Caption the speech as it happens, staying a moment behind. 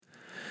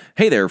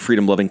Hey there,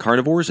 freedom-loving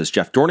carnivores. It's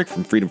Jeff Dornik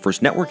from Freedom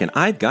First Network, and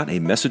I've got a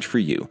message for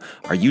you.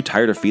 Are you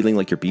tired of feeling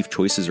like your beef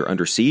choices are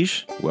under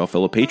siege? Well,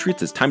 fellow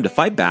patriots, it's time to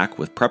fight back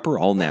with Prepper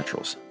All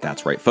Naturals.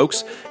 That's right,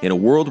 folks. In a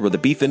world where the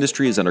beef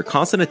industry is under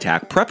constant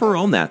attack, Prepper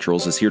All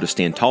Naturals is here to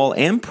stand tall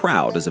and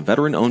proud as a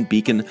veteran-owned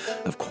beacon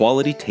of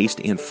quality, taste,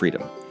 and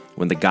freedom.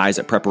 When the guys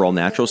at Prepper All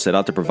Naturals set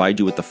out to provide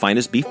you with the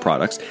finest beef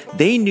products,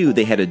 they knew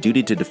they had a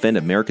duty to defend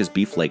America's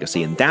beef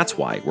legacy, and that's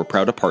why we're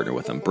proud to partner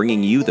with them,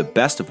 bringing you the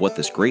best of what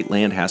this great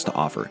land has to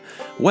offer.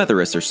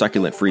 Whether it's their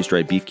succulent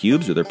freeze-dried beef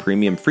cubes or their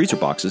premium freezer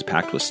boxes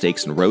packed with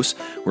steaks and roasts,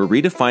 we're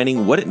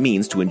redefining what it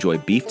means to enjoy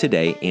beef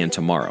today and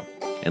tomorrow.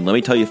 And let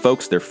me tell you,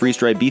 folks, their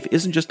freeze-dried beef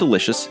isn't just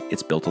delicious,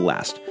 it's built to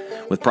last.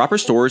 With proper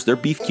stores, their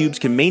beef cubes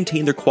can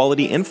maintain their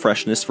quality and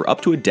freshness for up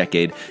to a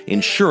decade,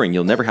 ensuring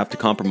you'll never have to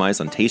compromise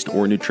on taste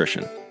or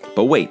nutrition.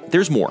 But wait,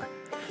 there's more.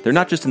 They're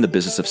not just in the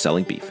business of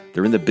selling beef.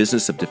 They're in the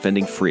business of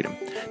defending freedom.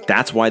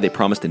 That's why they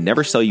promise to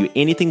never sell you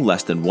anything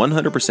less than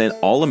 100%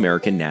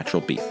 all-American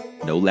natural beef.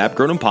 No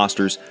lab-grown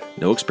imposters,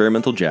 no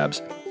experimental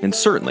jabs, and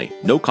certainly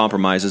no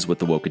compromises with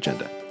the woke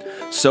agenda.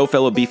 So,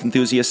 fellow beef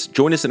enthusiasts,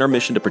 join us in our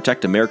mission to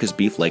protect America's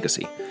beef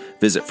legacy.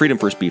 Visit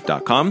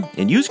freedomfirstbeef.com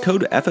and use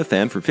code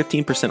FFN for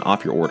 15%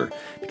 off your order.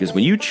 Because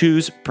when you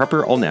choose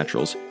Prepper All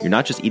Naturals, you're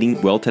not just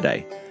eating well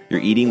today,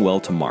 you're eating well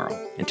tomorrow.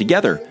 And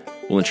together,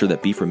 we'll ensure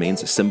that beef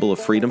remains a symbol of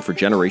freedom for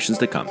generations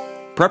to come.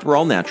 Prepper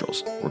All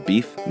Naturals, where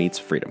beef meets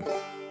freedom.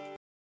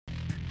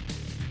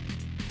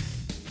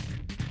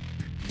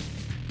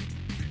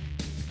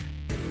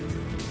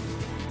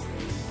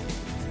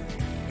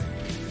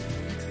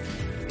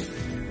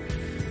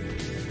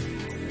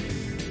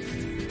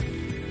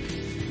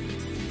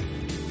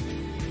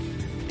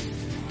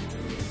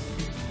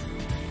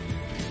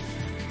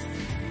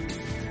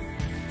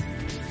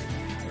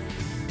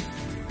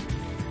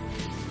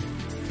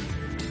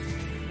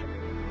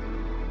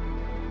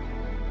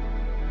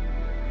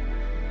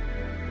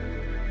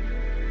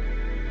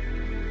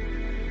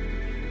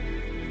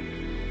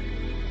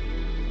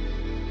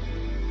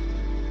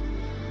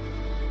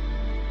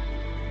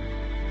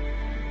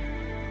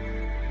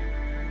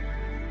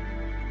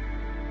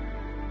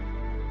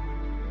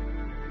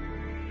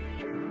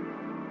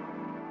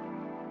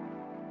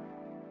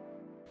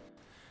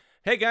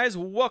 Hey guys,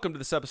 welcome to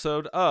this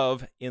episode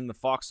of In the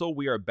Foxhole.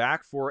 We are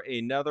back for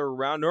another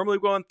round. Normally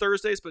we go on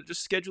Thursdays, but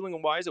just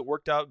scheduling wise, it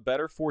worked out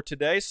better for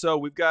today. So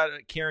we've got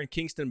Karen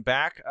Kingston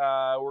back.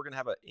 We're going to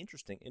have an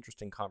interesting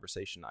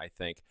conversation, I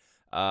think.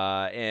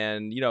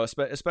 And, you know,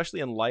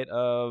 especially in light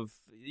of,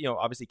 you know,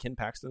 obviously Ken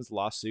Paxton's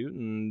lawsuit,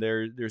 and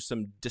there's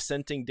some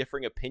dissenting,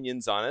 differing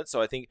opinions on it.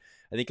 So I think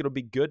it'll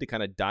be good to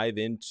kind of dive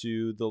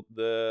into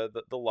the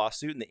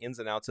lawsuit and the ins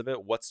and outs of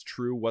it, what's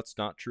true, what's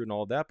not true, and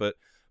all of that. But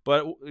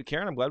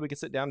Karen, I'm glad we could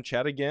sit down and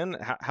chat again.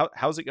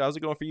 How's it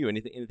going for you?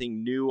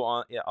 Anything new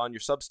on your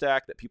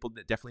Substack that people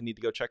definitely need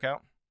to go check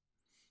out?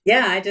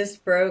 Yeah, I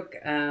just broke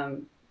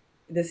the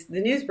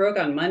news broke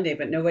on Monday,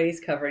 but nobody's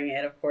covering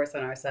it, of course,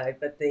 on our side.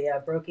 But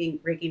the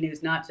breaking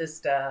news, not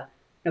just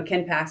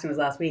Ken Paxton was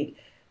last week,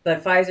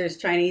 but Pfizer's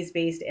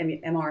Chinese-based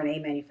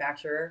mRNA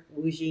manufacturer,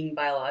 Wuxing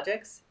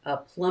Biologics,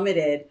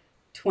 plummeted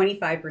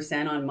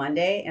 25% on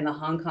Monday, and the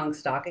Hong Kong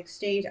Stock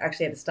Exchange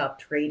actually had to stop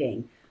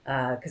trading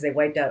because they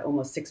wiped out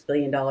almost $6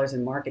 billion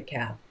in market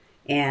cap.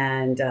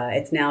 And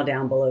it's now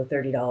down below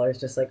 $30,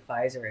 just like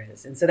Pfizer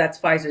is. And so that's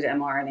Pfizer's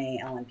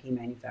mRNA LNP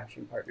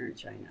manufacturing partner in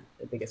China,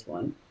 the biggest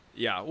one.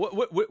 Yeah.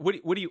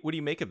 What do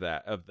you make of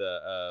that, of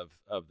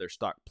their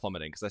stock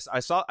plummeting? Because I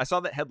saw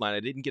that headline.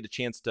 I didn't get a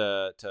chance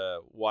to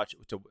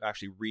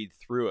actually read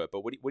through it.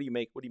 But what do you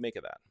make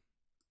of that?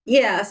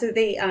 Yeah. So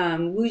they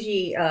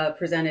Wuxi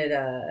presented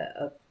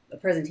a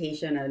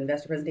presentation, an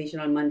investor presentation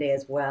on Monday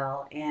as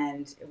well.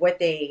 And what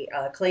they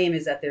claim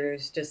is that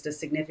there's just a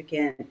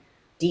significant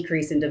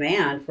decrease in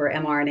demand for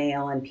mRNA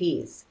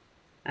LNPs.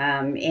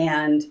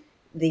 And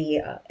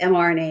the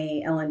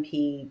mRNA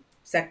LNP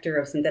sector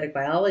of synthetic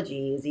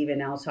biology is even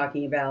now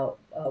talking about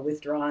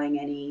withdrawing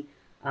any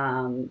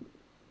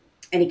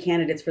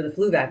candidates for the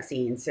flu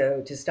vaccine.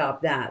 So to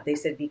stop that, they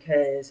said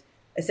because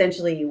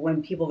essentially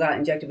when people got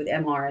injected with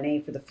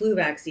mRNA for the flu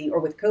vaccine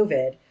or with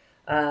COVID,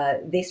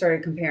 they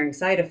started comparing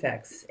side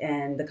effects,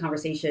 and the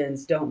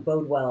conversations don't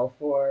bode well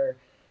for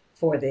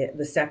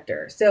the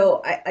sector.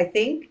 So I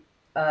think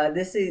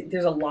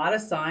there's a lot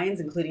of signs,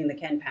 including the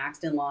Ken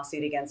Paxton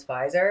lawsuit against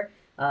Pfizer,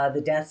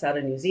 the deaths out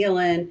of New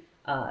Zealand,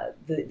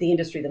 the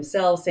industry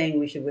themselves saying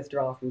we should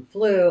withdraw from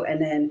flu,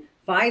 and then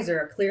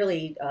Pfizer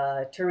clearly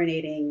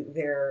terminating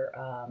their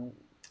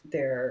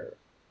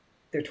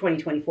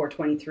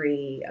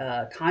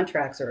 2024-23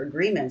 contracts or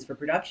agreements for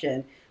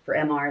production for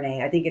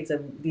mRNA. I think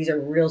these are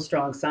real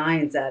strong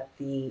signs that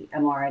the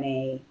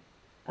mRNA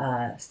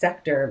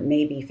sector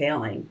may be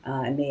failing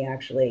and may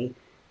actually,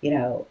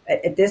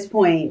 at this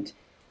point,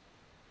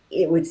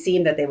 it would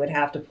seem that they would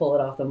have to pull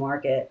it off the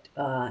market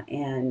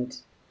and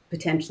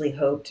potentially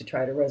hope to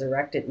try to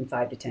resurrect it in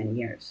 5 to 10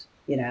 years.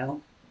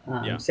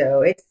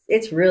 So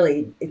it's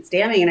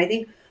damning, and I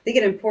think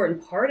an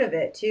important part of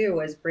it too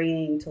was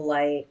bringing to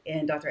light,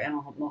 and Dr.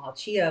 Anna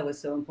Mohalchia was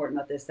so important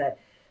about this, that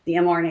the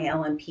mRNA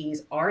LNPs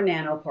are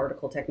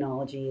nanoparticle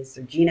technologies,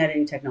 or gene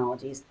editing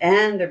technologies,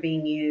 and they're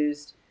being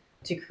used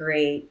to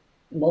create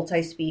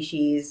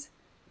multi-species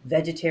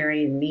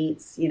vegetarian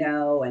meats,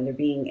 and they're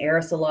being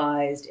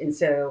aerosolized. And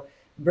so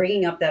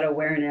bringing up that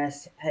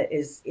awareness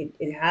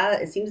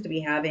it seems to be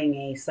having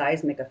a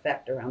seismic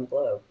effect around the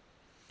globe.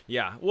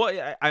 Yeah,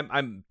 well,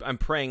 I'm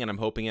praying and I'm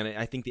hoping, and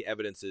I think the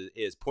evidence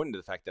is pointing to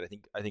the fact that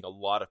I think a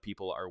lot of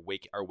people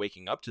are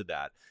waking up to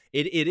that.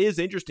 It is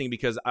interesting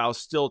because I'll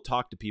still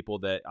talk to people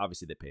that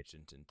obviously they pay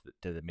attention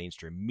to the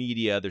mainstream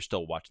media. They're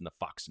still watching the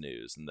Fox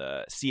News and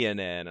the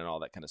CNN and all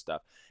that kind of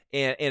stuff.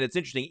 And it's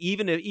interesting,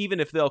 even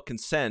if they'll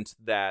consent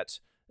that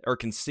or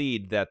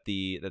concede that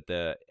the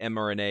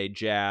mRNA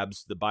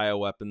jabs, the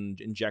bioweapon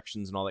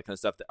injections, and all that kind of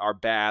stuff that are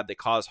bad, they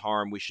cause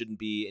harm, we shouldn't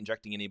be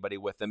injecting anybody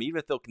with them. Even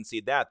if they'll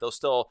concede that, they'll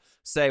still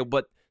say,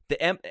 but the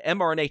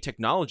mRNA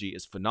technology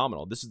is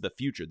phenomenal. This is the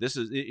future. This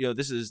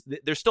is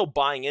they're still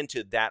buying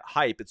into that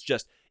hype. It's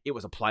just it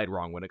was applied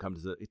wrong when it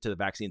comes to the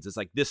vaccines. It's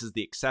like this is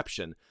the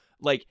exception.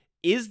 Like,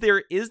 is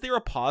there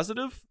a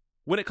positive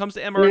when it comes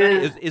to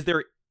mRNA?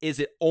 Yeah. Is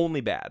it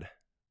only bad?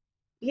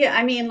 Yeah,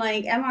 I mean,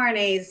 like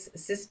mRNA's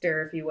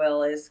sister, if you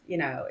will, is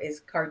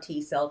CAR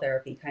T cell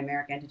therapy,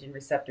 chimeric antigen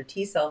receptor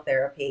T cell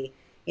therapy.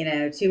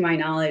 To my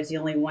knowledge, the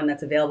only one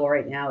that's available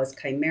right now is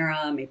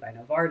Chimera, made by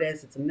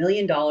Novartis. It's $1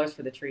 million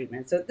for the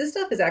treatment. So this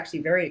stuff is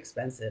actually very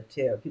expensive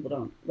too. People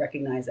don't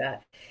recognize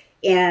that,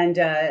 and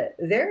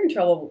they're in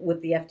trouble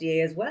with the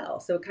FDA as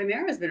well. So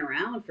Chimera has been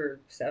around for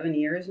 7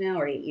 years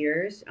now, or 8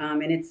 years,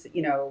 and it's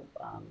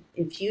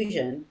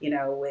infusion,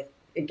 with,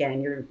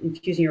 again, you're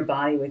infusing your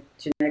body with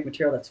genetic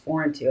material that's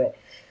foreign to it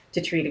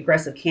to treat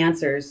aggressive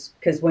cancers,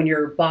 because when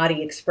your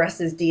body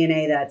expresses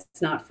DNA that's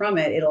not from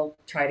it, it'll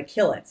try to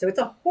kill it. So it's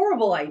a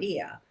horrible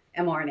idea,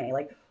 mRNA.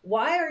 Like,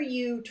 why are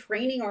you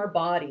training our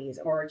bodies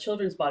or our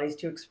children's bodies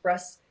to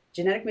express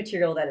genetic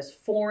material that is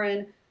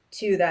foreign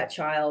to that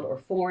child or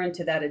foreign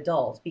to that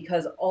adult?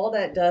 Because all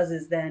that does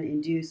is then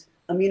induce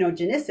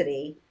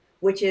immunogenicity,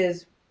 which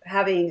is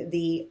having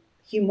the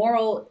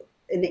humoral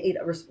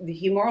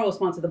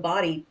response of the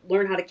body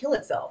learn how to kill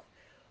itself.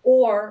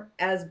 Or,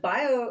 as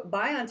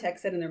BioNTech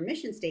said in their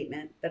mission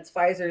statement, that's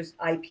Pfizer's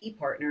IP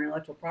partner,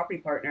 intellectual property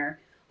partner,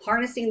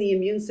 harnessing the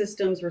immune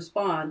system's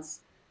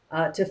response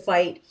to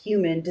fight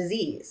human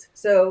disease.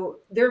 So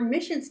their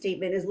mission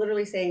statement is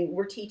literally saying,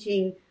 we're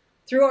teaching,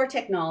 through our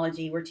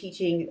technology, we're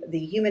teaching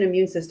the human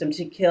immune system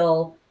to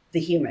kill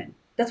the human.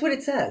 That's what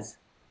it says.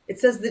 It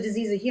says the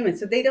disease of humans.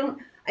 So they don't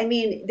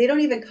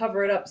even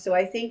cover it up. So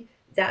I think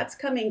that's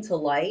coming to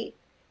light.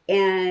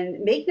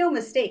 And make no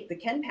mistake, the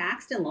Ken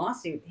Paxton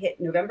lawsuit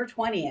hit November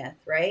 20th,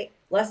 right?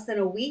 Less than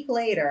a week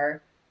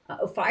later,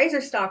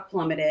 Pfizer stock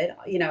plummeted.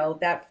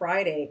 That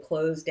Friday it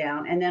closed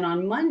down. And then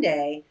on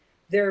Monday,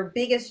 their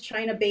biggest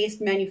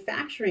China-based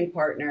manufacturing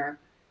partner,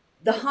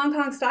 the Hong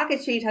Kong Stock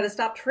Exchange, had to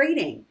stop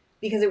trading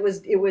because it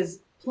was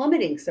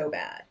plummeting so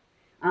bad.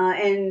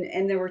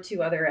 And there were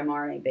two other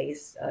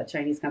mRNA-based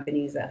Chinese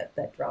companies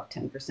that dropped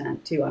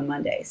 10% too on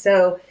Monday.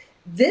 So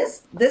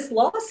this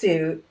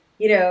lawsuit,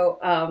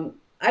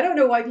 I don't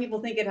know why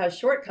people think it has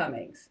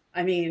shortcomings.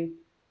 I mean,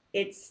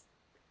 it's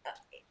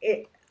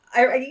it.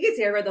 You can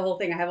see I read the whole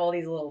thing. I have all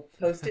these little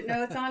post-it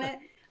notes on it,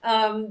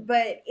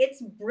 but it's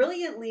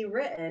brilliantly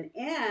written.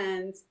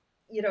 And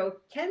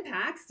Ken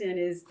Paxton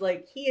is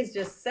like, he is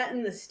just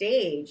setting the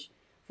stage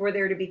for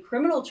there to be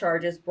criminal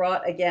charges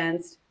brought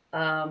against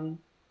Albert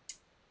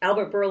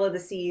Bourla, the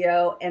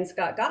CEO, and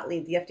Scott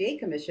Gottlieb, the FDA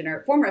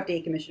commissioner, former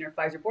FDA commissioner,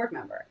 Pfizer board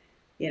member.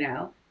 You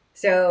know,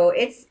 so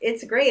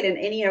it's great. And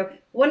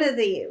one of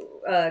the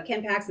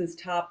Ken Paxton's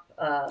top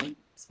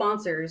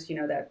sponsors,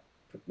 that,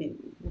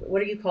 what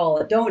do you call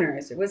it?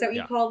 Donors. Was that what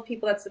you Yeah, called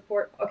people that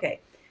support?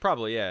 Okay.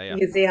 probably. Yeah, You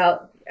can see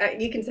how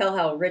you can tell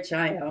how rich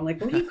I am. I'm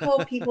like, what do you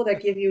call people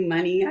that give you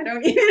money? I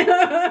don't even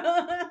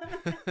know.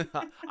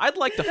 yeah. I'd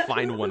like to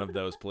find one of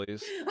those,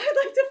 please. I'd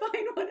like to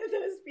find one of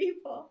those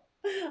people.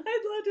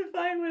 I'd love to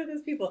find one of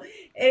those people.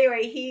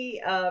 Anyway,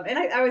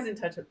 I was in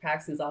touch with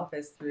Paxton's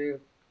office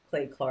through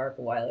Clay Clark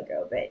a while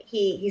ago, but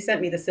he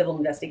sent me the civil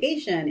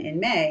investigation in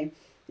May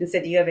and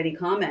said, "Do you have any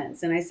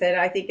comments?" And I said,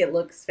 "I think it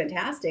looks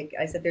fantastic."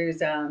 I said,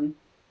 "There's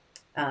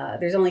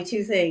only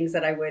two things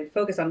that I would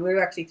focus on." There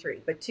were actually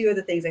three, but two of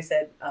the things I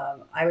said,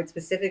 I would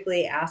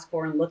specifically ask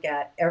for and look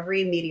at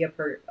every media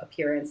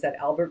appearance that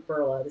Albert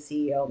Bourla, the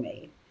CEO,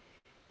 made.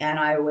 And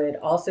I would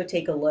also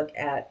take a look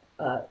at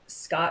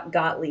Scott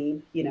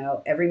Gottlieb,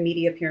 every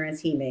media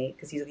appearance he made,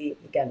 because he's,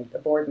 again, the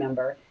board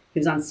member. He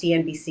was on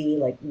CNBC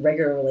like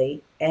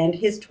regularly, and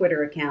his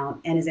Twitter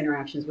account and his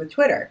interactions with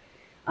Twitter.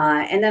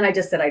 And then I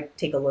just said I'd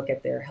take a look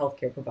at their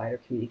healthcare provider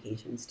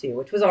communications too,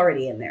 which was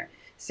already in there.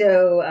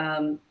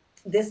 So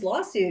this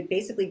lawsuit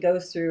basically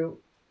goes through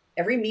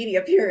every media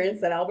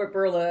appearance that Albert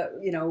Bourla,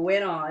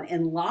 went on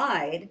and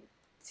lied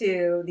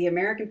to the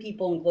American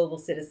people and global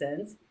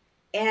citizens,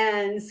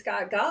 and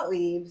Scott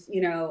Gottlieb's,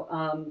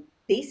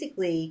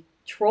 basically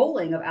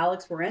trolling of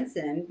Alex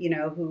Berenson,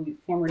 who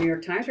former New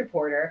York Times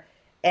reporter,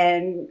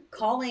 and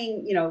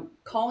calling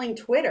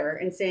Twitter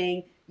and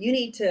saying, you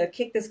need to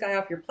kick this guy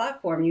off your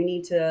platform. You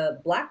need to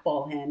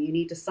blackball him. You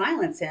need to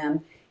silence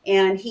him.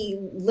 And he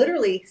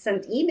literally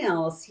sent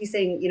emails. He's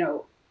saying,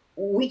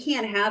 we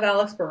can't have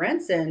Alex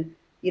Berenson,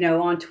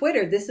 on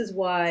Twitter. This is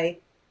why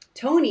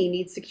Tony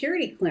needs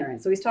security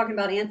clearance. So he's talking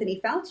about Anthony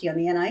Fauci on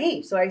the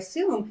NIH. So I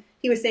assume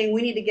he was saying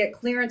we need to get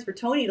clearance for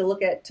Tony to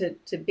look at,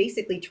 to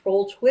basically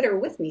troll Twitter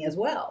with me as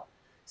well.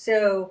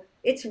 So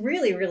it's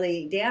really,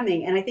 really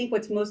damning. And I think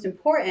what's most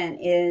important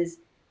is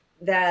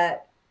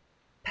that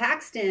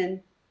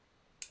Paxton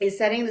is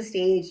setting the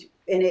stage,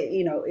 and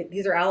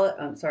these are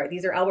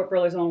Albert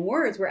Bourla's own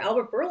words, where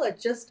Albert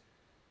Bourla just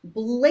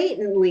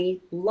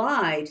blatantly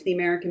lied to the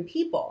American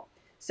people.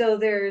 So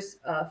there's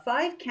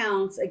 5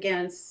 counts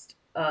against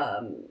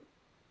Pfizer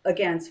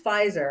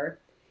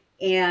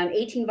and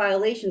 18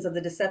 violations of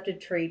the Deceptive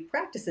Trade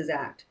Practices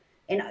Act.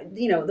 And,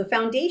 the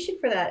foundation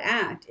for that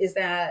act is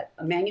that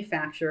a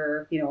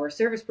manufacturer, or a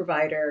service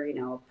provider,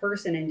 a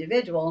person,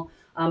 individual,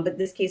 but in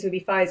this case would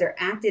be Pfizer,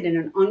 acted in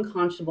an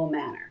unconscionable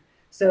manner.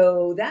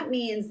 So that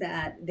means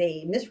that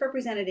they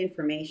misrepresented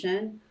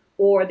information,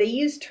 or they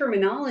used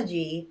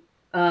terminology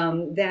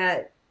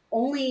that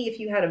only if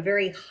you had a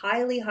very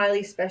highly,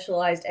 highly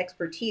specialized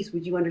expertise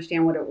would you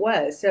understand what it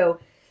was. So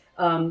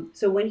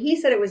when he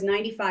said it was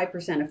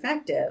 95%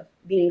 effective,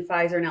 meaning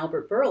Pfizer and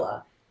Albert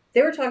Bourla,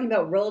 they were talking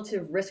about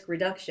relative risk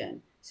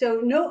reduction.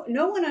 So no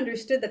one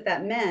understood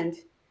that meant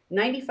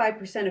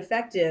 95%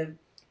 effective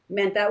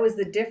meant that was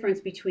the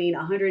difference between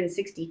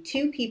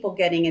 162 people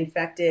getting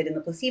infected in the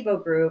placebo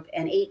group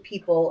and 8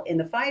 people in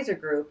the Pfizer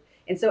group.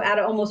 And so out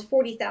of almost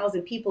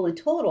 40,000 people in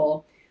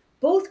total,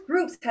 both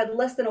groups had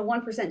less than a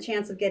 1%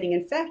 chance of getting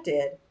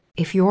infected.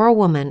 If you're a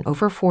woman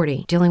over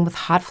 40 dealing with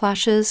hot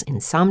flashes,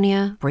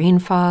 insomnia, brain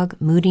fog,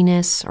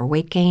 moodiness, or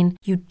weight gain,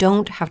 you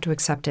don't have to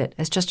accept it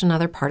as just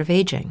another part of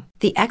aging.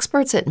 The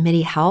experts at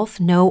MIDI Health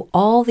know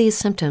all these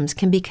symptoms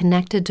can be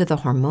connected to the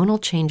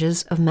hormonal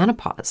changes of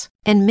menopause.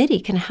 And MIDI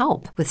can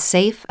help with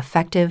safe,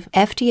 effective,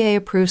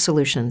 FDA-approved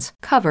solutions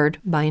covered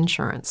by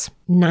insurance.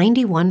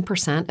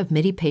 91% of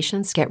MIDI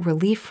patients get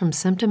relief from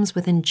symptoms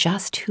within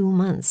just 2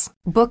 months.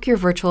 Book your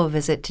virtual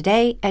visit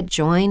today at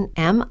joinmidi.com.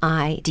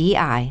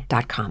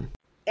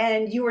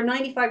 And you were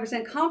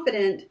 95%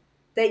 confident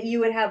that you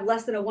would have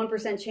less than a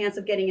 1% chance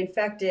of getting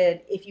infected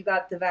if you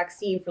got the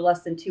vaccine for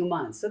less than 2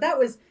 months. So that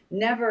was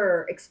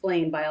never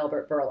explained by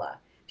Albert Bourla.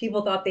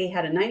 People thought they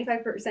had a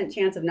 95%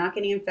 chance of not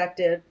getting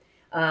infected.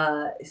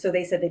 So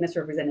they said they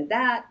misrepresented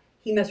that.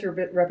 He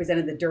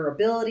misrepresented the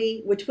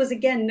durability, which was,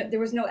 again, there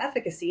was no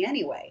efficacy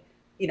anyway.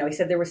 He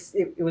said it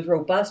was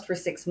robust for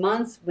 6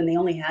 months when they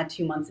only had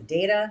 2 months of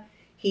data.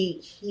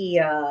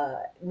 He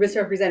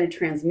misrepresented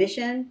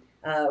transmission,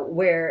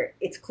 where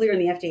it's clear in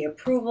the FDA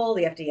approval,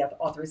 the FDA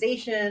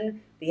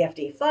authorization, the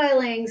FDA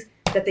filings,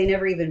 that they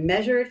never even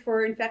measured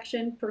for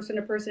infection,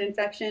 person-to-person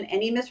infection,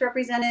 and he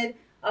misrepresented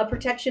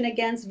protection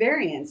against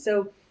variants.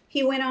 So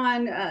he went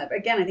on,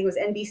 again, I think it was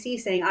NBC,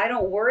 saying, I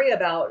don't worry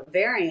about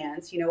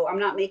variants. I'm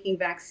not making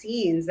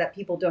vaccines that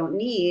people don't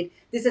need.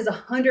 This is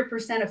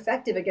 100%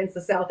 effective against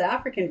the South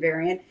African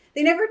variant.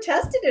 They never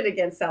tested it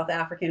against South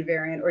African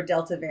variant or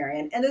Delta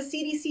variant. And the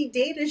CDC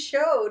data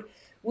showed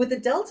with the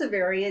Delta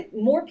variant,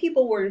 more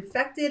people were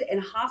infected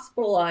and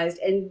hospitalized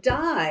and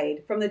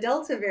died from the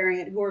Delta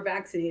variant who were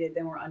vaccinated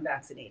than were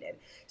unvaccinated.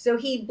 So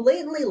he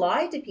blatantly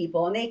lied to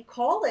people, and they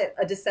call it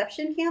a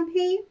deception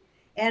campaign.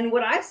 And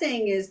what I'm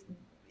saying is,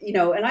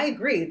 and I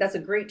agree, that's a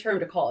great term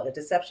to call it, a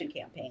deception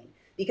campaign,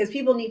 because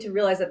people need to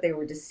realize that they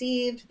were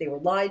deceived, they were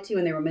lied to,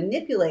 and they were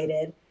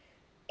manipulated.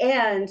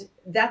 And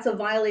that's a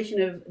violation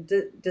of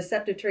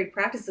Deceptive Trade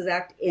Practices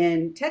Act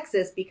in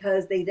Texas,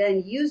 because they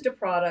then used a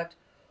product,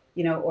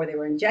 or they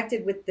were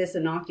injected with this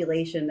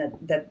inoculation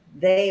that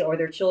they or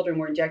their children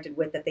were injected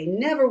with, that they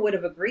never would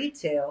have agreed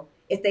to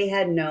if they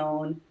had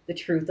known the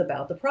truth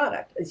about the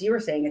product. As you were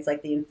saying, it's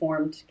like the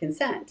informed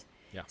consent.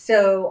 Yeah.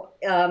 So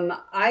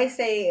I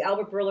say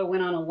Albert Bourla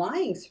went on a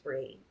lying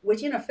spree,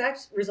 which in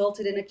effect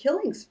resulted in a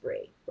killing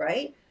spree,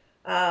 right?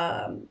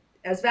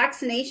 As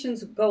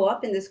vaccinations go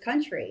up in this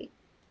country,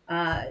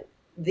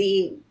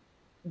 the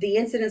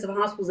incidence of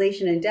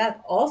hospitalization and death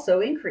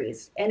also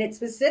increased. And it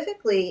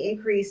specifically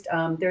increased,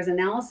 there's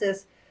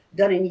analysis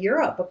done in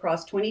Europe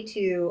across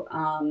 22,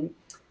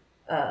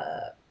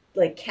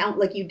 like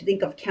you'd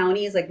think of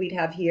counties like we'd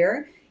have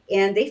here.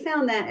 And they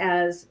found that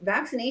as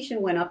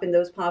vaccination went up in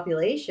those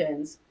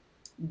populations,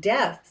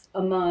 deaths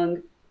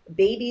among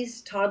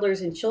babies,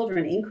 toddlers, and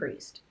children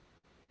increased.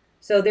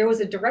 So there was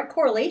a direct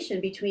correlation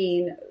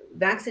between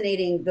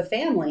vaccinating the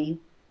family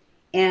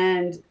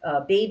and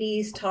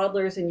babies,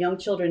 toddlers, and young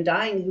children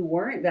dying who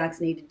weren't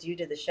vaccinated due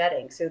to the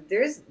shedding. So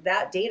there's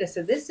that data.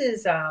 So this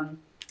is,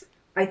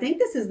 I think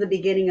this is the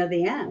beginning of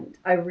the end.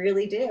 I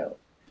really do.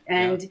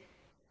 And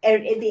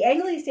the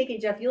angle he's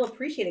taking, Jeff, you'll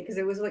appreciate it, because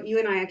it was what you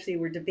and I actually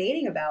were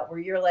debating about, where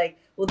you're like,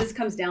 well, this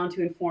comes down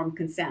to informed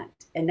consent.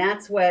 And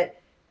that's what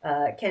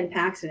Ken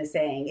Paxton is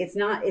saying.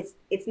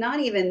 It's not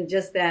even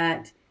just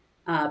that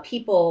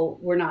people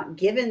were not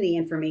given the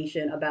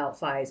information about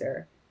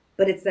Pfizer,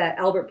 but it's that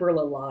Albert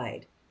Bourla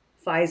lied,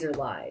 Pfizer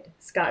lied,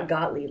 Scott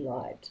Gottlieb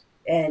lied.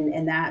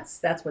 And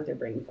that's what they're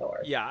bringing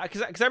forward. Yeah,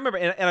 because I remember,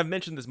 and I've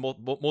mentioned this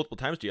multiple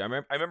times to you.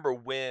 I remember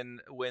when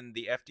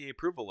the FDA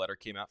approval letter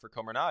came out for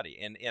Comirnaty,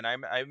 and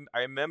I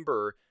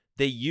remember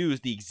they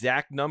used the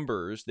exact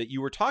numbers that you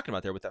were talking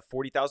about there with that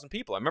 40,000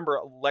 people. I remember,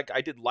 like,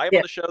 I did live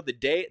on the show the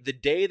day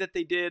that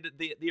they did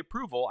the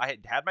approval. I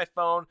had my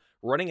phone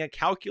running a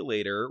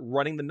calculator,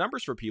 running the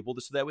numbers for people,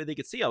 just so that way they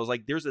could see. I was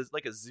like, there's a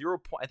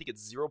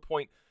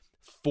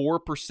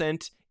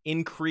 0.4%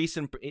 increase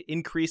in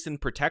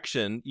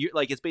protection.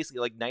 It's basically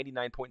like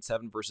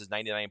 99.7 versus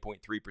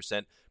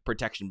 99.3%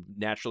 protection,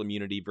 natural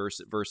immunity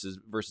versus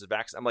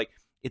vaccine. I'm like,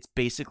 it's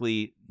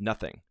basically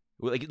nothing.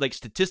 Like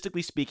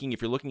statistically speaking,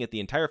 if you're looking at the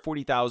entire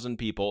 40,000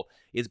 people,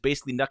 it's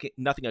basically nothing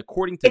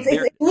according to it's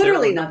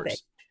literally their nothing.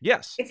 Numbers.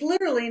 Yes, it's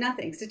literally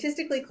nothing.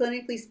 Statistically,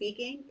 clinically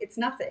speaking, it's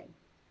nothing.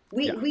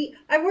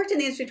 I've worked in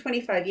the industry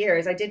 25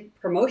 years. I did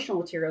promotional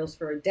materials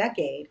for a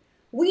decade.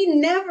 We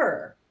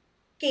never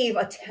gave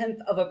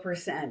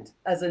 0.1%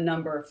 as a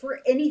number for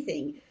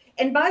anything.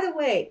 And by the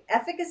way,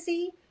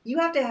 efficacy, you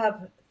have to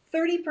have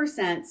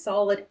 30%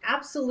 solid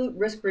absolute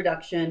risk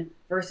reduction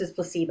versus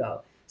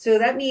placebo. So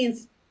that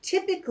means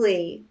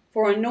typically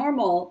for a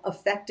normal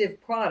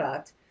effective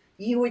product,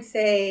 you would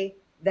say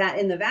that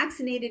in the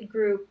vaccinated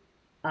group,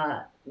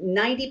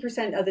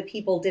 90% of the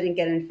people didn't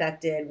get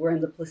infected, where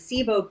in the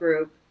placebo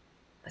group,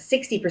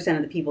 60%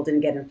 of the people didn't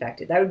get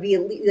infected. That would be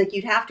like,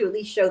 you'd have to at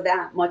least show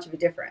that much of a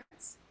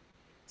difference.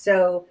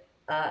 So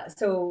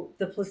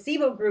the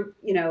placebo group,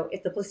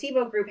 if the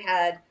placebo group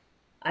had,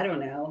 I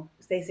don't know,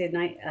 they said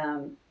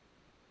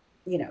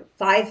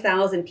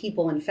 5,000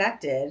 people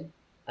infected,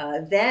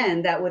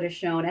 then that would have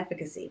shown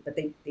efficacy, but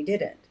they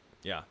didn't.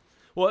 Yeah.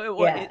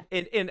 Well,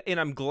 and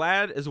I'm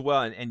glad as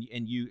well, and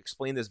you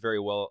explained this very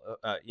well,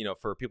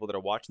 for people that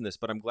are watching this.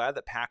 But I'm glad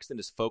that Paxton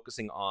is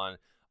focusing on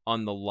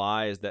the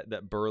lies that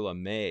Burla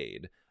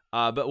made.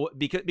 But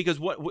because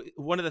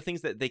one of the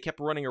things that they kept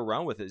running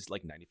around with is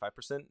like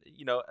 95%,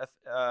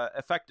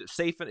 effective,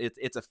 safe, and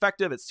it's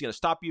effective. It's going to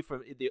stop you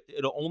from.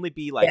 It'll only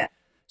be like. Yeah.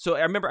 So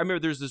I remember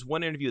there's this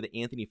one interview that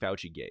Anthony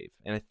Fauci gave,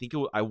 and I think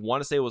I want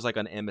to say it was like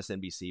on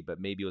MSNBC,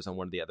 but maybe it was on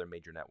one of the other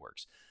major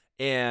networks.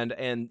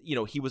 And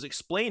he was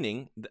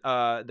explaining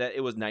that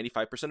it was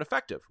 95%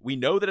 effective. We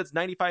know that it's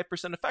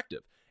 95%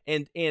 effective,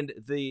 and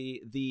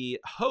the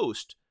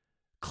host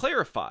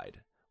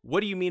clarified, what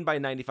do you mean by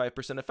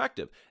 95%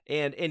 effective?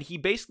 And he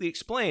basically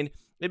explained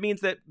it means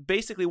that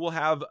basically we'll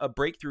have a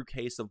breakthrough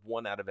case of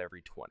 1 out of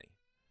every 20.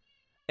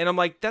 And I'm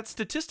like, that's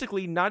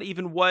statistically not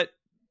even what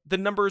the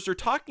numbers are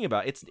talking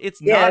about.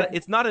 It's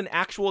not an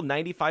actual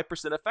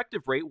 95%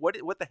 effective rate. What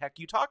the heck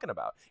are you talking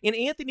about? And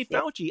Anthony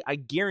Fauci, I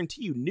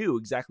guarantee you, knew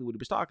exactly what he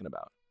was talking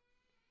about.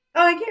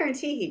 Oh, I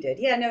guarantee he did.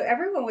 Yeah, no,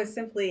 everyone was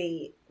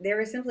simply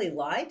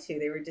lied to.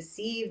 They were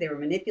deceived. They were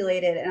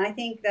manipulated. And I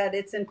think that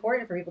it's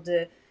important for people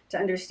to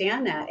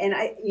understand that. And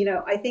I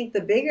think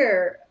the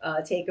bigger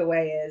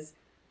takeaway is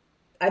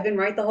I've been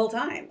right the whole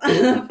time.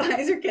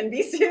 Pfizer can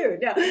be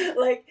sued. No,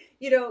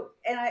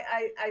 and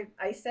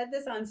I said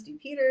this on Stu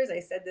Peters. I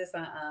said this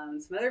on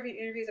some other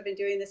interviews I've been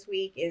doing this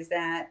week, is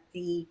that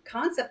the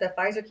concept that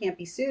Pfizer can't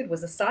be sued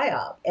was a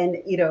psyop. And,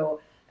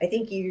 I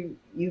think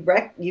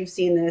you've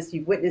seen this,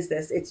 you've witnessed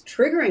this. It's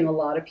triggering a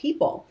lot of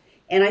people.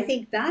 And I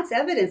think that's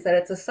evidence that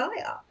it's a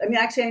psyop. I mean,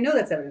 actually, I know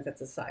that's evidence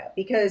that's a psyop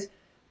because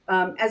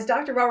as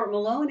Dr. Robert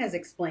Malone has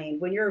explained,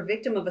 when you're a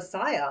victim of a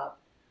psyop,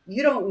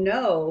 you don't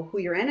know who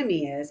your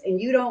enemy is, and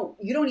you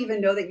don't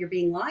even know that you're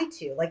being lied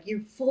to. Like,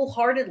 you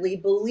full-heartedly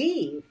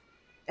believe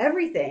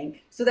everything,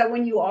 so that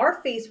when you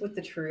are faced with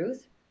the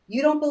truth,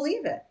 you don't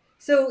believe it.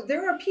 So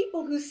there are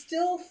people who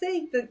still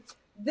think that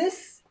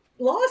this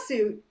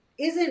lawsuit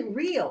isn't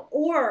real.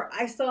 Or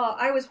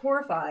I was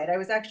horrified. I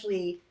was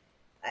actually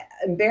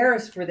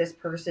embarrassed for this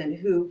person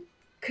who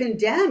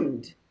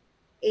condemned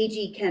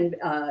AG Ken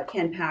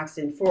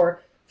Paxton for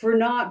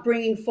not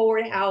bringing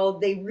forward how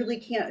they really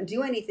can't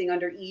do anything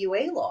under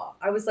EUA law.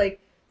 I was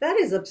like, that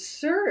is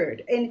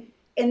absurd. And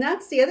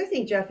that's the other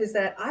thing, Jeff, is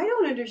that I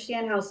don't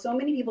understand how so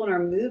many people in our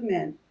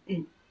movement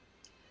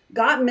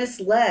got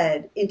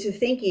misled into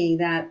thinking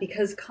that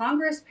because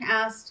Congress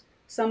passed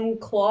some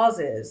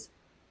clauses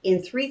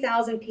in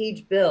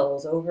 3,000-page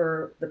bills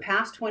over the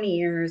past 20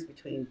 years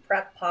between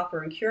PrEP,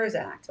 Pauper, and Cures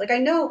Act. Like, I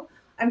know,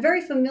 I'm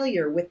very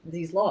familiar with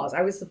these laws.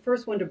 I was the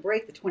first one to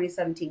break the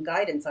 2017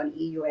 guidance on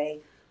EUA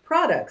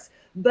products.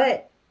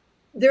 But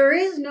there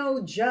is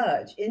no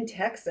judge in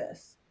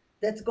Texas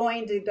that's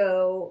going to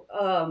go,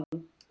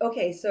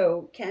 okay,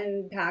 so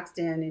Ken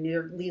Paxton and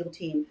your legal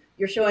team,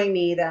 you're showing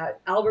me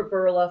that Albert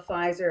Bourla,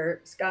 Pfizer,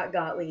 Scott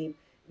Gottlieb,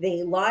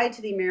 they lied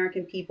to the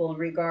American people in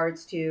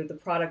regards to the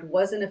product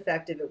wasn't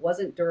effective, it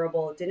wasn't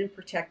durable, it didn't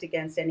protect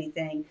against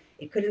anything,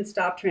 it couldn't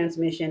stop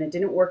transmission, it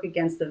didn't work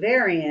against the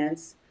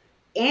variants,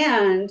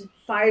 and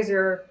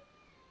Pfizer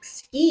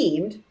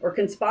schemed or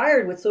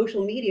conspired with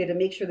social media to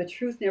make sure the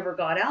truth never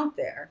got out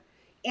there.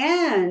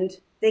 And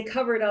they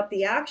covered up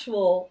the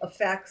actual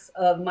effects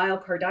of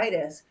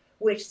myocarditis,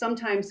 which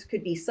sometimes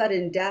could be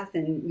sudden death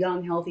in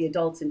young, healthy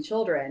adults and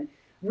children,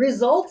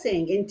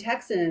 resulting in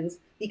Texans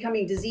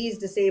becoming disease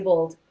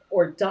disabled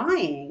or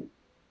dying,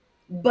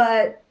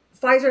 but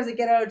Pfizer has a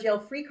get out of jail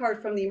free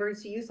card from the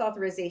emergency use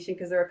authorization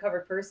because they're a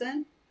covered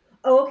person.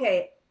 Oh,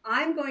 okay.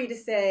 I'm going to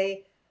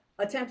say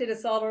attempted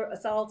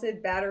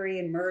assaulted battery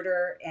and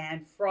murder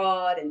and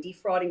fraud and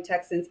defrauding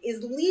Texans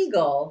is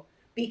legal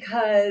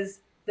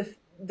because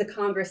the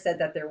Congress said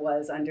that there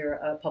was under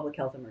a public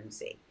health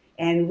emergency,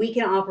 and we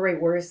can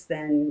operate worse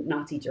than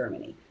Nazi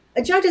Germany.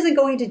 A judge isn't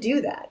going to do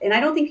that. And I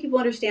don't think people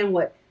understand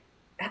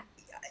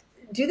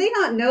do they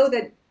not know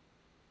that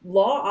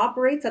law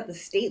operates at the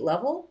state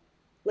level?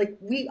 Like,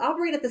 we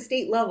operate at the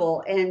state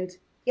level, and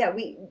yeah,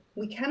 we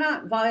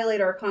cannot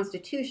violate our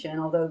Constitution,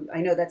 although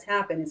I know that's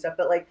happened and stuff,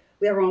 but like,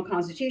 we have our own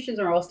constitutions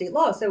and our own state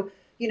laws. So,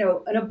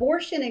 an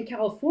abortion in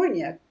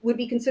California would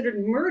be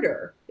considered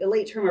murder, a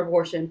late term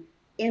abortion,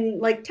 in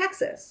like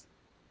Texas.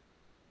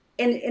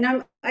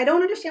 And I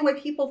don't understand why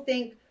people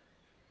think,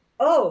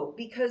 oh,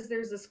 because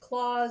there's this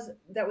clause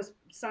that was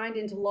signed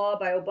into law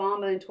by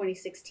Obama in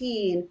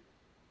 2016,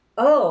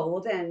 oh,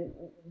 well then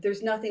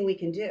there's nothing we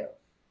can do.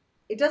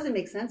 It doesn't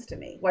make sense to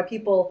me why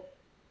people,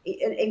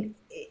 and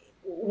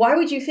why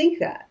would you think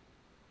that?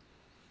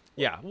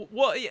 Yeah,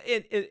 well,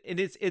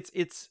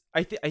 it's.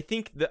 I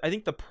think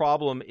the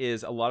problem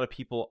is a lot of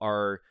people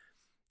are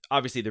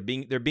obviously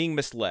they're being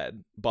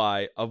misled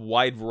by a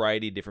wide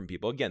variety of different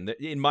people. Again,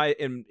 in my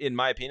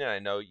opinion, I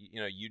know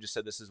you just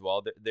said this as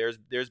well.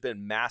 There's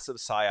been massive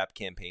PSYOP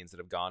campaigns that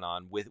have gone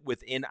on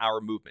within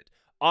our movement.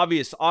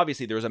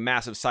 Obviously, there was a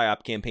massive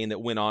PSYOP campaign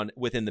that went on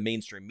within the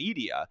mainstream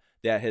media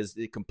that has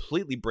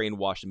completely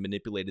brainwashed and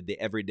manipulated the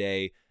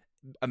everyday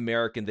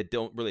American that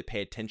don't really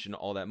pay attention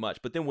all that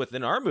much. But then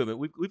within our movement,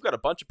 we've got a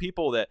bunch of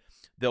people that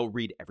they'll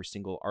read every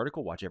single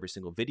article, watch every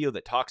single video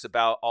that talks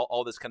about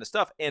all this kind of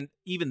stuff. And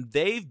even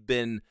they've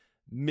been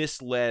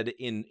misled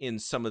in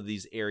some of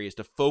these areas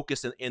to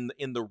focus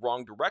in the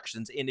wrong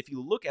directions. And if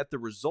you look at the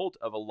result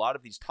of a lot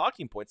of these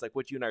talking points, like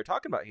what you and I are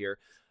talking about here,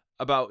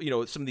 about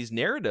some of these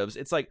narratives,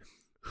 it's like,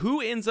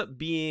 who ends up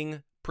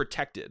being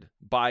protected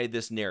by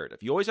this narrative?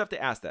 You always have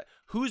to ask that.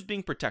 Who's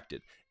being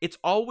protected? It's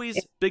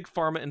always Big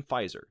Pharma and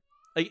Pfizer.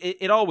 Like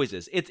it always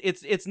is.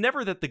 It's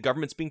never that the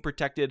government's being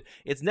protected.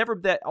 It's never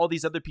that all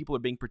these other people are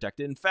being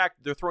protected. In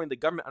fact, they're throwing the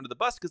government under the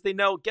bus because they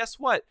know, guess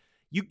what?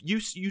 You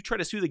try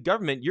to sue the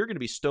government, you're going to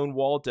be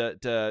stonewalled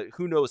to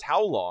who knows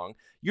how long.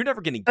 You're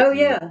never going to get. Oh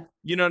yeah.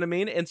 You know what I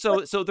mean? And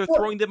so they're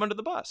throwing them under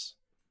the bus.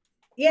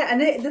 Yeah,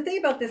 and the thing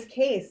about this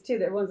case, too,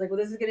 that everyone's like, well,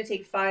 this is going to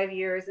take 5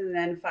 years, and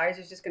then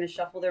Pfizer's just going to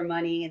shuffle their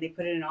money, and they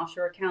put it in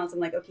offshore accounts. I'm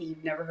like, okay,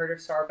 you've never heard of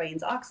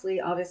Sarbanes-Oxley,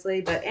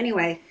 obviously. But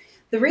anyway,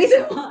 the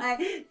reason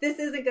why this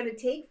isn't going to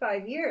take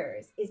 5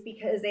 years is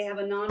because they have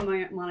a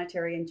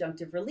non-monetary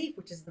injunctive relief,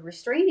 which is the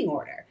restraining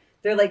order.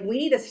 They're like, we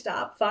need to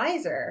stop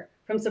Pfizer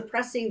from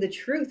suppressing the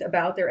truth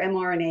about their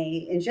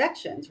mRNA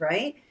injections,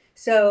 right?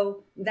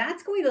 So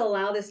that's going to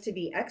allow this to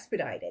be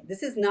expedited.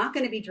 This is not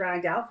going to be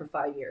dragged out for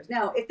 5 years.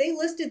 Now, if they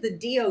listed the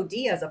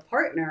DOD as a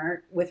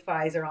partner with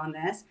Pfizer on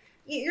this,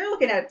 you're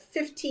looking at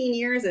 15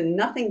 years and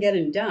nothing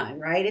getting done,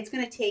 right? It's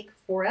going to take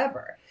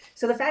forever.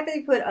 So the fact that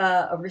they put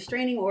a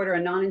restraining order,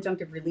 a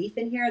non-injunctive relief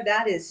in here,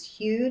 that is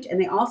huge. And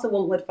they also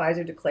won't let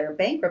Pfizer declare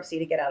bankruptcy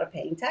to get out of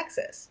paying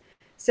Texas.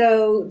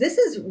 So this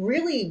is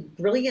really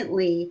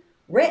brilliantly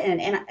written.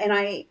 And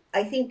I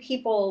think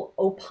people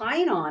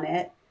opine on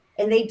it,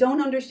 and they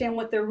don't understand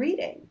what they're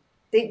reading.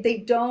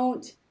 They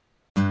don't.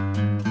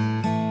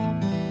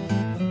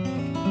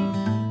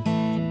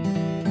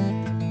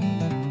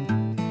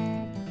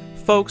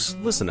 Folks,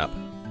 listen up.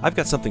 I've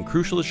got something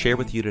crucial to share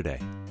with you today.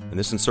 In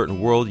this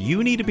uncertain world,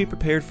 you need to be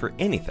prepared for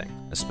anything,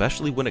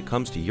 especially when it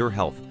comes to your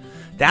health.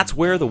 That's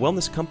where the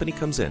Wellness Company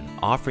comes in,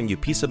 offering you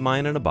peace of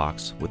mind in a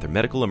box with their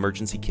medical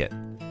emergency kit.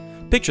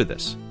 Picture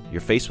this.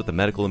 You're faced with a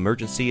medical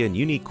emergency and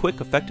you need quick,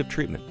 effective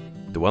treatment.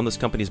 The Wellness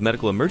Company's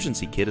medical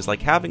emergency kit is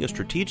like having a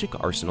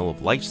strategic arsenal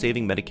of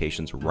life-saving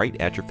medications right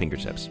at your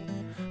fingertips.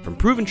 From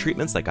proven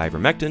treatments like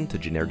ivermectin to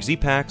generic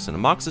Z-Paks and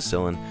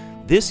amoxicillin,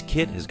 this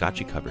kit has got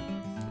you covered.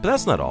 But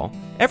that's not all.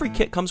 Every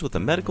kit comes with a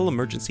medical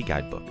emergency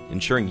guidebook,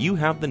 ensuring you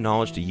have the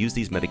knowledge to use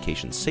these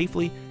medications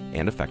safely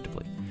and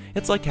effectively.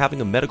 It's like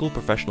having a medical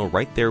professional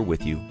right there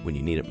with you when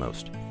you need it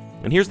most.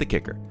 And here's the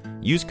kicker.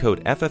 Use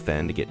code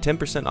FFN to get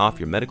 10% off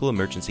your medical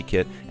emergency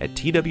kit at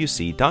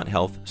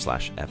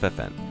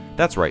twc.health/FFN.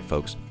 That's right,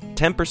 folks.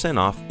 10%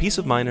 off, peace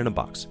of mind in a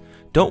box.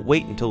 Don't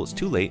wait until it's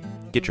too late.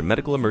 Get your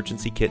medical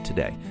emergency kit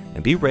today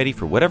and be ready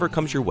for whatever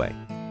comes your way.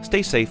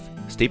 Stay safe,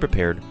 stay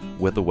prepared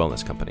with the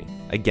Wellness Company.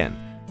 Again,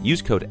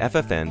 use code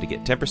FFN to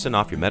get 10%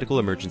 off your medical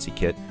emergency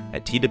kit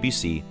at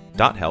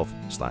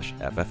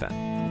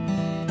twc.health/FFN.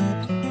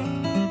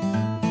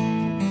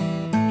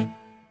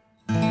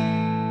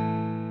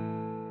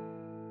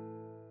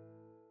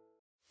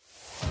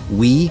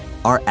 We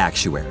are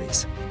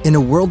actuaries. In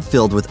a world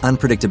filled with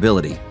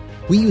unpredictability,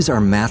 we use our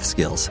math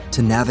skills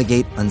to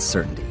navigate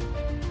uncertainty.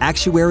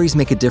 Actuaries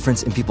make a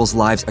difference in people's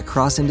lives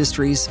across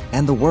industries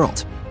and the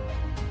world.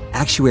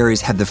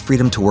 Actuaries have the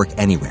freedom to work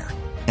anywhere,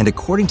 and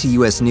according to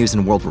U.S. News &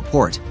 World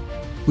Report,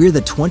 we're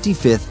the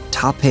 25th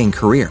top-paying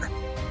career.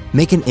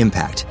 Make an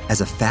impact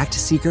as a fact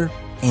seeker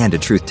and a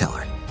truth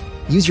teller.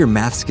 Use your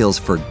math skills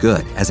for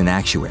good as an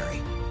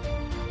actuary.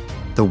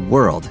 The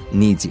world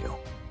needs you.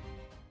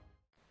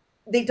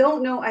 They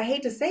don't know, I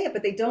hate to say it,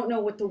 but they don't know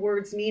what the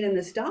words mean in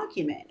this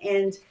document.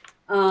 And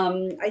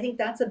I think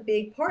that's a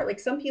big part. Like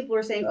some people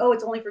are saying, oh,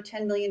 it's only for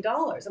 $10 million.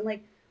 I'm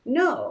like,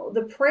 no,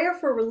 the prayer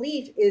for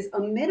relief is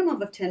a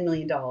minimum of $10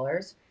 million,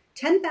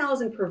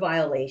 $10,000 per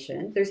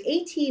violation. There's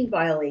 18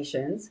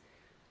 violations.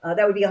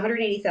 That would be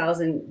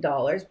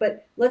 $180,000.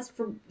 But let's,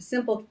 for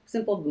simple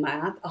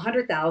math,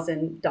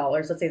 $100,000.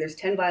 Let's say there's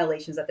 10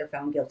 violations that they're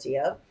found guilty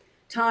of,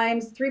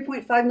 times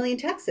 3.5 million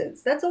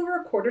Texans. That's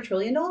over $250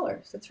 billion.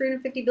 That's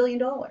 $350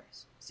 billion.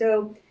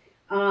 So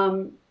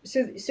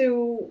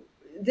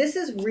this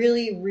is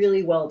really,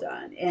 really well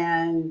done.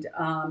 And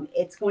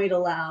it's going to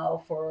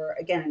allow for,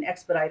 again, an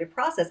expedited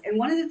process. And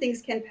one of the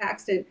things Ken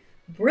Paxton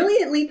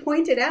brilliantly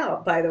pointed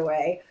out, by the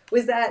way,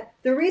 was that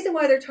the reason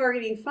why they're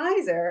targeting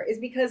Pfizer is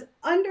because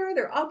under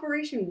their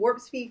Operation Warp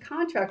Speed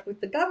contract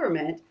with the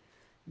government,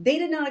 they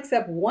did not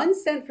accept 1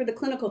 cent for the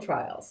clinical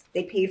trials.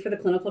 They paid for the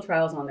clinical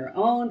trials on their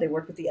own. They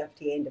worked with the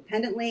FDA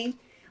independently.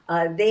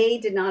 They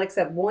did not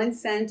accept 1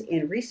 cent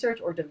in research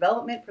or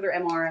development for their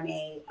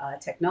mRNA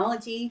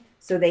technology.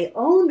 So they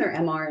own their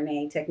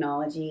mRNA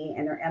technology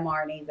and their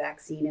mRNA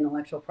vaccine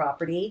intellectual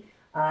property.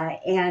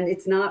 And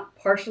it's not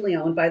partially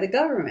owned by the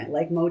government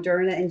like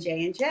Moderna and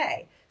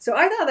J&J. So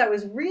I thought that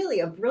was really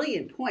a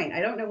brilliant point. I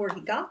don't know where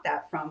he got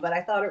that from, but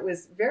I thought it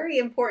was very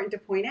important to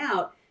point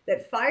out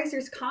that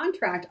Pfizer's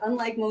contract,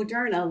 unlike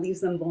Moderna,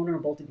 leaves them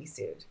vulnerable to be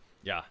sued.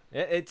 Yeah,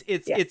 it's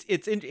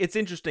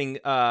interesting,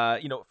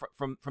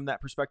 from that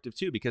perspective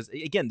too, because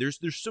again, there's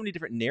so many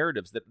different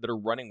narratives that are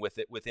running with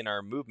it within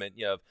our movement.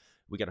 You know,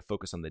 we got to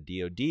focus on the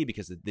DoD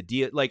because the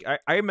DoD, like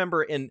I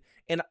remember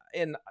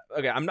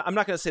okay, I'm not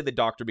going to say the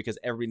doctor because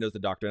everybody knows the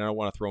doctor, and I don't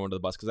want to throw him under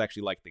the bus because I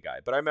actually like the guy,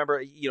 but I remember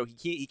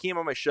he came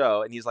on my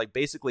show and he's like,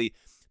 basically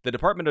the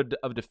Department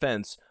of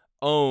Defense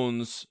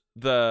owns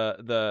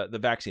the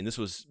vaccine. This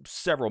was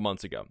several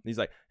months ago. He's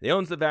like, they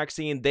owns the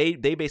vaccine. They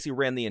basically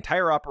ran the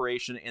entire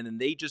operation, and then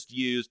they just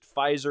used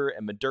Pfizer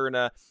and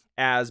Moderna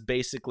as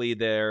basically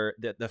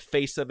the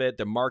face of it,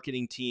 the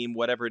marketing team,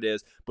 whatever it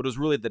is. But it was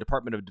really the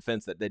Department of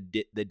Defense that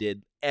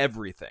did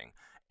everything.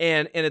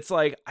 And it's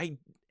like I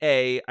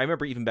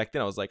remember even back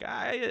then I was like,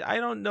 I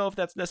don't know if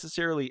that's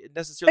necessarily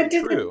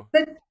true.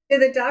 But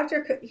the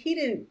doctor, he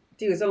didn't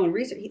do his own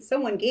research.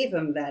 Someone gave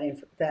him that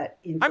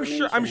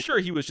information. I'm sure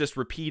he was just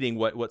repeating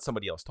what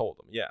somebody else told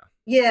him.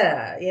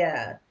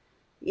 Yeah.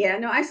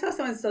 No, I saw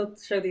someone still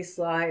show these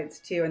slides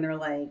too, and they're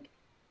like,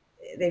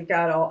 they've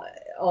got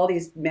all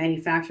these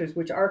manufacturers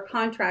which are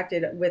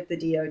contracted with the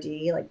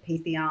DoD, like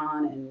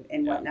Patheon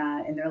and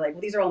whatnot, and they're like,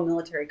 well, these are all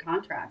military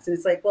contracts, and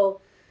it's like,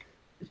 well,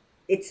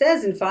 it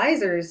says in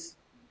Pfizer's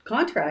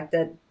contract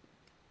that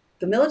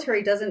the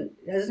military doesn't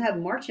have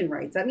marching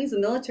rights. That means the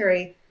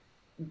military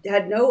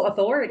had no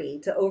authority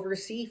to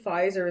oversee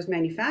Pfizer's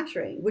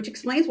manufacturing, which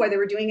explains why they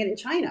were doing it in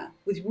China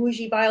with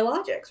Wuxi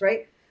Biologics,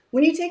 right?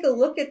 When you take a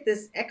look at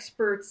this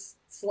expert's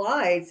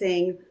slide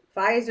saying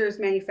Pfizer's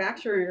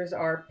manufacturers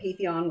are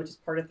Patheon, which is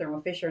part of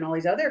Thermo Fisher, and all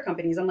these other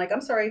companies, I'm like, I'm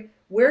sorry,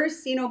 where's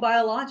Sino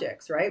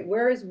Biologics, right?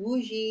 Where is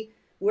Wuxi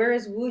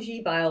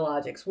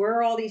Biologics? Where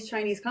are all these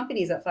Chinese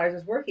companies that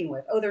Pfizer's working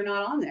with? Oh, they're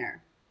not on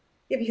there.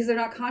 Yeah, because they're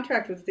not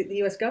contracted with the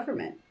U.S.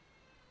 government.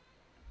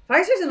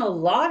 Pfizer's in a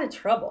lot of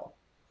trouble.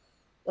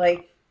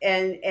 Like,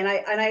 and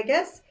I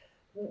guess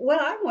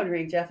what I'm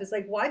wondering, Jeff, is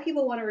like why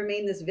people want to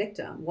remain this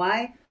victim.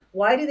 Why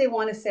do they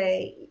want to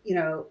say,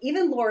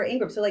 even Laura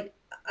Ingraham? So like,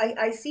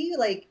 I see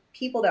like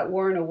people that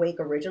weren't awake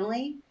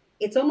originally.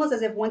 It's almost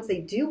as if once they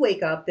do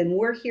wake up, then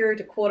we're here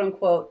to quote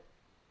unquote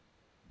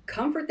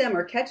comfort them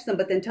or catch them,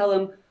 but then tell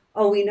them,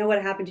 oh, we know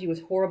what happened to you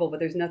was horrible, but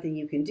there's nothing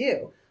you can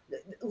do.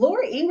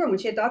 Laura Ingraham, when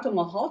she had Dr.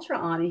 Malhotra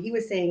on and he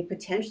was saying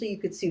potentially you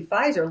could sue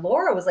Pfizer,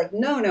 Laura was like,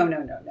 no.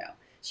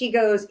 She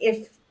goes,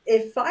 if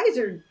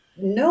Pfizer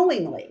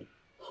knowingly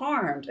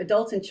harmed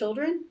adults and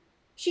children,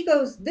 she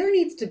goes, there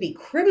needs to be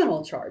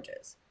criminal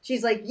charges.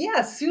 She's like,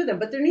 yeah, sue them,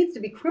 but there needs to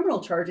be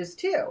criminal charges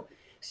too.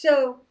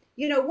 So,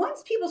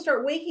 once people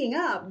start waking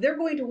up, they're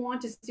going to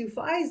want to sue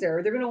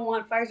Pfizer. They're going to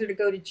want Pfizer to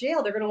go to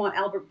jail. They're going to want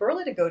Albert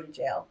Bourla to go to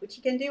jail, which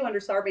he can do under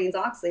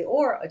Sarbanes-Oxley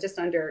or just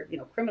under,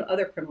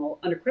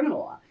 criminal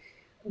law.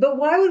 But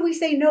why would we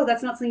say, no,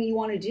 that's not something you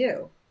want to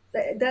do?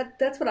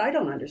 That's what I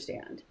don't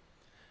understand.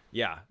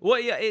 Yeah. Well,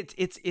 yeah,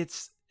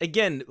 it's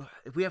again,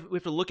 we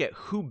have to look at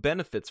who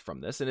benefits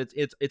from this, and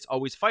it's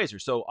always Pfizer.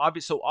 So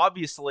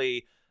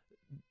obviously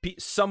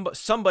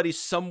somebody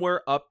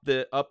somewhere up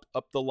the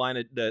line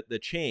of the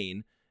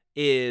chain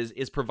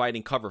is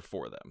providing cover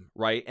for them,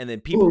 right? And then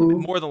people,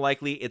 more than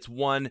likely, it's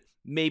one,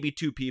 maybe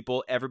two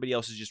people. Everybody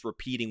else is just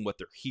repeating what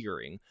they're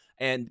hearing,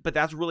 but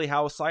that's really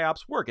how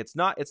psyops work. It's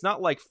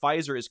not like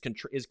Pfizer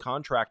is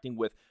contracting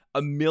with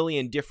a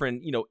million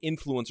different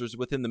influencers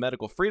within the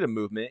medical freedom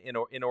movement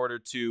in order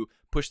to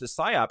push the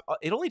psyop.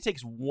 It only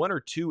takes one or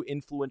two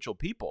influential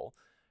people,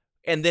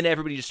 and then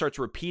everybody just starts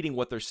repeating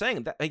what they're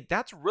saying.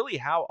 That's really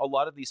how a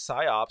lot of these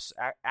psyops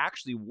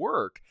actually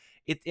work.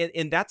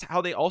 and that's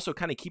how they also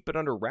kind of keep it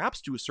under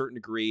wraps to a certain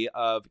degree,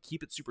 of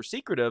keep it super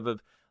secretive,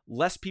 of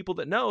less people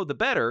that know, the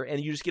better.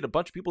 And you just get a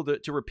bunch of people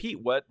to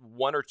repeat what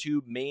one or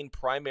two main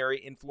primary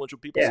influential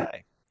people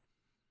say.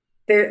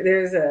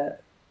 There's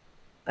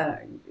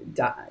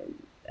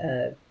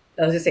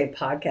I'll just say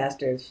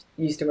podcaster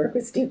used to work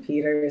with Steve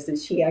Peters, and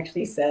she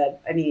actually said,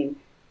 I mean,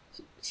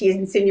 she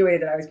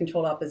insinuated that I was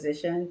controlled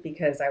opposition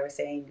because I was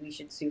saying we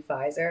should sue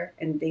Pfizer.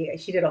 And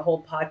she did a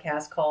whole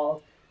podcast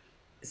called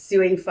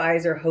Suing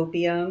Pfizer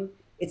Hopium.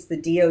 It's the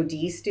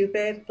DOD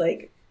stupid.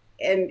 Like,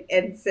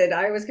 and said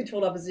I was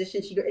controlled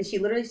opposition. She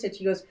literally said,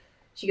 she goes,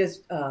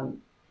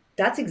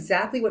 that's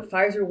exactly what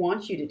Pfizer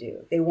wants you to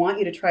do. They want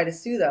you to try to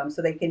sue them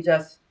so they can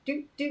just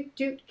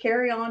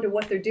carry on to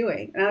what they're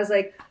doing. And I was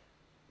like,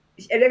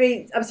 and I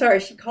mean, I'm sorry,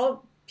 she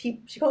called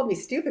me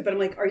stupid, but I'm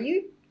like,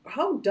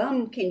 how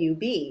dumb can you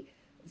be?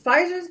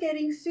 Pfizer's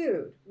getting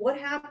sued. What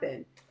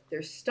happened?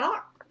 Their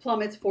stock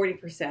plummets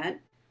 40%.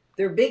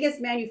 Their biggest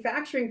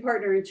manufacturing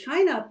partner in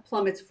China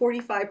plummets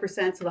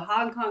 45%. So the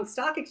Hong Kong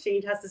Stock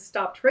Exchange has to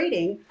stop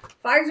trading.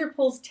 Pfizer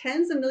pulls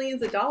tens of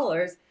millions of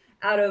dollars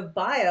out of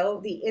BIO,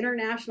 the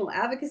international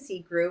advocacy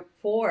group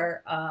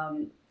for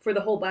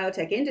the whole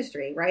biotech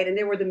industry, right? And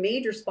they were the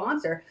major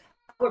sponsor.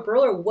 Albert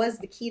Bourla was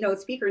the keynote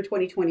speaker in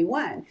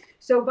 2021.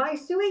 So by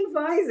suing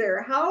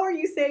Pfizer, how are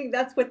you saying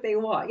that's what they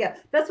want? Yeah,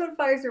 that's what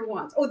Pfizer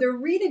wants. Oh, they're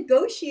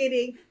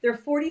renegotiating their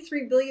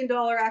 $43 billion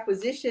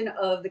acquisition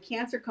of the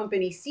cancer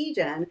company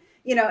Seagen,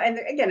 and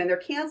they're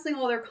canceling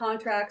all their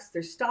contracts.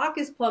 Their stock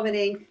is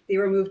plummeting. They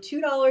removed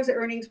 $2 of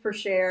earnings per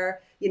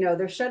share.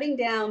 They're shutting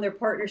down their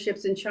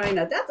partnerships in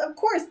China.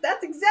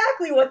 That's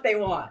exactly what they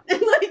want.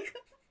 Like,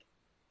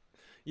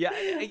 yeah,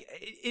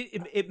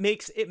 it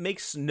makes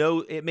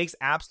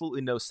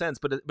absolutely no sense.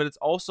 But it's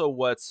also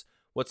what's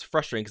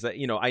frustrating, because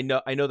I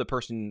know the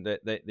person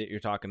that you're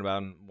talking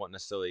about, and won't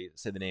necessarily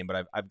say the name,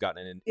 but I've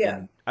gotten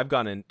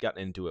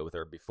into it with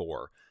her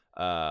before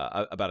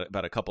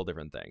about a couple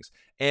different things.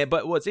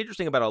 But what's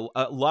interesting about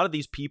a lot of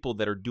these people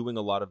that are doing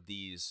a lot of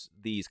these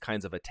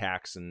kinds of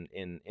attacks and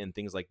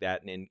things like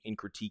that, and in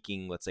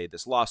critiquing, let's say,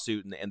 this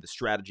lawsuit and the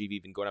strategy of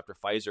even going after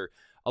Pfizer,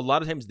 a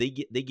lot of times they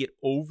get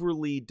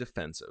overly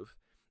defensive.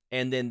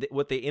 And then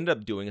what they end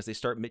up doing is they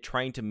start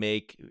trying to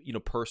make,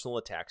 personal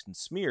attacks and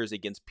smears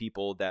against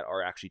people that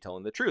are actually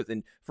telling the truth.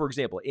 And for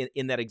example,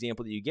 in that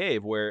example that you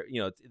gave, where,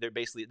 they're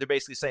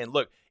basically saying,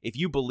 look, if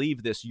you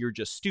believe this, you're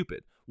just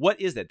stupid.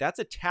 What is that? That's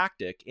a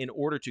tactic in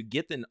order to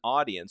get an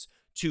audience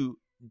to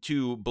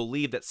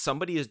believe that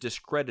somebody is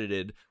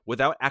discredited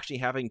without actually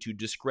having to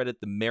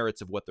discredit the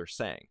merits of what they're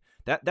saying.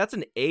 That's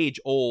an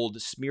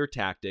age-old smear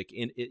tactic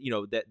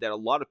that a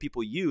lot of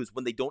people use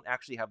when they don't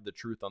actually have the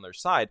truth on their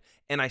side.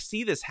 And I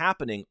see this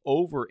happening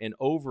over and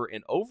over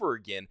and over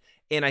again.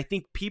 And I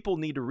think people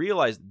need to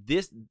realize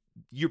this: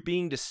 you're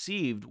being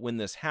deceived when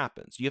this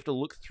happens. You have to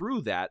look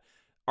through that.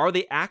 Are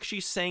they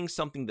actually saying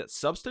something that's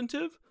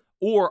substantive,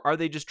 or are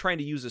they just trying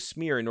to use a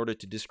smear in order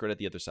to discredit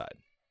the other side?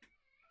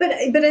 But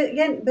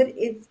again,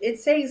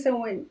 it's saying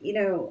someone,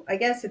 I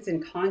guess it's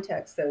in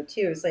context though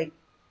too. It's like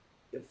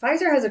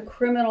Pfizer has a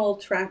criminal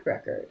track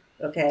record,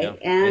 okay? Yeah.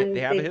 And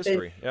they have a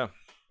history.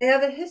 They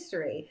have a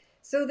history.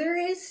 So there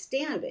is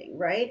standing,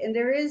 right? And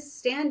there is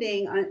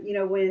standing on,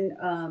 when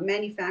a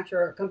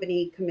manufacturer or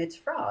company commits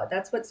fraud.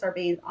 That's what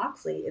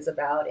Sarbanes-Oxley is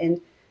about.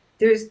 And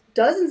there's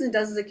dozens and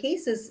dozens of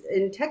cases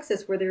in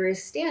Texas where there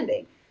is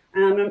standing.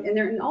 And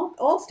they're in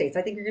all states.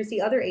 I think you're going to see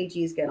other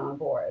AGs get on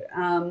board.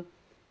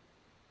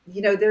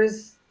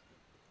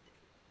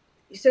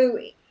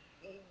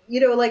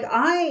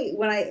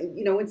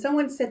 When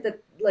someone said that,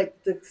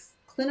 like, the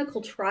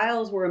clinical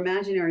trials were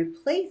imaginary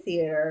play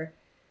theater,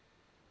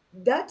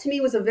 that to me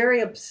was a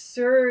very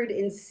absurd,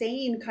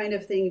 insane kind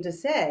of thing to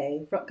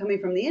say coming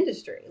from the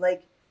industry.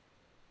 Like,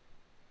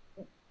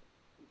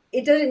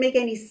 it doesn't make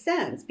any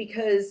sense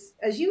because,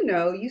 as you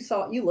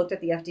looked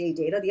at the FDA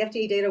data. The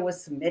FDA data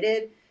was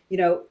submitted.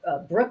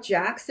 Brooke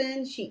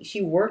Jackson,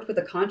 she worked with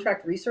a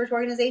contract research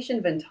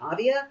organization,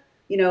 Ventavia.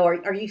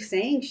 Are you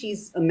saying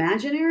she's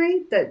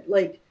imaginary? That,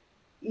 like,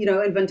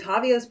 and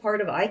Ventavia is part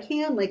of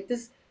ICANN? Like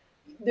this,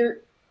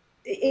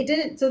 it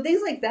didn't. So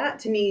things like that,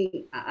 to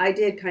me, I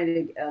did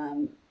kind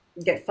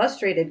of get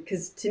frustrated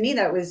because to me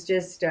that was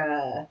just,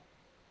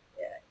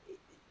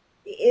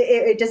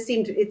 it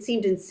seemed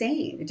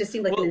insane. It just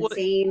seemed like an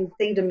insane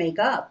thing to make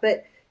up.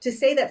 But to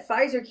say that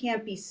Pfizer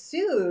can't be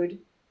sued,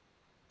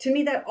 to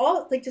me,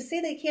 to say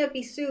they can't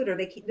be sued or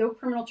no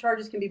criminal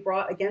charges can be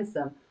brought against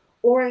them.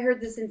 Or I heard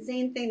this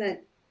insane thing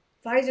that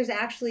Pfizer's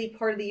actually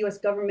part of the U.S.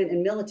 government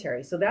and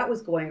military. So that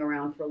was going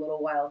around for a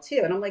little while too.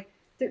 And I'm like,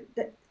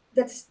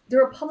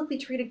 they're a publicly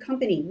traded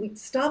company.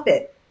 Stop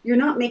it. You're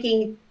not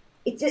making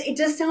it. It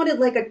just sounded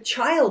like a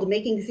child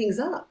making things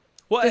up.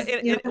 Well,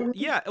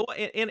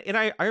 and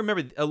I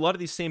remember a lot of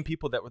these same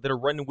people that are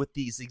running with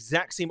these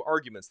exact same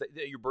arguments that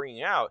you're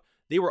bringing out.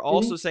 They were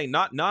also saying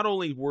not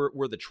only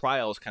were the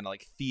trials kind of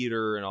like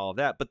theater and all of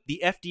that, but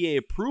the FDA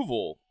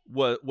approval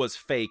was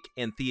fake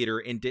and theater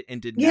and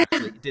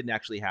didn't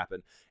actually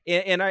happen.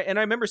 And I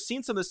remember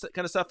seeing some of this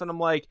kind of stuff, and I'm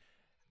like,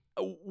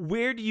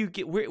 where do you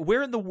get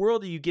where in the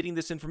world are you getting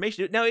this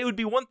information? Now, it would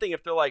be one thing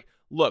if they're like,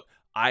 look,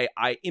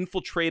 I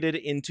infiltrated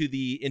into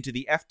the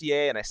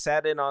FDA and I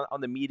sat in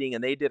on the meeting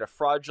and they did a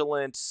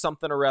fraudulent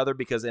something or other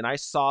and I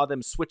saw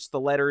them switch the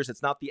letters.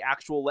 It's not the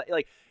actual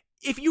like.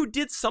 If you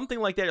did something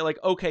like that, you're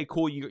like, okay,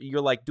 cool. You're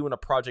like doing a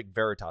Project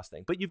Veritas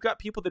thing. But you've got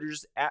people that are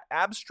just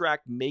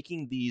abstract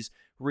making these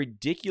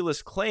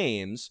ridiculous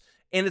claims.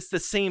 And it's the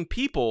same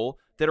people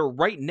that are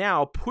right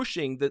now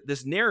pushing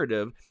this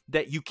narrative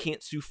that you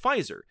can't sue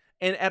Pfizer.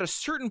 And at a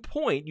certain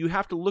point, you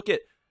have to look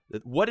at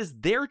what is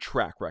their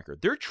track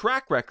record. Their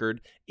track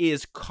record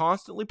is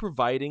constantly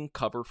providing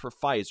cover for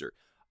Pfizer.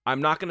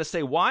 I'm not going to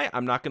say why.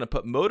 I'm not going to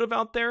put motive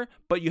out there,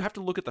 but you have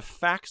to look at the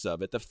facts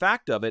of it. The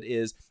fact of it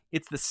is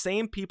it's the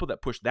same people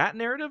that push that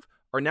narrative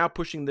are now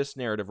pushing this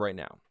narrative right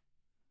now.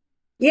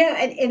 Yeah,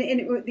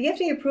 and the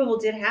FDA approval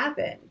did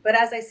happen, but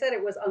as I said,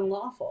 it was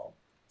unlawful.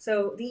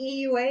 So the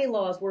EUA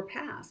laws were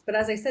passed, but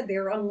as I said, they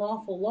are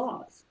unlawful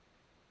laws.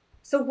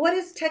 So what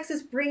is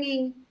Texas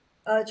bringing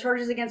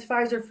charges against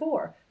Pfizer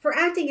for? For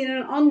acting in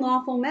an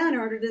unlawful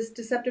manner under this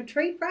Deceptive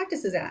Trade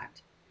Practices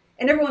Act.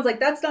 And everyone's like,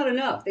 that's not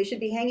enough. They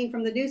should be hanging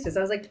from the nooses.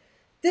 I was like,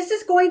 this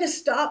is going to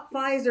stop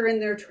Pfizer in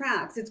their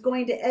tracks. It's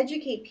going to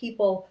educate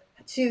people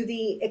to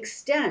the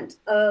extent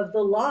of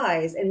the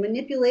lies and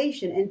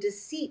manipulation and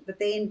deceit that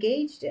they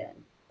engaged in,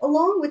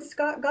 along with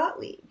Scott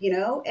Gottlieb,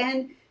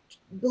 and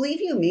believe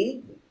you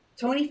me,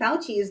 Tony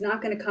Fauci is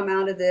not going to come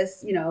out of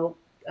this,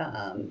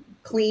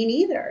 clean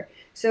either.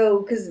 So,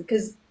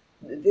 because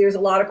there's a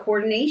lot of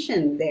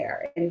coordination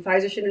there, and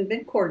Pfizer shouldn't have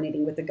been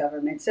coordinating with the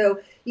government. So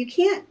you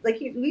can't,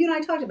 like you and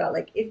I talked about,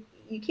 like if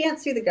you can't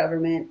sue the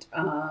government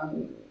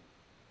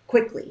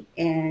quickly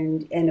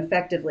and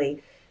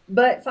effectively,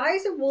 but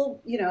Pfizer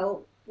will,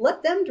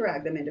 let them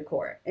drag them into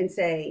court and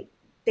say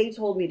they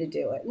told me to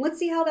do it. And let's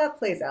see how that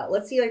plays out.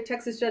 Let's see, like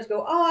Texas judge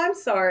go, oh, I'm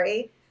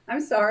sorry.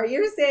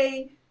 You're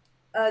saying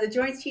the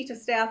Joint Chiefs of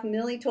Staff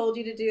Milley told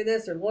you to do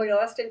this, or Lloyd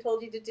Austin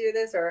told you to do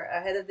this, or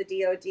a head of the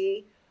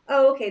DOD.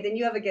 Oh, okay, then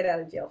you have a get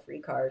out of jail free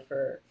card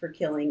for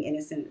killing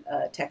innocent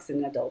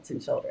Texan adults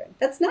and children.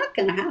 That's not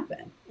going to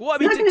happen. Well, I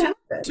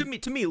mean,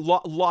 to me,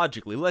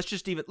 logically, let's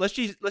just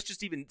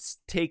even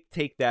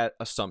take that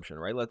assumption,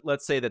 right?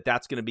 Let's say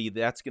that's going to be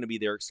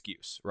their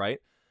excuse, right?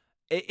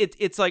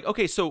 It's like,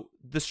 okay, so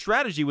the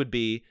strategy would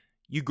be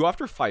you go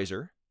after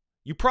Pfizer,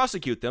 you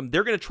prosecute them.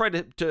 They're going to try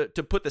to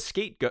put put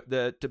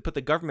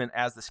the government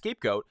as the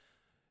scapegoat.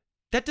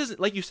 That doesn't,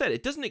 like you said,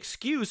 it doesn't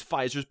excuse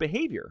Pfizer's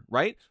behavior,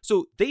 right?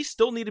 So they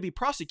still need to be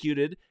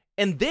prosecuted,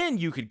 and then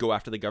you could go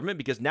after the government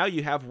because now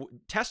you have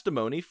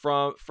testimony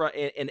from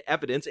and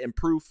evidence and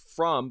proof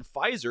from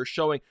Pfizer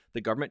showing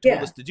the government told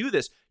us to do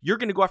this. You're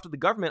going to go after the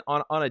government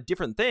on a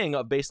different thing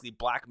of basically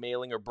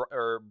blackmailing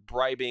or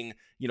bribing,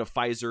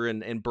 Pfizer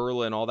and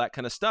Burla and all that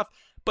kind of stuff.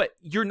 But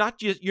you're not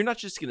just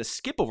going to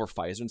skip over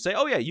Pfizer and say,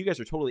 oh yeah, you guys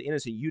are totally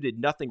innocent. You did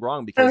nothing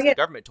wrong because the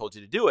government told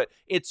you to do it.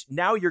 It's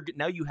now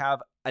you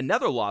have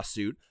another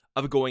lawsuit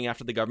of going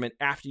after the government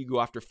after you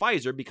go after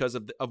Pfizer because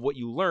of what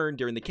you learned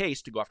during the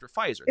case to go after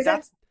Pfizer.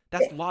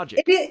 That's logic.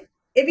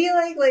 It'd be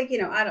like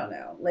I don't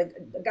know, like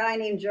a guy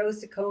named Joe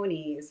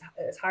Ciccone is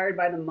hired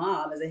by the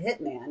mob as a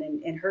hitman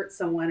and hurts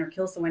someone or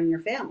kills someone in your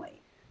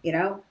family. You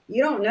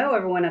don't know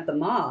everyone at the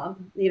mob,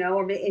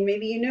 and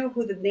maybe you know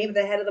who the name of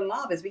the head of the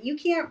mob is, but you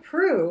can't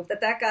prove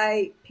that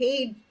guy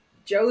paid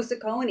Joe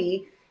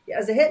Ciccone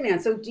as a hitman.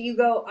 So do you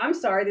go, I'm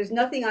sorry, there's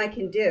nothing I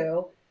can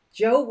do.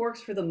 Joe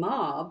works for the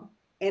mob.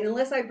 And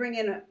unless I bring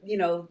in,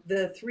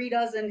 the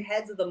 36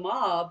 heads of the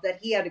mob that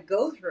he had to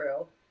go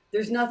through,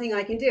 there's nothing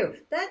I can do.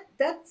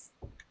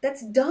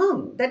 That's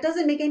dumb. That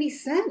doesn't make any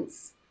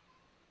sense.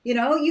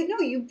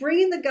 You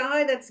bring in the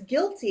guy that's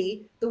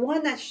guilty, the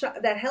one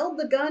that held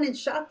the gun and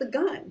shot the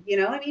gun.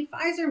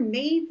 Pfizer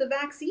made the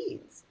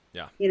vaccines.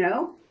 Yeah.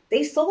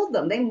 They sold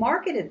them, they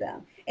marketed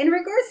them. And in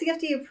regards to the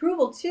FDA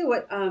approval too,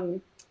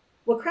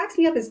 what cracks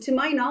me up is, to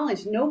my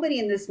knowledge, nobody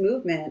in this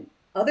movement,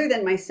 other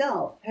than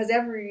myself, has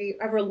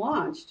ever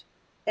launched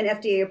an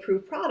FDA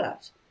approved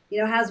product.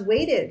 Has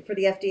waited for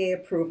the FDA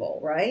approval,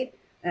 right?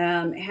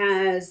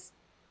 Has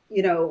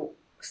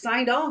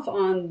signed off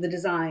on the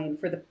design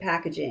for the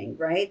packaging,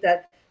 right?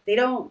 That they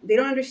don't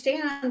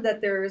understand that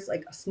there's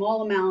like a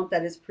small amount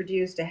that is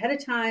produced ahead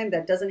of time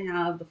that doesn't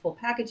have the full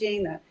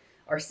packaging, that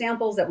are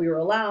samples that we were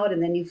allowed,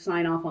 and then you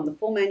sign off on the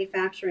full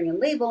manufacturing and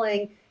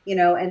labeling,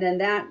 and then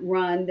that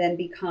run then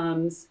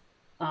becomes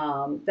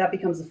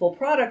the full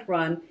product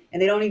run, and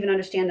they don't even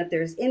understand that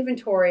there's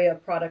inventory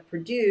of product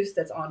produced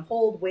that's on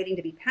hold waiting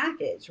to be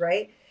packaged,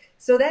 right?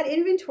 So that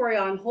inventory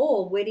on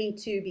hold waiting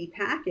to be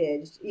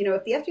packaged,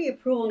 if the FDA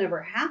approval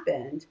never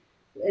happened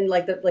and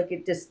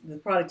the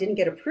product didn't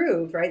get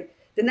approved, right,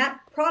 then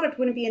that product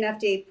wouldn't be an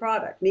FDA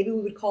product. Maybe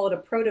we would call it a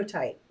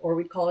prototype, or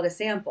we'd call it a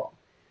sample.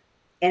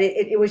 And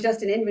it was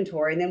just an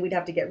inventory, and then we'd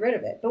have to get rid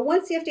of it. But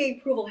once the FDA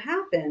approval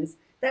happens,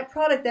 that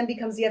product then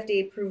becomes the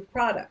FDA approved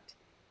product.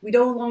 We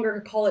no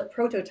longer call it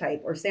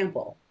prototype or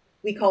sample.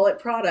 We call it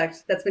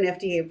product that's been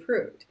FDA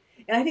approved.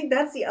 And I think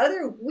that's the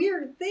other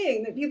weird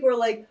thing that people are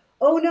like,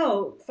 oh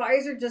no,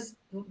 Pfizer just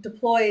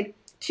deployed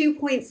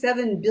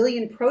 2.7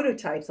 billion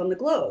prototypes on the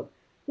globe.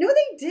 No,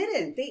 they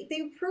didn't. They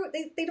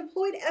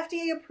deployed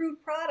FDA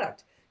approved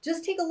product.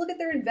 Just take a look at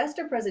their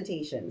investor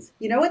presentations.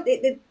 You know what?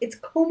 It's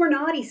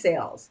Comirnaty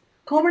sales.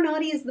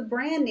 Comirnaty is the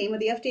brand name of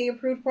the FDA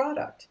approved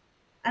product.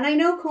 And I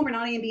know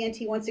Comirnaty and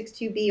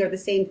BNT162b are the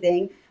same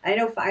thing. I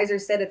know Pfizer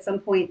said at some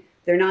point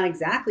they're not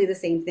exactly the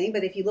same thing,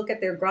 but if you look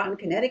at their Groton,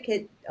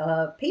 Connecticut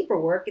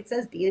paperwork, it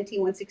says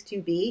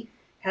BNT162b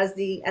has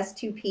the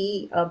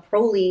S2P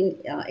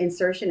proline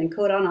insertion and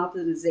codon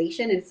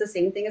optimization, and it's the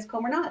same thing as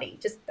Comirnaty.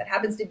 Just that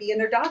happens to be in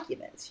their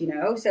documents, you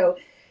know. So,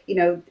 you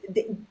know,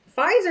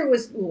 Pfizer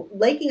was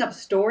laking up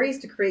stories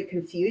to create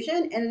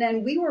confusion, and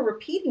then we were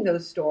repeating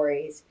those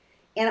stories.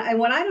 And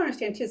what I don't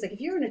understand too is, like,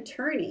 if you're an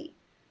attorney,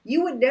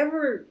 you would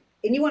never,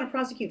 and you want to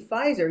prosecute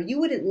Pfizer, you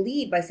wouldn't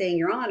lead by saying,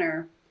 Your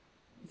Honor,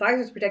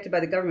 Pfizer's protected by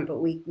the government, but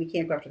we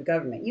can't go after the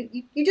government.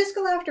 You just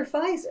go after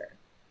Pfizer.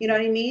 You know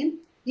what I mean?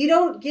 You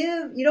don't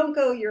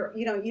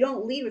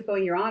lead with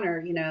going, Your Honor,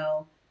 you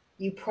know,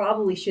 you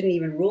probably shouldn't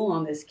even rule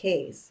on this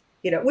case,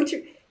 you know, which,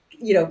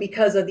 you know,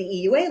 because of the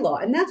EUA law.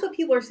 And that's what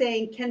people are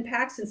saying Ken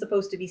Paxton's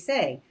supposed to be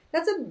saying.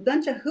 That's a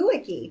bunch of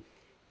hooey.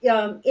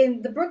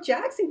 In the Brooke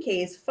Jackson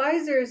case,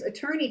 Pfizer's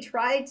attorney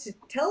tried to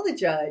tell the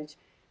judge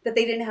that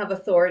they didn't have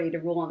authority to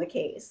rule on the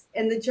case.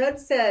 And the judge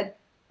said,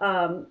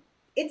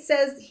 it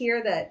says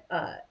here that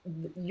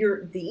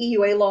the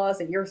EUA laws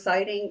that you're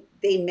citing,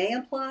 they may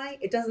apply.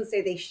 It doesn't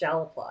say they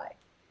shall apply.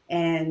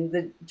 And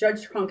the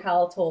Judge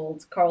Cronkall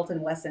told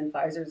Carlton Wesson,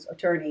 Pfizer's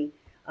attorney,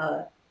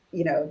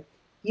 you know,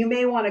 you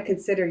may want to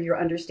consider your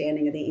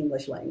understanding of the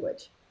English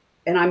language.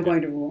 And I'm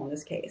going to rule on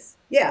this case.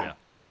 Yeah.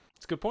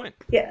 That's a good point.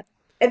 Yeah.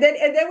 And then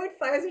when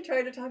Pfizer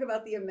tried to talk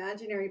about the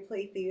imaginary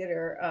play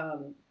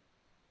theater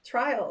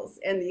trials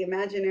and the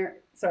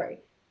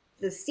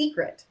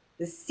secret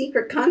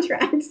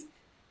contracts,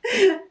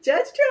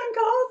 Judge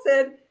Cronkall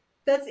said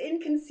that's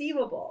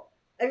inconceivable.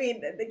 I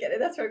mean, again,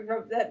 that's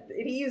that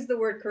he used the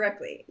word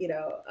correctly, you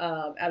know,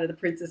 out of The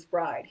Princess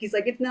Bride. He's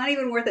like, it's not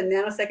even worth a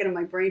nanosecond of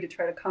my brain to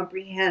try to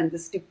comprehend the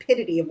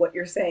stupidity of what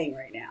you're saying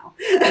right now.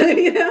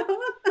 You know?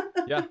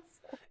 Yeah,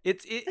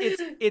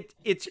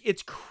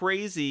 it's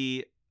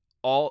crazy.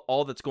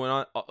 All that's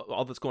going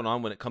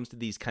on when it comes to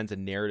these kinds of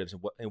narratives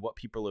and what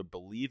people are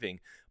believing,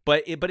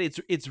 but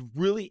it's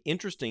really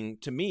interesting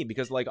to me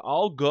because, like,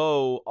 I'll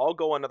go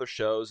on other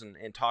shows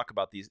and talk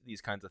about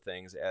these kinds of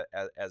things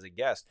as a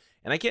guest,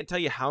 and I can't tell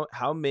you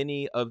how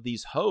many of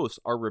these hosts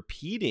are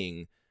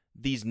repeating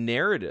these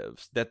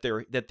narratives that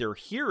they're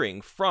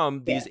hearing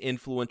from these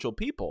influential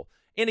people.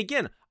 And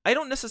again, I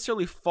don't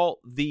necessarily fault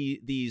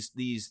these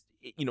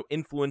you know,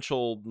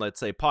 influential, let's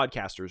say,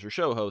 podcasters or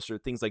show hosts or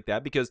things like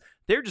that, because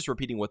they're just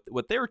repeating what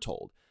they're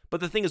told. But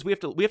the thing is, we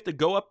have to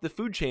go up the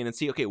food chain and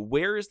see, okay,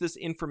 where is this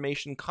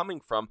information coming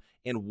from,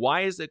 and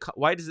why does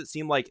it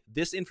seem like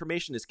this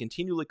information is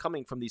continually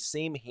coming from these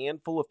same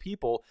handful of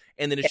people,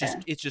 and then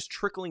it's just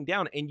trickling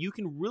down, and you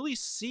can really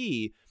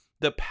see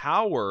the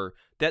power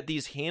that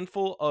these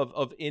handful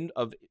of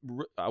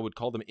I would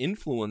call them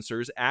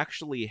influencers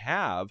actually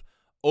have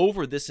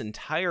over this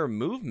entire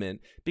movement,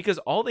 because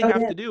all they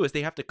have to do is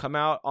they have to come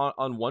out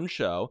on one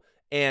show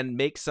and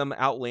make some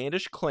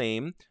outlandish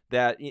claim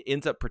that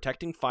ends up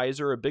protecting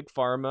Pfizer or Big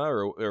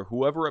Pharma or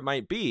whoever it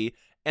might be,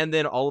 and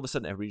then all of a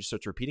sudden everybody just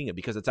starts repeating it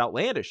because it's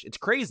outlandish, it's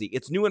crazy,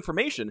 it's new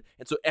information,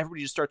 and so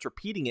everybody just starts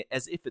repeating it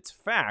as if it's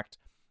fact,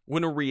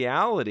 when in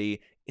reality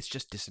it's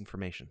just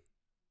disinformation.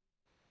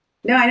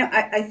 No, I know.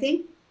 I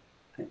think.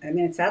 I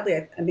mean,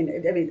 sadly,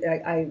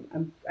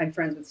 I'm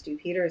friends with Stu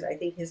Peters. I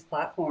think his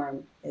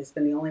platform has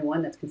been the only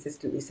one that's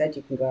consistently said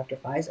you can go after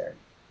Pfizer.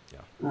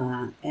 Yeah.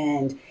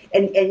 And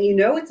you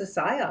know it's a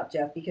psyop,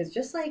 Jeff, because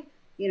just like,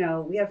 you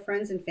know, we have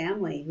friends and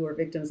family who are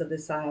victims of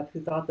this psyop who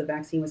thought the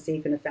vaccine was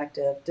safe and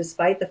effective,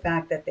 despite the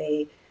fact that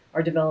they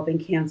are developing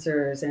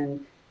cancers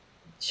and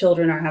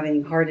children are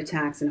having heart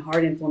attacks and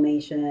heart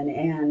inflammation,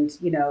 and,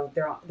 you know,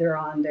 they're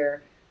on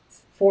their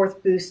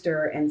fourth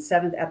booster and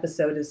seventh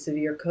episode of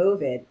severe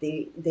COVID.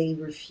 They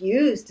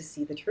refuse to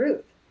see the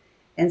truth.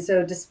 And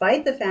so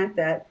despite the fact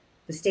that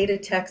the state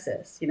of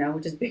Texas, you know,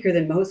 which is bigger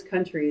than most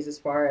countries as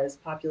far as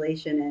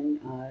population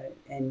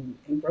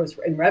and gross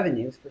and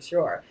revenues for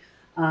sure,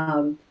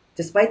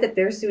 despite that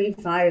they're suing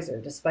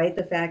Pfizer, despite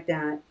the fact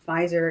that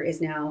Pfizer is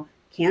now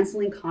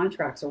canceling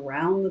contracts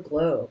around the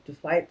globe,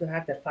 despite the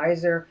fact that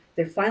Pfizer,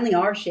 they finally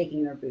are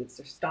shaking their boots.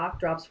 Their stock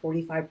drops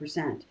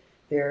 45%.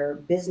 Their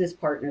business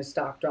partners'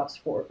 stock drops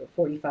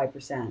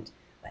 45%.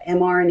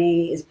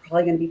 mRNA is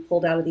probably going to be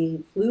pulled out of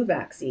the flu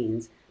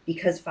vaccines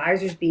because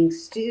Pfizer's being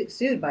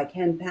sued by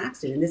Ken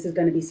Paxton, and this is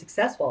going to be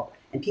successful.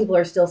 And people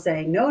are still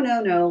saying, no,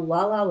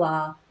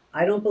 la,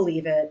 I don't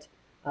believe it.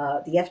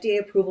 The FDA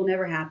approval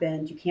never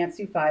happened. You can't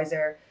sue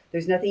Pfizer.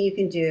 There's nothing you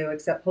can do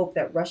except hope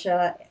that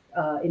Russia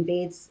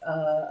invades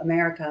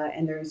America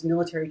and there's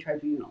military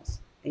tribunals.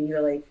 And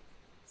you're like,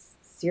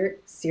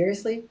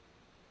 seriously?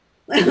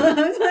 I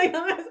was like,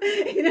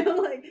 you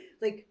know,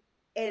 like,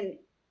 and,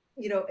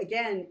 you know,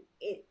 again,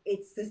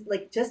 it's this,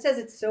 like, just as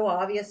it's so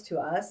obvious to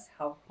us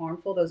how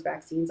harmful those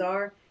vaccines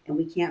are, and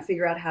we can't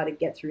figure out how to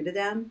get through to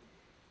them,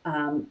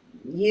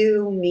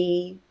 You,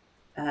 me,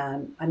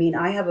 I mean,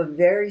 I have a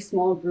very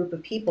small group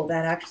of people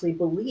that actually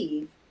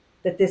believe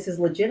that this is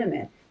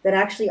legitimate, that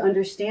actually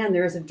understand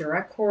there is a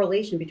direct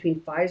correlation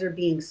between Pfizer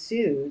being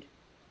sued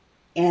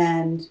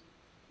and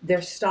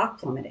their stock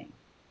plummeting,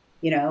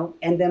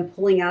 and them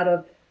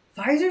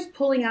Pfizer's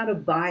pulling out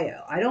of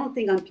bio. I don't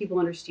think people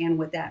understand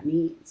what that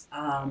means.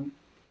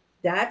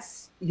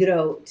 That's,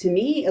 to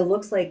me, it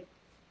looks like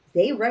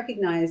they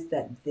recognize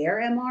that their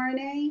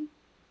mRNA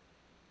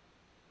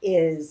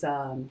is,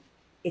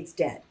 it's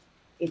dead.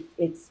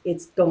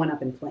 It's going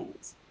up in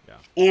flames. Yeah.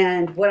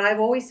 And what I've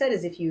always said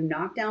is if you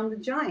knock down the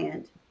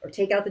giant or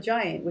take out the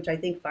giant, which I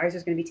think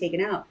Pfizer's going to be taken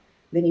out,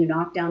 then you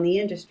knock down the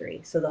industry.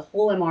 So the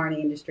whole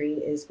mRNA industry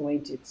is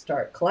going to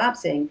start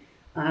collapsing.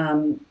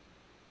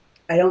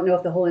 I don't know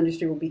if the whole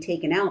industry will be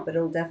taken out, but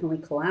it'll definitely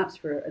collapse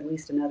for at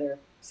least another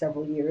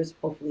several years,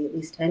 hopefully at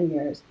least 10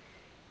 years.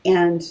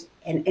 And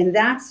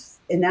that's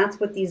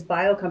what these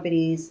bio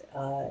companies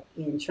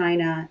in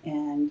China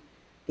and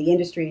the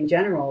industry in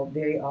general,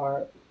 they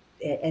are,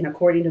 and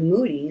according to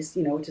Moody's,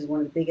 which is one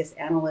of the biggest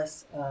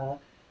analyst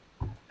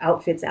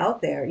outfits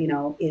out there,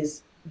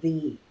 is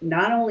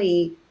not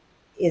only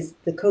is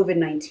the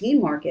COVID-19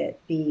 market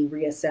being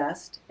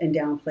reassessed and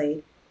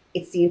downplayed,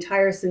 it's the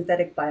entire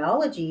synthetic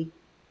biology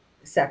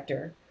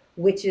sector,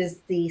 which is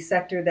the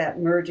sector that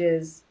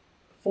merges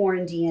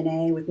foreign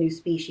DNA with new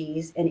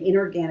species and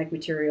inorganic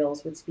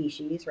materials with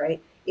species,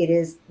 right? It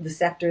is the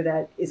sector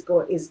that is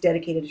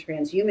dedicated to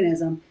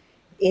transhumanism.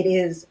 It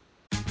is.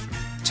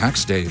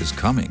 Tax day is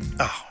coming.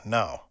 Oh,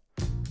 no.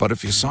 But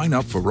if you sign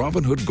up for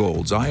Robinhood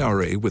Gold's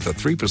IRA with a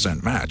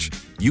 3% match,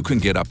 you can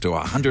get up to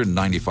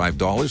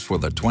 $195 for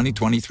the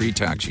 2023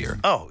 tax year.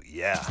 Oh,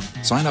 yeah.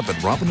 Sign up at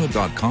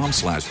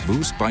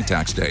Robinhood.com/boost by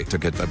tax day to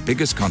get the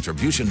biggest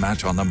contribution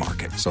match on the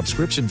market.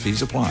 Subscription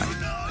fees apply.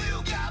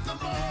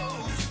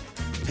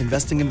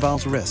 Investing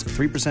involves risk.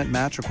 3%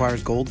 match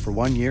requires gold for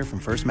 1 year from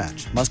first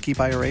match. Must keep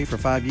IRA for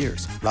 5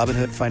 years.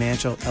 Robinhood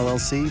Financial,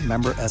 LLC,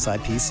 member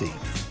SIPC.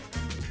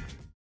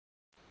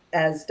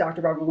 As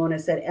Dr. Barbara Malone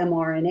said,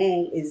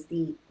 mRNA is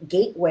the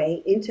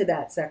gateway into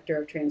that sector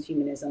of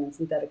transhumanism and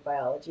synthetic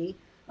biology,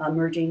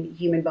 merging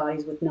human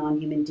bodies with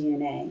non-human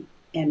DNA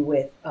and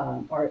with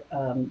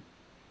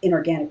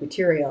inorganic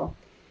material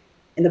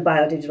in the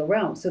biodigital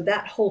realm. So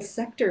that whole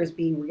sector is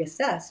being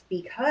reassessed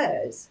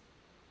because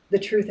the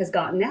truth has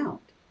gotten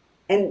out.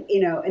 And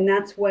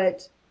that's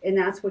what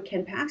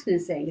Ken Paxton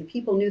is saying. If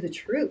people knew the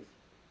truth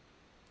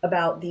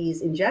about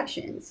these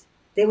injections,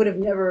 they would have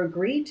never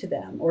agreed to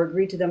them or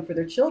agreed to them for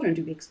their children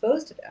to be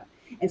exposed to them.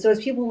 And so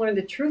as people learn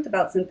the truth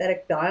about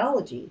synthetic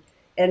biology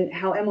and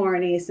how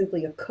mRNA is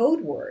simply a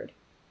code word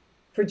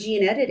for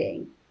gene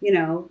editing,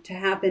 to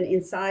happen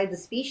inside the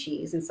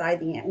species,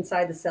 inside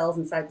the cells,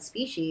 inside the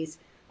species,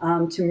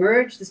 to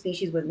merge the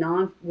species with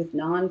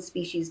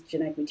non-species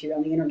genetic material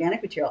and the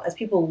inorganic material. As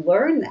people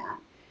learn that,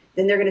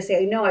 then they're going to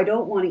say, no, I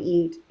don't want to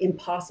eat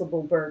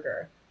Impossible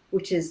Burger,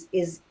 which is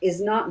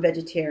not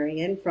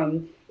vegetarian.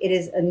 It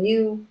is a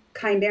new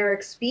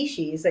chimeric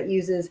species that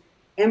uses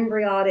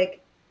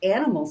embryonic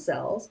animal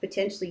cells,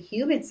 potentially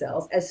human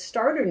cells, as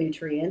starter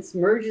nutrients,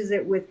 merges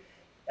it with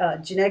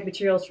genetic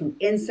materials from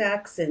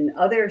insects and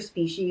other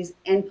species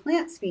and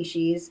plant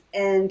species,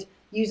 and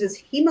uses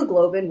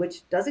hemoglobin,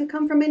 which doesn't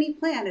come from any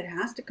plant. It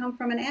has to come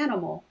from an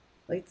animal.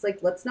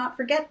 Let's not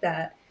forget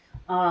that.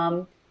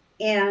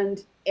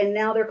 And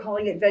now they're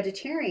calling it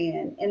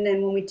vegetarian. And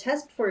then when we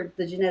test for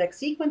the genetic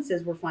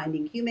sequences, we're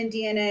finding human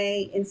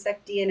DNA,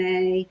 insect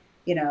DNA,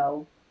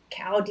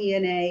 cow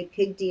DNA,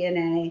 pig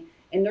DNA,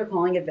 and they're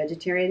calling it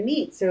vegetarian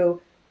meat. So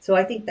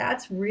I think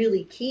that's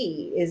really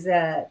key, is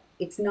that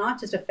it's not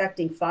just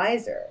affecting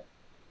Pfizer,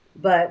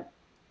 but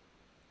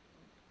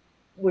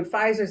when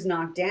Pfizer's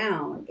knocked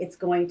down, it's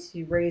going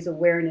to raise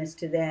awareness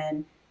to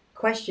then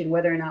question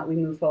whether or not we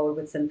move forward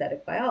with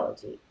synthetic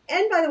biology.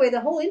 And by the way,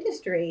 the whole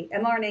industry,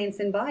 mRNA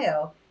and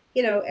SynBio,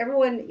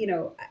 everyone,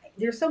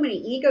 there's so many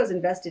egos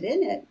invested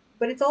in it,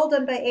 but it's all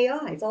done by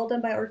AI. It's all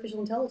done by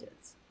artificial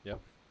intelligence. Yep.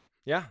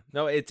 Yeah.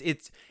 No,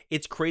 it's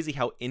crazy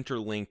how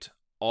interlinked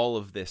all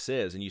of this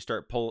is, and you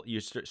start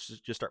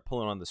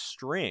pulling on the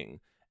string,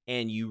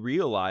 and you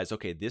realize,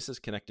 okay, this is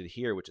connected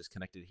here, which is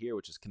connected here,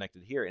 which is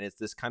connected here, and it's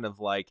this kind of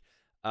like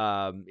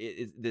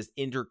this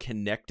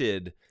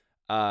interconnected.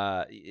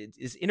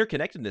 Is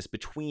interconnectedness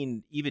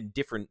between even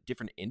different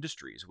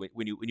industries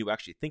when you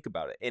actually think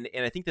about it. And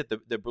I think that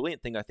the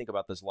brilliant thing I think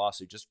about this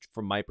lawsuit, just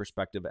from my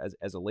perspective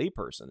as a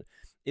layperson,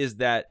 is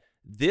that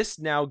this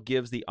now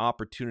gives the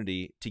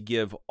opportunity to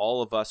give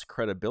all of us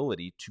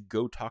credibility to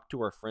go talk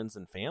to our friends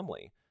and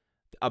family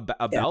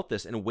about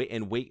this and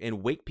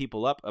wake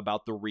people up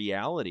about the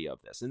reality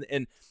of this.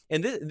 And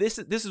this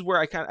is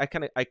where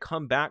I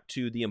come back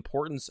to the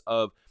importance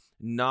of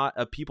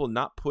people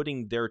not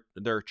putting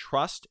their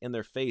trust and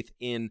their faith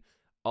in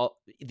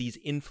these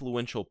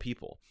influential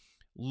people.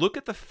 Look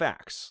at the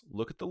facts,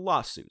 look at the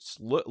lawsuits,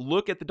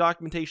 look at the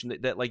documentation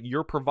that like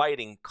you're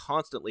providing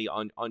constantly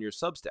on your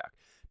Substack,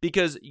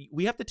 because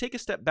we have to take a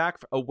step back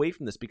away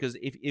from this, because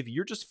if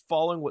you're just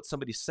following what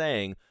somebody's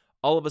saying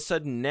all of a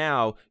sudden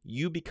now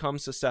you become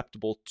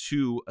susceptible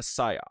to a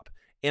psyop.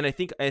 And I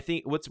think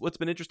what's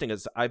been interesting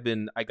is I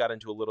got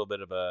into a little bit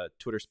of a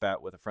Twitter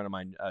spat with a friend of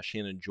mine,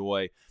 Shannon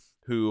Joy,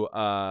 who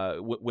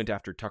went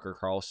after Tucker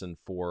Carlson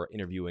for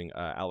interviewing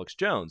Alex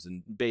Jones.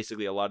 And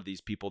basically a lot of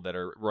these people that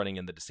are running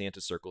in the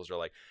DeSantis circles are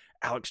like,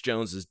 Alex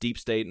Jones is deep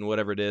state and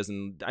whatever it is.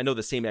 And I know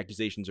the same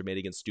accusations are made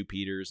against Stu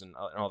Peters and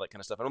all that kind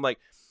of stuff. And I'm like,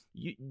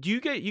 do you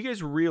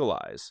guys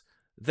realize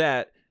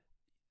that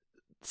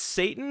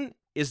Satan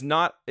is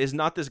not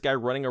this guy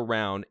running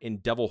around in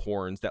devil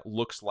horns that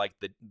looks like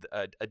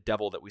a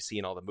devil that we see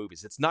in all the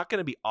movies? It's not going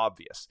to be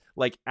obvious.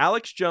 Like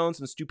Alex Jones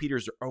and Stu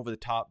Peters are over the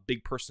top,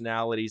 big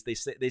personalities.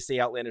 They say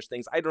outlandish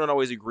things. I don't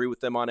always agree with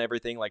them on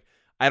everything. Like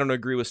I don't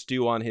agree with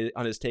Stu on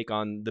his take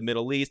on the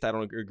Middle East. I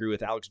don't agree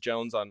with Alex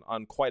Jones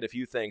on quite a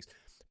few things.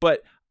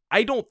 But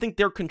I don't think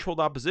they're controlled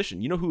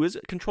opposition. You know who is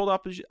controlled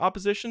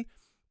opposition?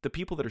 The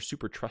people that are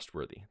super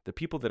trustworthy, the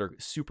people that are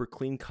super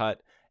clean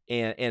cut.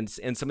 And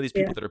some of these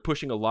people that are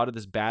pushing a lot of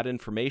this bad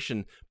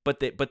information, but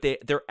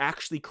they're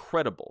actually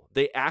credible.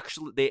 They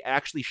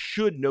actually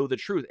should know the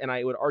truth, and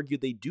I would argue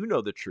they do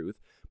know the truth.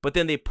 But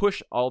then they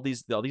push all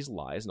these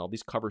lies and all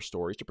these cover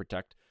stories to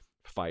protect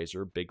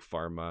Pfizer, Big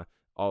Pharma,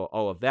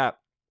 all of that.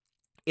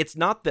 It's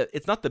not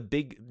the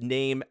big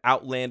name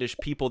outlandish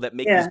people that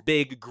make these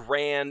big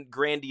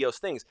grandiose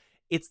things.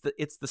 It's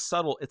the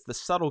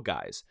subtle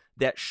guys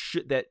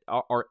that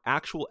are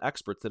actual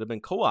experts that have been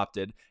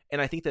co-opted,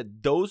 and I think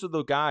that those are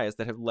the guys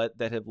that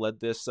have led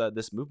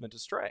this movement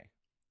astray.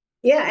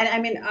 Yeah, and I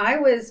mean, I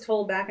was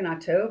told back in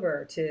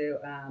October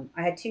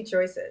I had two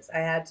choices. I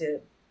had to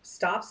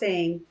stop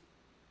saying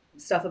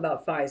stuff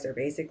about Pfizer,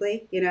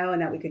 basically,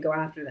 and that we could go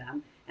after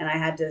them, and I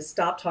had to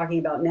stop talking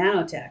about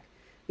nanotech,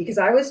 because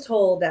I was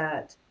told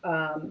that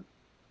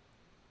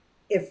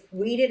if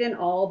we didn't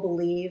all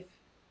believe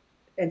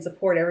and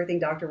support everything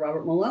Dr.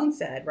 Robert Malone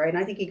said, right? And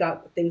I think he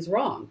got things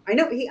wrong. I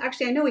know he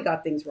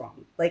got things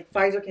wrong. Like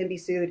Pfizer can be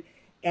sued,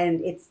 and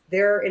it's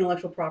their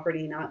intellectual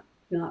property, not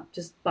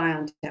just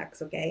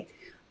BioNTech's. Okay,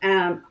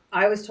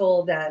 I was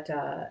told that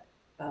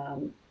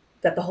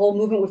that the whole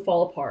movement would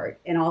fall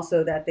apart, and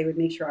also that they would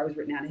make sure I was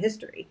written out of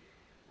history.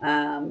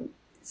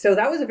 So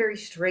that was a very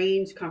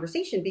strange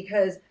conversation,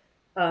 because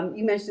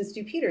you mentioned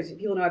Stu Peters.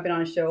 People know I've been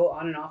on a show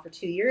on and off for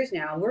 2 years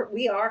now.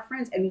 We are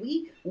friends, and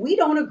we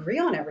don't agree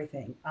on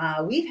everything.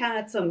 We've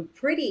had some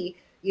pretty,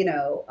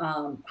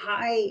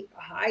 high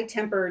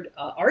tempered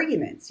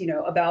arguments,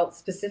 about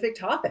specific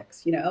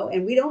topics,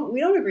 and we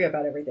don't agree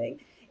about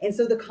everything. And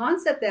so the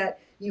concept that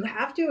you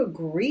have to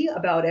agree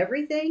about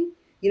everything,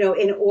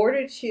 in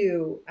order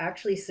to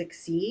actually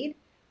succeed,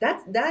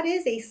 that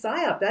is a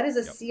psyop. That is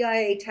a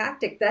CIA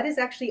tactic. That is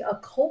actually a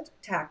cult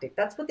tactic.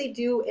 That's what they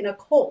do in a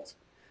cult,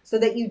 so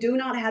that you do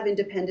not have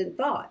independent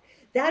thought.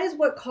 That is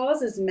what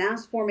causes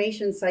mass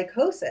formation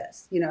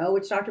psychosis,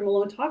 which Dr.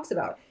 Malone talks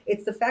about.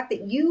 It's the fact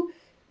that you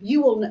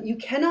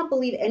cannot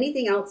believe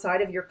anything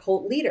outside of your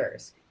cult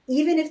leaders.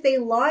 Even if they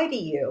lie to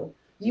you,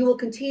 you will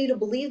continue to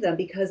believe them,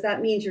 because that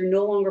means you're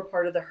no longer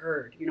part of the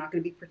herd. You're not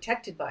going to be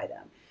protected by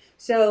them.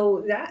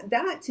 So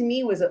that to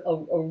me was a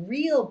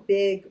real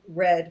big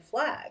red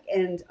flag.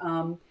 And,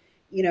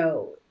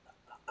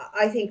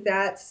 I think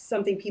that's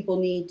something people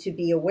need to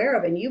be aware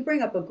of. And you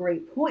bring up a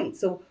great point.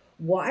 So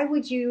why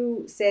would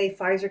you say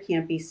Pfizer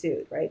can't be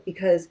sued, right?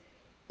 Because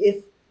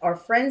if our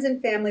friends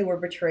and family were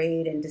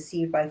betrayed and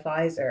deceived by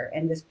Pfizer,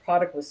 and this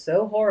product was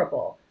so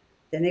horrible,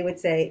 then they would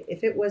say,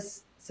 if it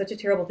was such a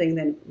terrible thing,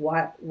 then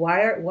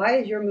why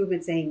is your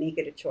movement saying make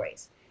it a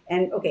choice?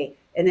 And okay,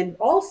 and then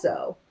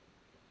also,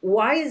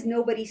 why is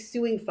nobody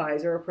suing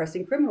Pfizer or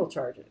pressing criminal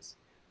charges?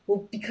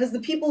 Well, because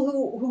the people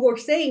who are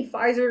saying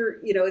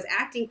Pfizer, is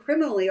acting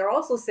criminally are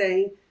also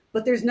saying,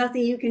 but there's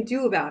nothing you can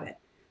do about it.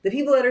 The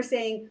people that are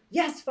saying,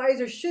 yes,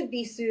 Pfizer should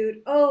be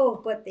sued. Oh,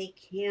 but they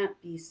can't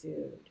be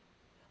sued.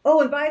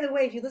 Oh, and by the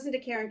way, if you listen to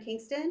Karen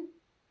Kingston,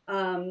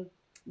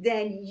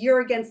 then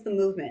you're against the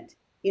movement,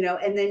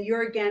 and then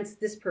you're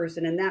against this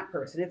person and that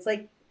person. It's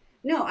like,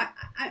 no,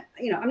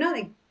 I'm not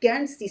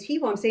against these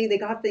people. I'm saying they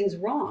got things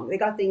wrong. They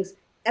got things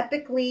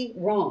epically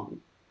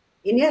wrong.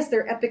 And yes,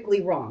 they're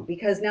epically wrong,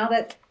 because now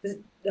that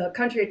the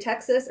country of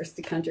Texas, or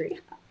the country,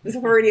 this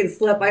Freudian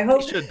slip, I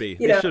hope. They should be.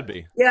 They should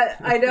be. Yeah,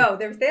 I know.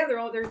 They have their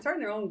own, they're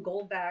starting their own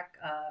Goldback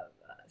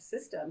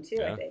system too,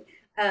 yeah. I think.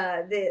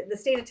 The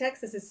state of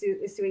Texas is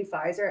suing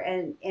Pfizer,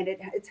 and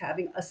it's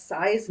having a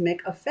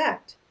seismic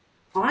effect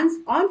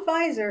on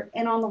Pfizer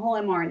and on the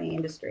whole mRNA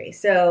industry.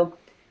 So,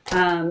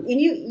 and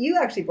you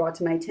actually brought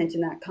to my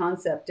attention that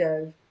concept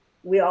of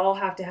we all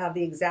have to have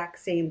the exact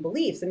same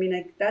beliefs. I mean,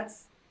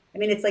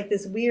 it's like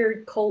this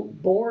weird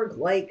cult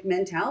Borg-like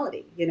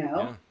mentality,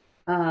 Yeah.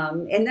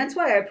 And that's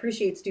why I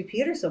appreciate Stu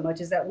Peters so much,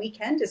 is that we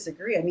can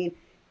disagree. I mean,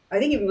 I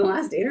think even the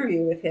last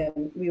interview with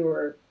him, we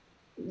were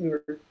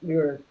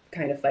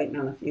kind of fighting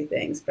on a few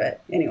things,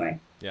 but anyway.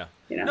 Yeah.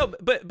 No,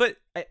 but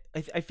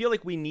I feel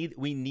like we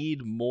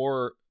need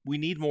more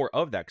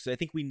of that, because I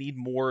think we need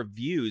more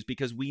views,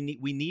 because we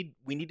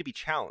need to be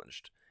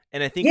challenged.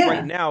 And I think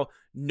right now,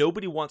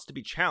 nobody wants to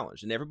be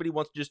challenged, and everybody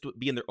wants to just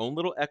be in their own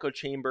little echo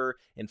chamber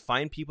and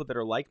find people that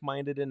are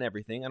like-minded and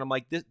everything. And I'm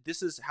like,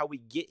 this is how we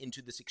get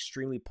into this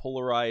extremely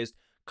polarized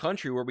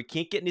country where we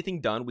can't get anything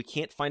done. We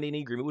can't find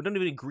any agreement. We don't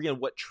even agree on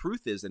what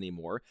truth is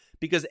anymore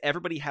because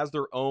everybody has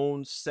their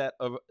own set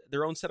of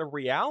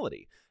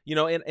reality.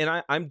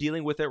 And I'm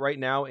dealing with it right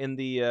now in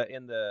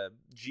the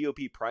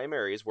GOP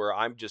primaries where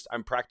I'm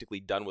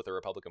practically done with the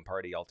Republican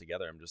Party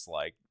altogether. I'm just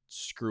like,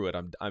 screw it.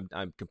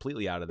 I'm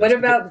completely out of this.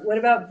 What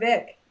about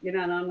Vic? You're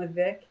not on with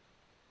Vic?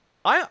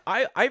 I'm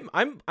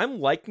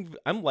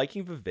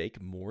liking Vivek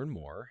more and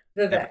more.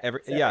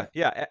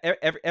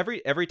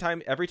 Every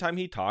time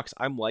he talks,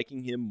 I'm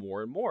liking him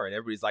more and more. And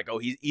everybody's like, oh,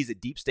 he's a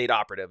deep state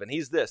operative and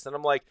he's this. And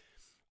I'm like,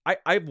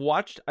 I've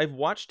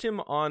watched him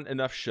on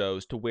enough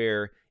shows to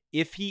where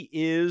if he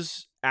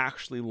is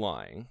actually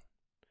lying,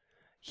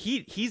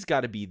 he's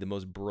got to be the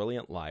most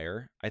brilliant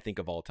liar I think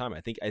of all time. I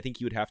think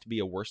he would have to be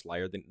a worse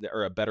liar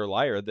or a better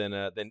liar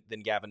than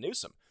Gavin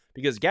Newsom,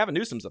 because Gavin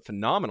Newsom's a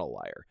phenomenal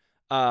liar.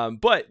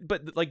 But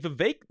like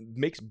Vivek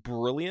makes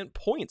brilliant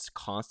points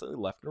constantly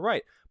left and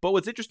right. But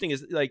what's interesting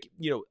is like,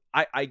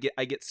 I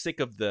get sick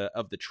of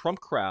the Trump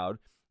crowd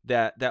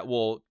that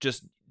will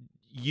just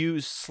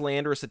use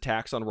slanderous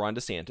attacks on Ron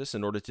DeSantis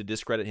in order to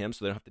discredit him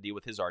so they don't have to deal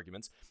with his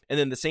arguments. And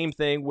then the same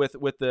thing with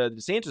the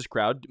DeSantis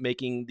crowd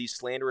making these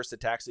slanderous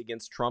attacks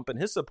against Trump and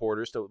his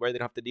supporters to where they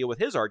don't have to deal with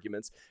his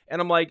arguments.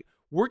 And I'm like,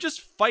 we're just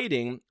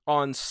fighting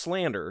on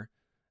slander.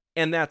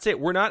 And that's it.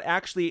 We're not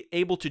actually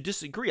able to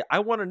disagree. I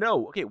want to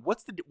know, okay,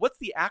 what's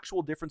the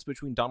actual difference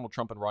between Donald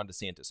Trump and Ron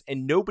DeSantis?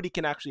 And nobody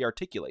can actually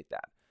articulate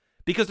that,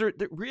 because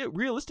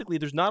realistically,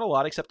 there's not a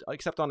lot except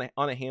on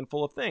a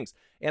handful of things.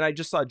 And I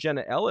just saw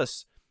Jenna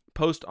Ellis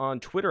post on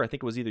Twitter, I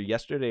think it was either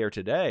yesterday or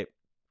today,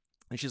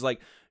 and she's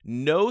like,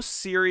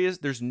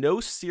 there's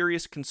no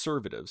serious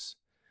conservatives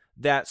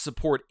that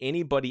support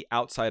anybody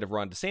outside of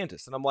Ron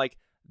DeSantis. And I'm like,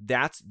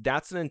 that's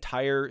an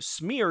entire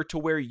smear to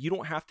where you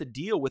don't have to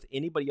deal with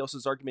anybody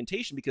else's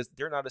argumentation because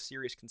they're not a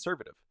serious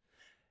conservative.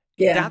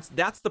 Yeah.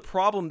 That's the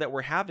problem that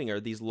we're having, are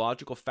these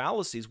logical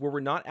fallacies where we're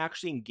not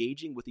actually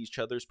engaging with each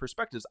other's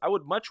perspectives. I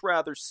would much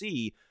rather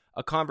see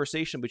a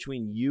conversation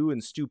between you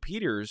and Stu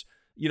Peters,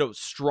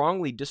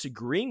 strongly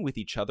disagreeing with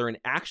each other and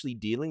actually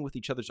dealing with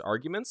each other's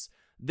arguments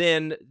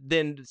than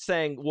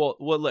saying, well,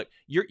 look,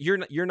 you're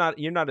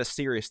not a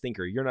serious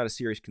thinker. You're not a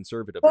serious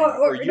conservative.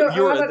 How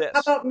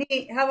about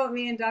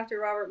me and Dr.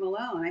 Robert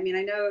Malone? I mean,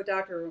 I know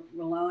Dr.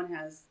 Malone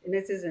has, and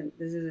this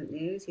isn't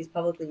news. He's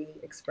publicly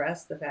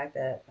expressed the fact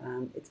that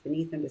it's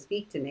beneath him to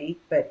speak to me.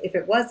 But if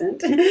it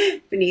wasn't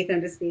beneath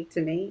him to speak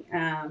to me,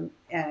 and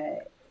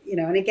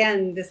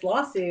again, this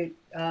lawsuit,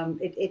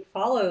 it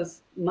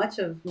follows much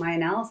of my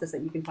analysis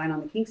that you can find on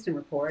the Kingston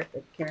report,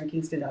 the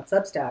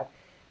KarenKingston.substack.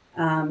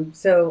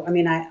 So, I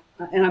mean,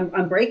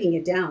 I'm breaking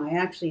it down. I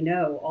actually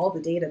know all the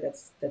data that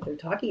they're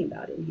talking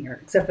about in here,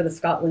 except for the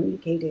Scotland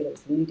UK data.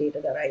 It's the new data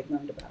that I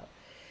learned about.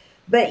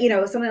 But,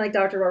 something like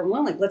Dr. Robert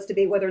Malone, like, let's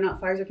debate whether or not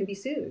Pfizer can be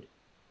sued.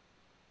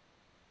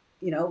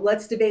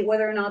 Let's debate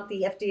whether or not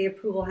the FDA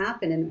approval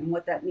happened and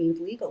what that means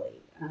legally,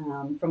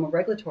 from a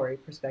regulatory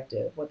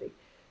perspective, but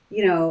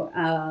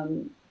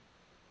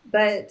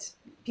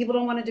people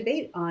don't want to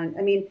debate on,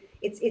 I mean,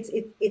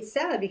 it's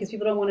sad because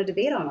people don't want to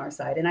debate on our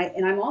side.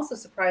 And I'm also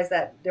surprised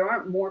that there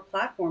aren't more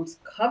platforms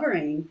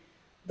covering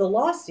the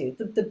lawsuit.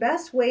 The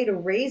best way to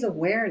raise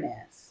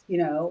awareness,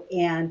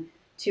 and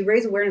to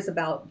raise awareness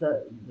about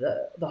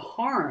the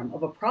harm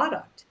of a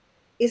product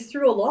is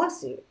through a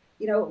lawsuit.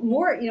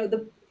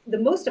 The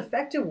most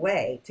effective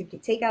way to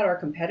take out our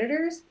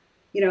competitors,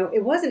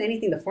 it wasn't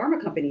anything the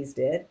pharma companies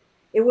did.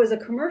 It was a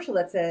commercial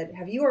that said,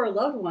 have you or a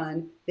loved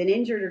one been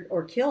injured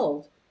or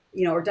killed,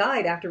 or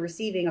died after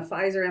receiving a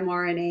Pfizer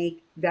mRNA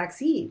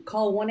vaccine?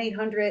 Call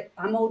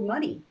 1-800-I'm owed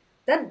money.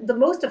 That the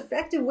most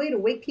effective way to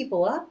wake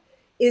people up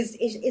is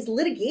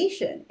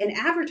litigation and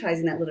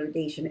advertising that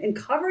litigation and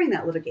covering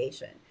that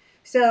litigation.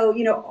 So,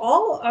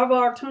 all of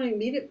our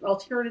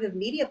alternative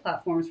media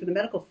platforms for the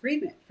medical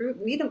freedom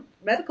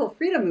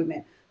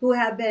movement, who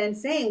have been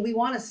saying, we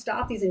want to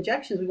stop these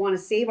injections, we want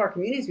to save our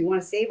communities, we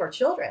want to save our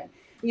children.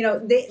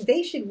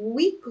 They should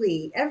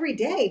weekly, every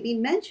day, be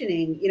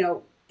mentioning,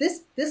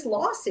 this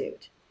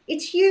lawsuit.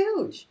 It's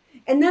huge.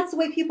 And that's the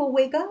way people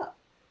wake up.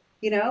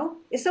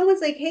 If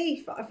someone's like,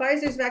 hey,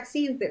 Pfizer's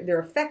vaccines, they're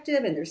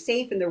effective and they're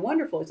safe and they're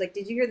wonderful. It's like,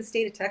 did you hear the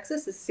state of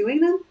Texas is suing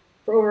them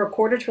for over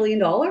 $250 billion?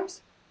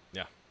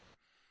 Yeah.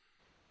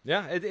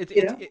 Yeah,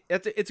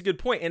 it's a good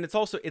point. And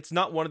it's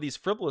not one of these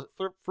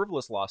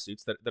frivolous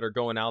lawsuits that are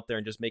going out there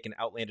and just making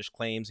outlandish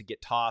claims and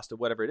get tossed or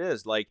whatever it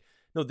is. Like,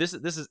 no, this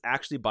is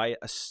actually by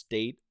a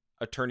state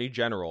attorney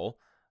general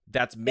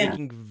that's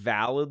making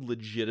valid,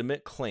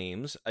 legitimate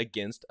claims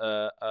against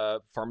a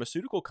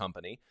pharmaceutical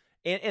company,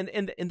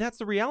 and that's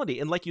the reality.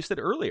 And like you said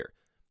earlier,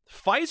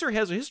 Pfizer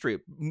has a history.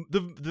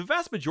 The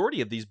vast majority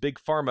of these big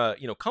pharma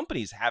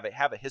companies have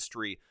a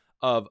history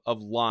of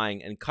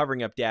lying and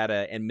covering up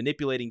data and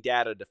manipulating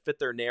data to fit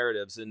their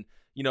narratives. And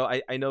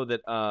I know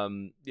that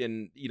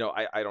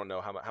I don't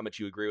know how much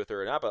you agree with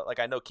her or not, but like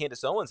I know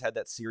Candace Owens had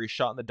that series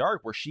Shot in the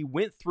Dark where she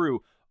went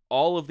through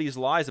all of these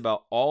lies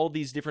about all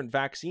these different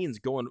vaccines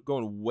going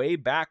way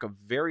back a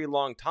very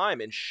long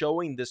time and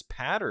showing this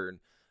pattern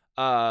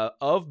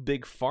of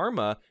big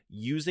pharma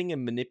using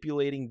and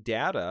manipulating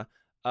data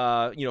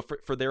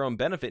for their own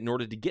benefit in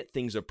order to get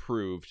things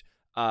approved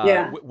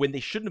when they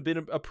shouldn't have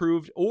been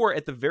approved, or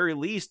at the very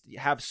least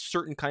have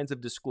certain kinds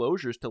of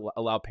disclosures to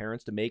allow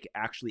parents to make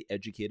actually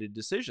educated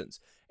decisions.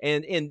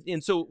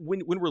 And so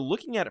when we're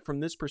looking at it from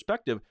this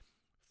perspective,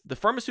 the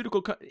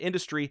pharmaceutical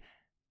industry,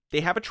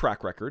 they have a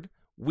track record.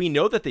 We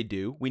know that they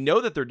do. We know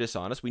that they're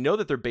dishonest. We know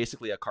that they're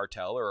basically a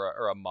cartel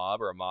or a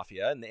mob or a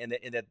mafia, and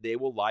that they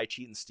will lie,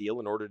 cheat, and steal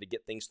in order to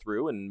get things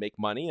through and make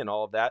money and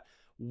all of that.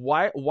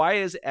 Why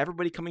is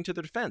everybody coming to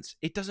their defense?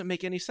 It doesn't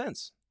make any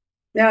sense.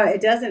 No,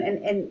 it doesn't.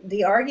 And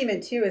the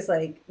argument too is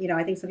like,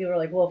 I think some people are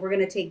like, well, if we're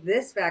going to take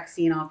this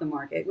vaccine off the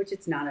market, which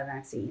it's not a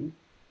vaccine,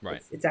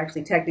 right? It's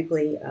actually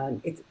technically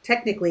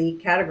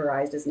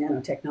categorized as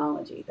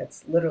nanotechnology.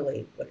 That's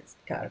literally what it's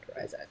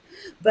categorized as.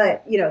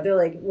 But they're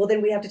like, well,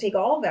 then we have to take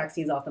all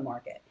vaccines off the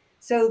market.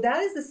 So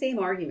that is the same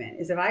argument.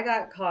 Is if I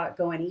got caught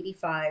going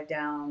 85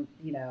 down,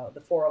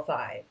 the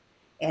 405,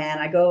 and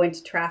I go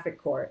into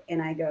traffic court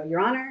and I go,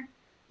 Your Honor,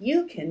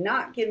 you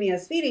cannot give me a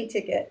speeding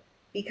ticket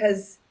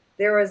because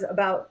there was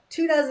about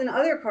 24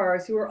 other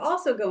cars who were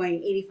also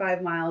going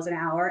 85 miles an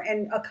hour,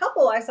 and a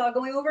couple I saw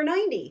going over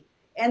 90,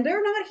 and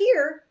they're not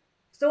here,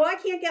 so I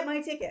can't get my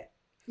ticket.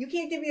 You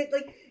can't give me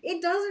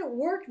it doesn't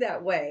work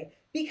that way.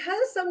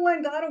 Because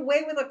someone got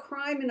away with a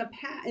crime in the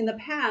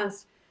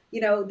past,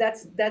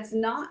 that's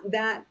not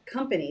that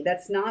company,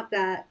 that's not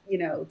that,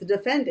 the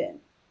defendant,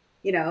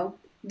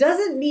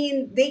 doesn't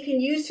mean they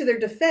can use to their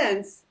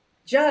defense,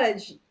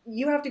 judge,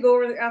 you have to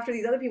go after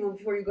these other people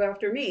before you go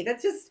after me.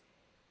 That's just,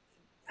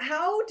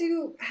 how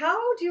do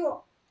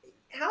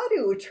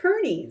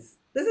attorneys,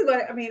 this is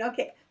what I mean,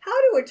 okay, how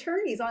do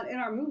attorneys in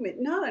our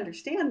movement not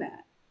understand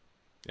that?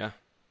 Yeah.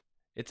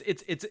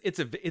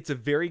 It's a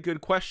very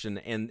good question,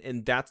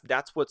 and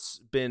that's what's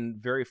been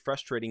very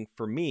frustrating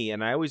for me.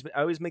 And I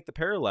always make the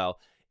parallel.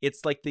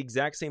 It's like the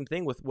exact same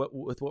thing with what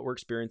we're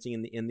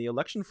experiencing in the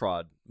election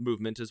fraud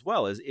movement as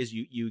well. Is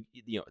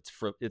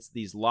it's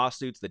these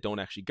lawsuits that don't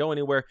actually go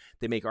anywhere.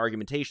 They make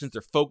argumentations.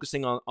 They're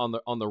focusing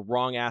on the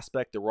wrong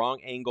aspect, the wrong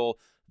angle,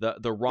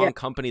 the wrong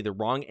company, the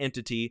wrong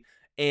entity.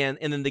 And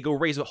then they go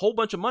raise a whole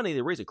bunch of money.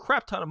 They raise a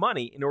crap ton of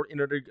money in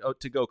order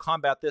to go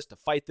combat this, to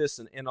fight this,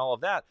 and all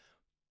of that.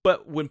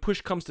 But when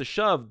push comes to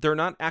shove, they're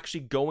not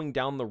actually going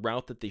down the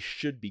route that they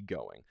should be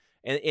going.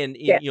 And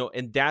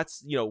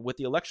that's, with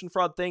the election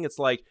fraud thing, it's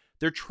like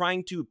they're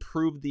trying to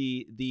prove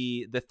the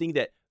thing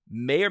that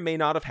may or may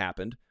not have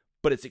happened,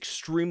 but it's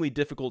extremely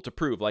difficult to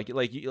prove. Like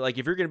if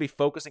you're going to be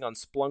focusing on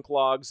Splunk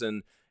logs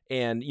and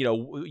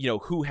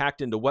who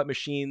hacked into what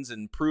machines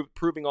and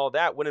proving all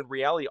that, when in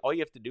reality all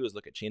you have to do is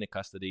look at chain of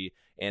custody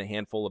and a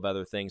handful of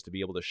other things to be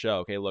able to show,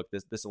 okay, look,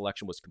 this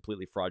election was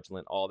completely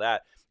fraudulent, all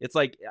that. It's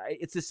like,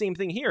 it's the same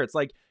thing here. It's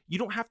like, you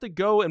don't have to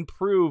go and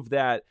prove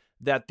that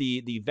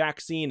the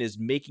vaccine is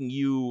making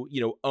you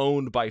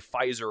owned by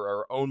Pfizer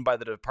or owned by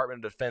the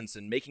Department of Defense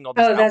and making all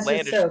this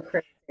outlandish. Just so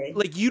crazy.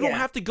 Like, you don't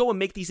have to go and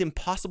make these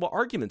impossible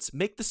arguments.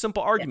 Make the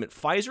simple argument.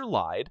 Pfizer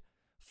lied.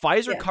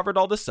 Pfizer covered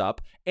all this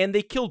up, and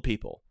they killed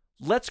people.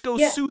 Let's go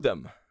sue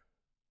them.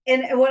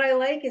 And what I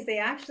like is they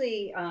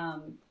actually,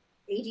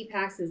 AG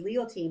Paxton's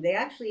legal team, they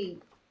actually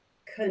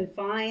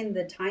confine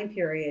the time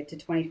period to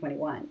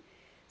 2021.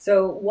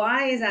 So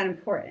why is that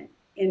important?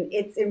 And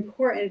it's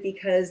important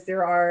because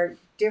there are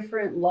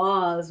different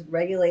laws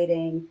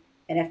regulating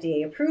an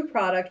FDA-approved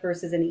product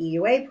versus an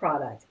EUA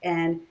product.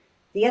 And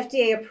the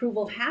FDA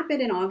approval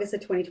happened in August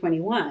of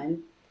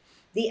 2021.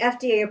 The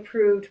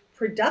FDA-approved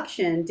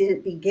production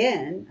didn't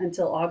begin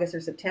until August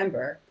or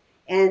September.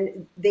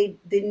 And the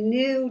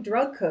new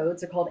drug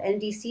codes are called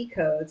NDC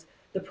codes.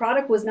 The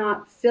product was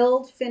not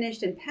filled,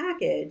 finished, and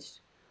packaged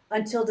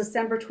until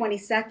December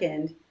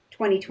 22nd,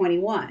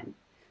 2021.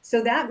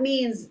 So that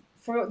means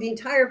for the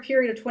entire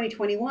period of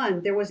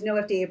 2021, there was no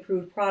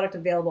FDA-approved product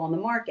available on the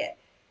market.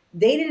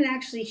 They didn't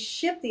actually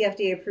ship the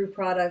FDA-approved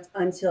product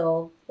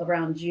until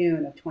around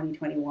June of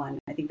 2021.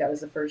 I think that was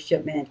the first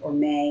shipment, or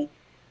May,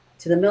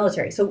 to the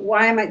military. So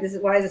why is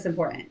this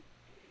important?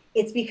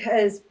 It's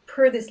because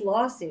per this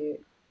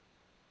lawsuit,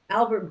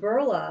 Albert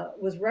Bourla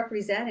was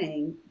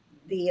representing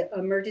the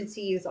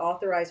emergency use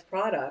authorized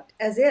product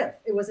as if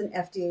it was an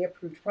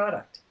FDA-approved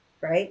product,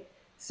 right?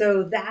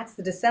 So that's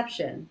the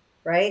deception,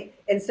 right?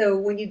 And so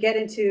when you get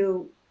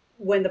into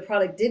when the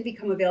product did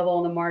become available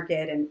on the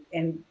market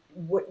and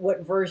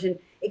what version,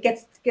 it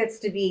just gets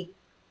to be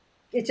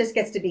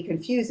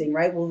confusing,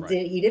 right? Well, right.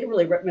 He didn't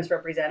really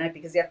misrepresent it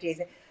because the FDA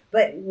said,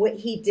 but what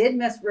he did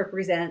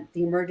misrepresent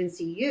the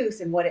emergency use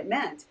and what it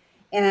meant.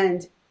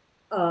 And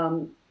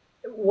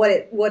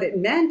what it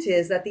meant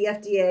is that the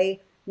FDA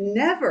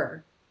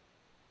never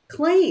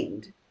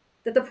claimed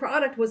that the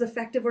product was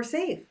effective or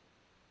safe.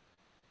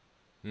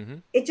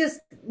 It just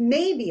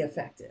may be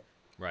effective.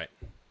 Right.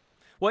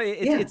 Well,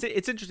 Yeah.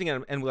 it's interesting,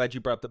 and I'm glad you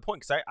brought up the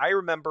point, because I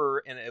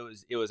remember, and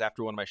it was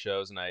after one of my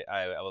shows, and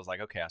I was like,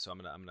 okay, so I'm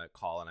gonna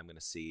call and I'm gonna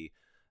see.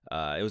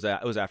 It was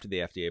after the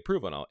FDA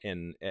approval,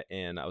 and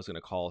I was gonna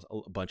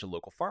call a bunch of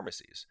local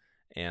pharmacies,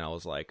 and I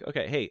was like,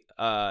 okay, hey,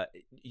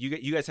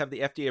 you guys have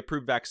the FDA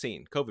approved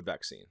vaccine, COVID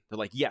vaccine? They're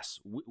like, yes,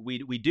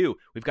 we do.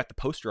 We've got the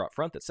poster out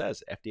front that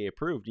says FDA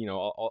approved,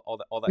 all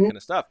that kind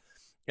of stuff.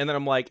 And then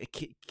I'm like,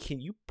 can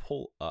you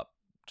pull up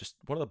just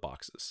one of the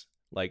boxes,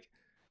 like?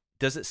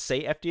 Does it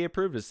say FDA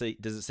approved? Does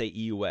it say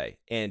EUA?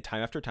 And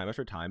time after time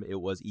after time,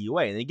 it was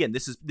EUA. And again,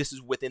 this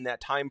is within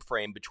that time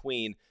frame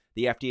between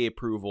the FDA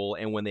approval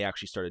and when they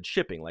actually started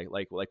shipping, like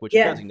what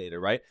you designated,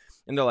 right?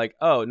 And they're like,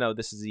 oh no,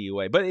 this is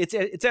EUA, but it's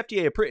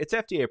FDA approved. It's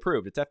FDA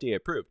approved. It's FDA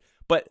approved.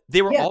 But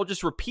they were all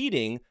just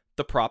repeating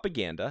the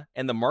propaganda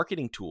and the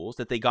marketing tools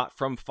that they got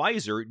from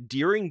Pfizer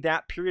during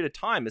that period of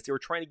time as they were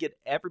trying to get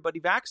everybody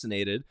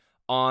vaccinated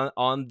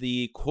on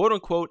the quote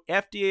unquote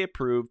FDA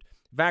approved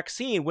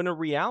vaccine. When in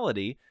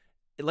reality,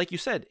 like you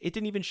said, it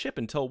didn't even ship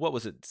until, what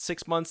was it,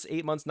 6 months,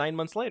 8 months, 9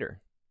 months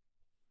later?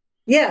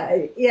 Yeah,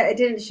 it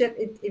didn't ship.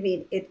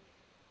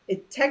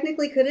 It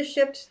technically could have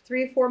shipped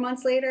 3 or 4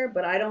 months later,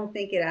 but I don't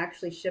think it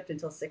actually shipped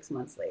until 6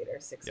 months later,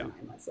 6 or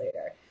 9 months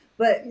later.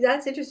 But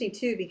that's interesting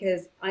too,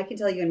 because I can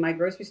tell you in my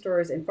grocery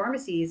stores and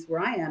pharmacies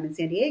where I am in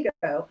San Diego,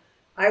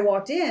 I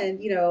walked in,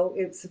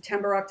 it's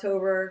September,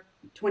 October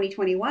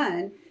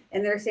 2021,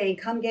 and they're saying,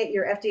 come get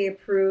your FDA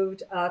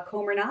approved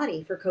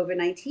Comirnaty for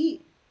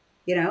COVID-19,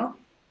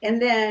 And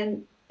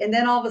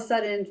then all of a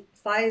sudden,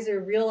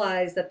 Pfizer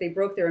realized that they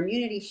broke their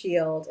immunity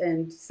shield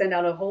and sent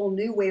out a whole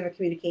new wave of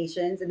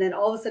communications. And then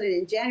all of a sudden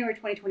in January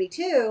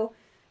 2022,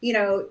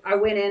 I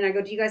went in, I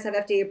go, do you guys have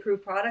FDA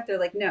approved product? They're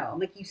like, no. I'm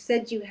like, you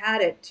said you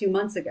had it 2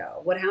 months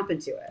ago. What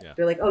happened to it? Yeah.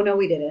 They're like, oh, no,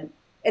 we didn't.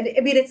 And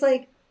it's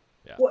like,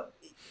 what,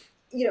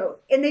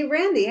 and they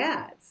ran the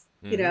ads,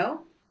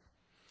 Well,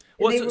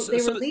 they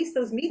released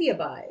those media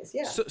buys.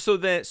 Yeah. So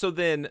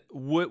then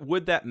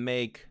would that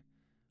make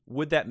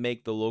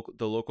the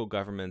local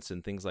governments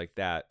and things like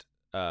that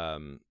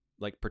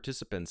like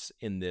participants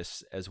in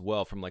this as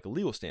well from like a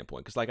legal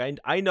standpoint? Because like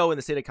I know in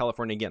the state of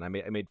California, again, I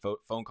made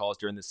phone calls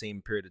during the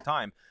same period of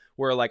time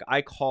where like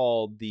I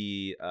called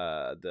the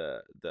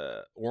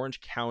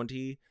Orange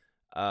County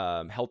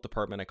health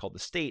department, I called the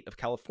state of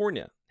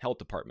California health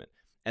department,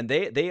 and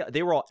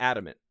they were all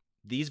adamant.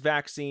 These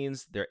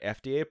vaccines, they're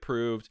FDA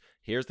approved.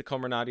 Here's the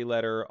Comirnaty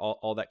letter,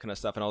 all that kind of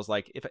stuff. And I was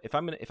like, if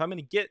I'm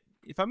gonna get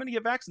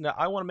vaccinated,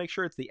 I want to make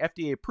sure it's the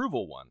FDA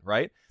approval one,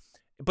 right?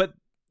 But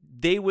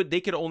they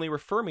could only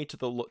refer me to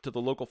the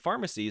local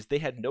pharmacies. They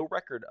had no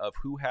record of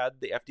who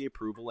had the FDA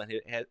approval and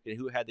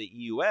who had the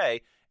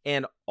EUA,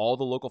 and all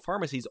the local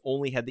pharmacies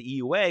only had the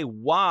EUA,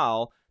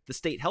 while the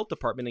state health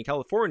department in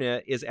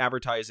California is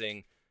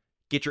advertising,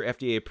 get your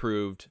FDA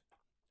approved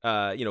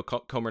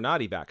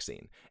Comirnaty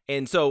vaccine.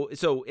 And so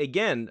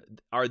again,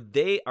 are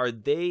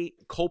they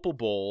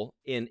culpable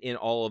in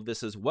all of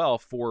this as well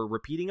for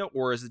repeating it,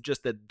 or is it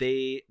just that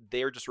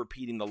they're just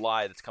repeating the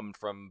lie that's coming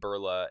from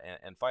Burla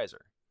and Pfizer?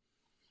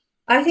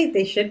 I think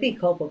they should be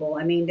culpable.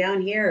 I mean,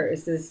 down here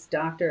is this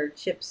Dr.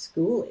 Chip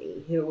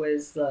Schooley, who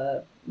was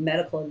the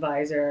medical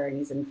advisor, and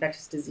he's an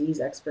infectious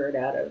disease expert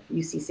out of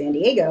UC San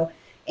Diego.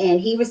 And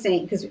he was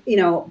saying, because,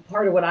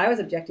 part of what I was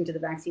objecting to the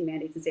vaccine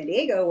mandates in San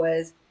Diego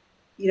was,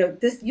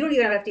 this, you don't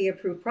even have FDA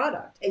approved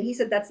product. And he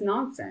said, that's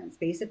nonsense,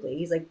 basically.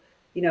 He's like,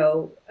 and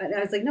I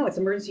was like, no, it's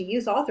emergency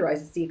use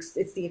authorized.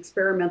 It's the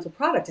experimental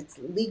product. It's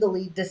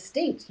legally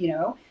distinct,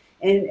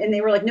 And they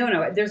were like,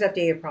 no, there's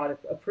FDA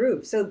product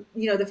approved. So,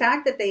 the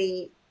fact that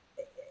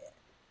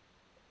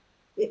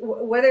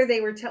whether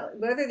they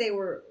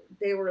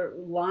were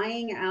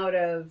lying out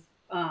of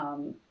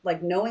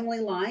like knowingly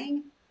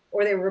lying,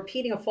 or they were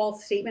repeating a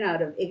false statement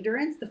out of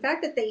ignorance, the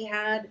fact that they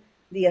had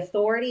the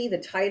authority, the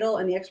title,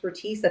 and the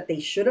expertise that they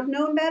should have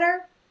known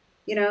better,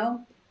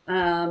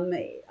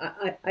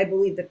 I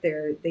believe that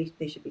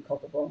they should be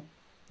culpable.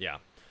 Yeah.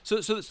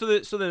 So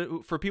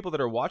then for people that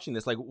are watching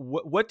this, like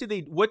what did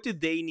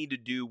they need to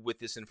do with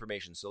this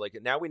information? So like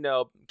now we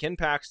know Ken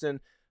Paxton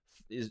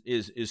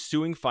is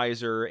suing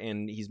Pfizer,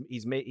 and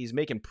he's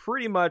making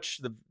pretty much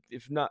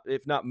if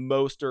not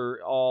most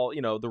or all,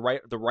 the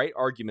right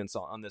arguments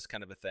on this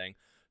kind of a thing.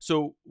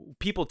 So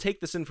people take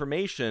this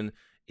information.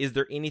 Is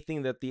there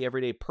anything that the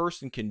everyday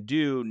person can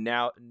do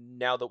now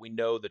that we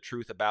know the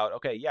truth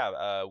about,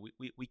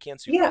 we can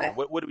sue Pfizer?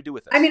 What do we do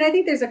with this? I mean, I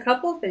think there's a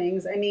couple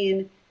things. I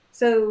mean,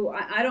 so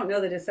I don't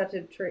know the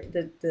deceptive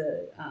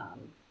the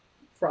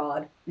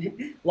fraud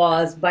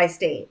laws by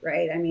state,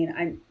 right? I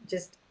mean,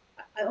 the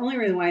only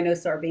reason why I know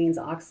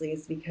Sarbanes-Oxley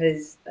is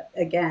because,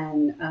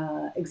 again,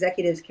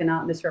 executives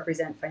cannot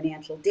misrepresent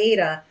financial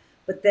data,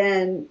 but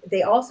then they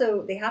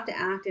have to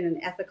act in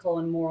an ethical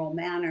and moral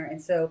manner. And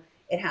so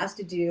it has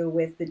to do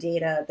with the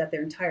data that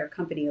their entire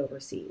company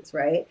oversees,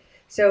 right?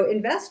 So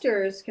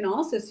investors can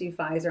also sue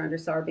Pfizer under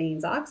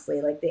Sarbanes-Oxley,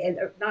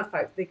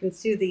 they can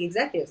sue the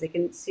executives. They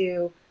can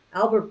sue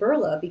Albert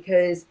Bourla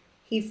because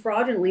he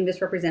fraudulently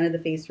misrepresented the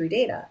phase 3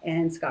 data.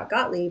 And Scott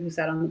Gottlieb, who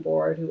sat on the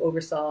board, who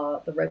oversaw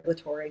the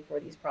regulatory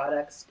for these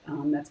products,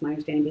 that's my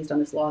understanding based on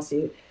this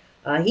lawsuit,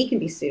 he can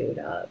be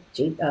sued.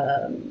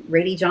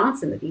 Rady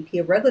Johnson, the VP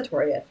of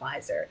Regulatory at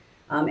Pfizer.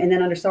 And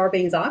then under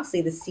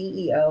Sarbanes-Oxley, the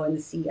CEO and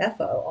the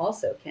CFO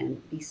also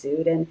can be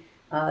sued. And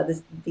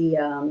the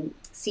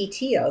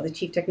CTO, the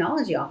Chief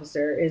Technology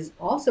Officer, is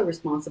also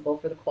responsible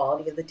for the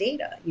quality of the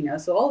data.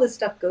 So all this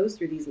stuff goes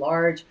through these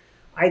large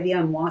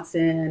IBM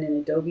Watson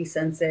and Adobe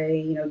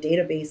Sensei,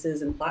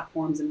 databases and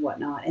platforms and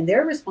whatnot, and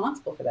they're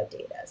responsible for that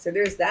data. So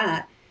there's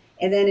that.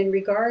 And then in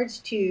regards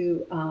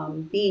to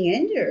being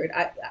injured,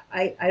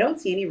 I don't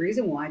see any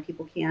reason why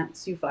people can't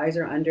sue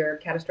Pfizer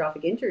under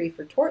catastrophic injury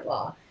for tort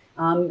law.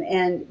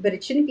 But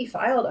it shouldn't be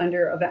filed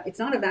under it's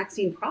not a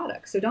vaccine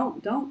product. So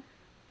don't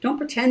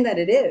pretend that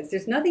it is.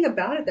 There's nothing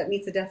about it that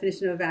meets the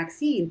definition of a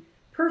vaccine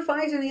per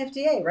Pfizer and the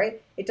FDA,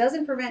 right? It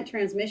doesn't prevent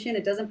transmission.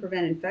 It doesn't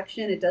prevent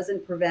infection. It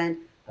doesn't prevent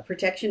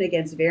protection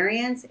against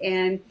variants.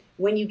 And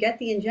when you get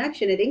the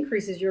injection, it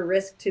increases your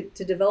risk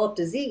to develop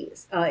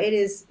disease.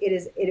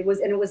 It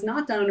was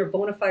not done under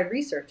bona fide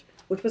research,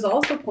 which was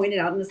also pointed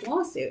out in this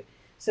lawsuit.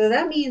 So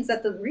that means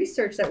that the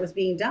research that was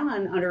being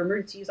done under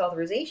emergency use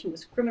authorization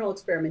was criminal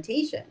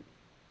experimentation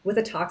with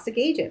a toxic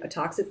agent, a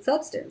toxic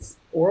substance,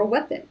 or a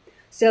weapon.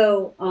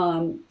 So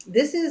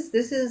this is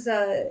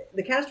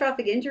the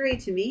catastrophic injury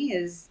to me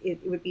it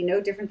would be no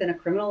different than a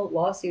criminal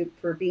lawsuit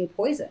for being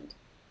poisoned.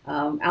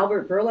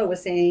 Albert Bourla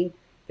was saying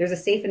there's a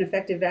safe and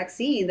effective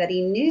vaccine that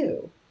he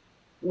knew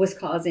was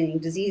causing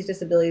disease,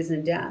 disabilities,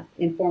 and death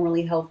in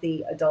formerly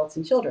healthy adults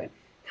and children.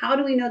 How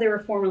do we know they were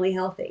formerly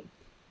healthy?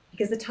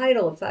 Because the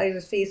title of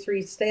Pfizer's phase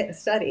 3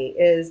 study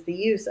is the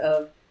use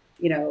of,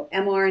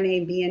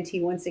 mRNA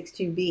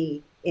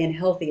BNT162b in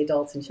healthy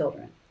adults and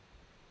children,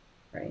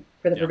 right,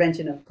 for the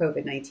prevention of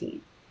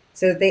COVID-19.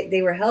 So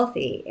they were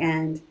healthy,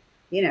 and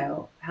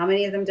how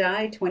many of them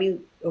died?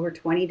 Over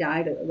 20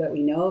 died that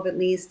we know of, at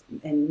least,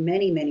 and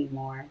many, many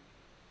more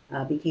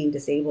became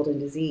disabled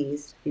and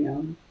diseased.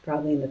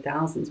 Probably in the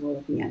thousands we're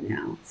looking at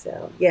now.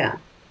 So yeah.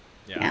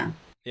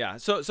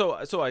 So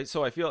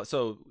I feel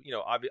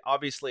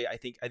obviously I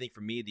think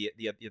for me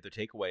the other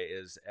takeaway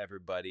is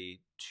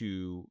everybody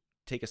to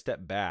take a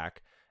step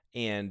back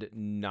and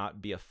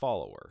not be a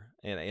follower.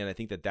 And I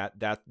think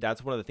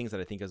that's one of the things that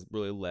I think has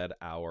really led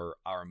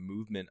our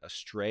movement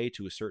astray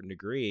to a certain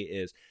degree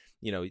is,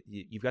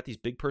 you've got these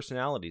big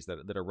personalities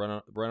that are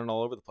running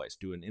all over the place,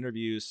 doing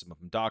interviews, some of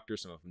them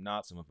doctors, some of them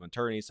not, some of them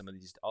attorneys, some of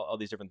these, all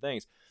these different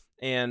things.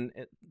 And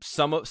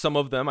some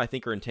of them I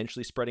think are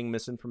intentionally spreading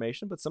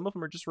misinformation, but some of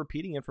them are just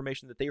repeating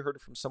information that they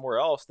heard from somewhere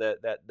else that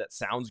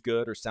sounds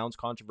good or sounds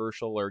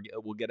controversial or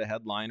will get a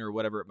headline or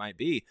whatever it might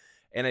be.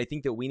 And I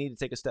think that we need to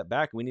take a step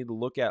back. We need to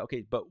look at,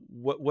 okay, but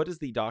what does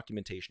the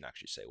documentation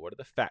actually say? What do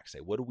the facts say?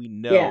 What do we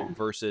know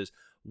versus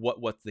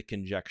what's the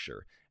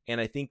conjecture? And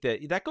I think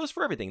that goes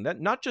for everything.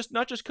 That not just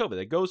COVID.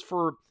 It goes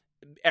for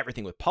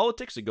everything with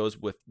politics. It goes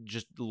with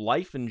just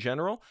life in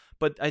general.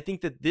 But I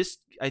think that this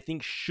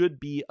should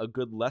be a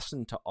good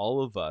lesson to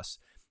all of us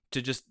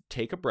to just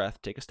take a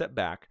breath, take a step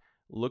back,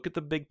 look at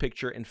the big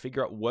picture, and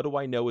figure out what do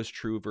I know is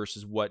true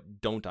versus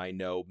what don't I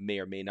know may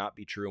or may not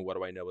be true, and what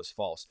do I know is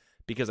false.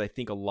 Because I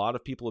think a lot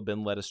of people have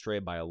been led astray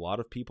by a lot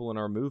of people in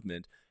our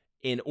movement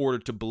in order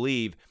to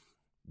believe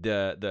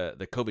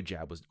the COVID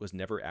jab was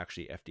never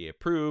actually FDA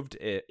approved.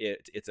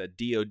 It's a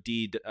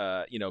DOD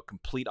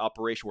complete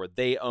operation where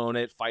they own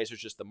it.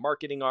 Pfizer's just the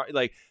marketing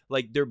like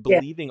they're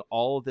believing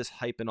all of this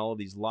hype and all of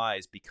these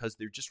lies because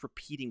they're just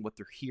repeating what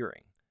they're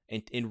hearing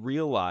and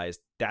realize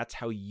that's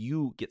how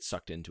you get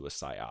sucked into a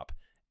psyop.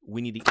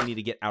 We need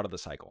to get out of the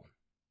cycle.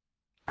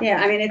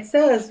 Yeah, I mean, it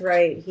says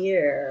right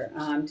here.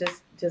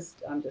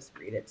 Just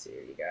read it to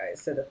you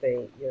guys so that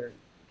your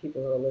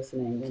people who are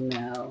listening will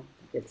know.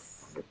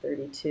 It's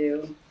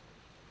 32.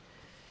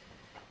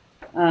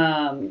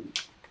 I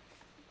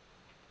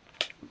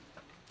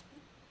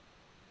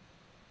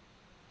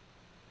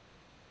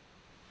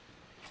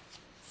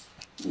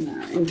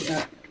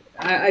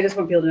just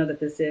want people to know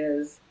that this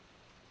is.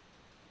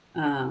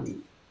 I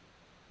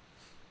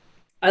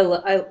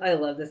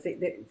love this.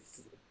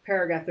 It's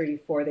paragraph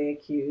 34. They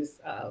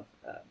accuse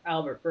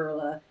Albert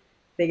Bourla.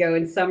 They go,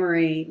 in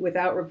summary,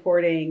 without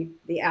reporting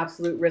the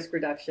absolute risk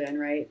reduction,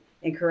 right,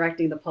 and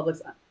correcting the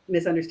public's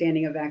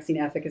misunderstanding of vaccine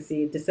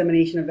efficacy,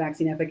 dissemination of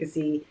vaccine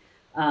efficacy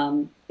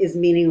is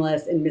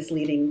meaningless and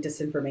misleading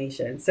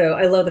disinformation. So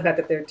I love the fact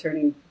that they're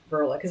turning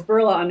Bourla, because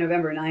Bourla on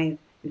November 9th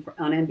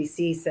on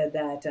NBC said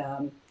that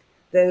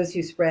those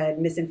who spread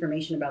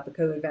misinformation about the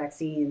COVID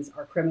vaccines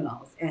are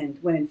criminals. And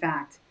when in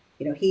fact,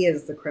 he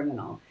is the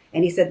criminal.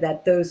 And he said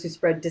that those who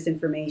spread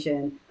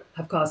disinformation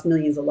have cost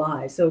millions of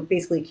lives. So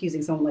basically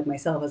accusing someone like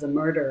myself as a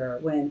murderer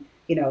when,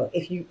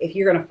 if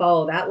you're going to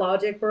follow that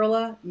logic,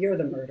 Bourla, you're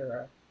the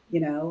murderer,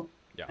 Yeah.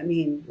 I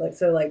mean, but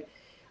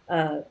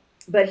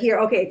here,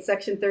 okay, it's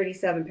section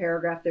 37,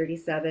 paragraph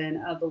 37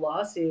 of the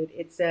lawsuit.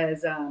 It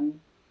says,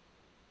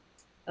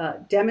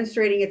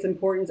 demonstrating its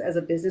importance as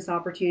a business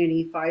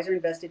opportunity, Pfizer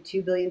invested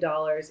 $2 billion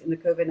in the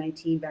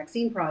COVID-19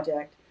 vaccine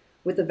project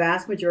with the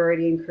vast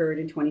majority incurred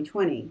in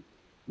 2020.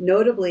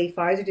 Notably,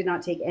 Pfizer did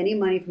not take any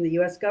money from the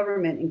U.S.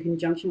 government in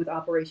conjunction with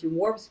Operation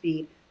Warp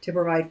Speed to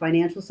provide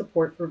financial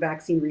support for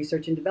vaccine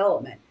research and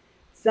development.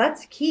 So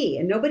that's key,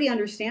 and nobody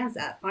understands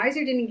that.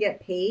 Pfizer didn't get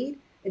paid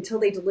until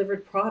they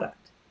delivered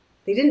product.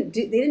 They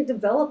didn't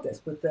develop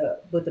this with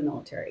the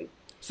military.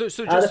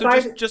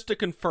 Just to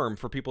confirm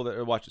for people that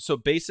are watching, so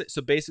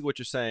basically what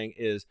you're saying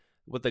is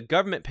what the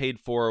government paid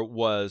for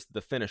was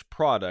the finished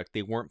product.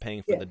 They weren't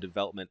paying for the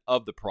development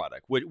of the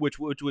product, which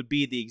would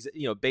be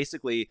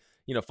basically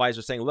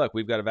Pfizer saying, look,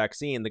 we've got a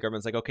vaccine. The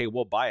government's like, okay,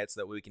 we'll buy it so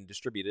that we can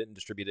distribute it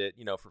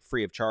for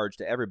free of charge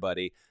to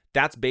everybody.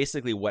 That's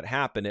basically what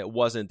happened. It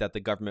wasn't that the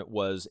government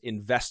was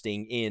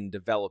investing in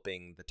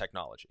developing the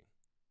technology.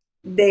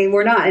 They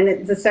were not.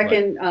 And the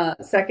second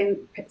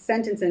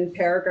sentence in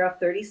paragraph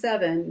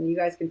 37, and you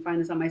guys can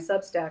find this on my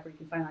Substack, or you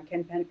can find it on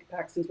Ken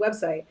Paxton's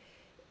website.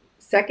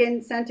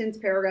 Second sentence,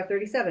 paragraph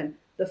 37.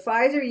 The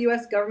Pfizer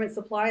U.S. government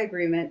supply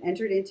agreement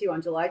entered into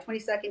on July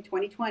 22nd,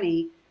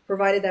 2020,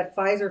 provided that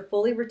Pfizer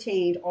fully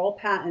retained all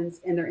patents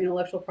and their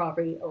intellectual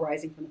property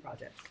arising from the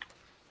project.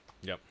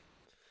 Yep.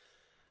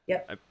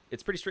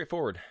 It's pretty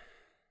straightforward.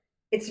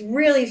 It's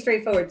really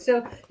straightforward.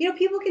 So,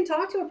 people can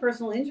talk to a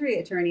personal injury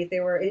attorney if they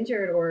were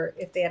injured or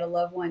if they had a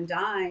loved one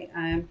die,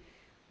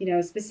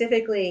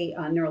 specifically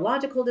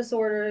neurological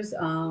disorders,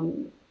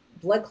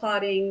 blood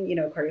clotting,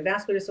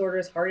 cardiovascular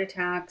disorders, heart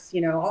attacks,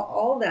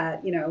 all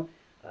that,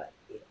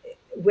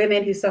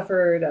 women who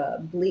suffered,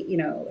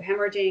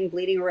 hemorrhaging,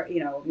 bleeding,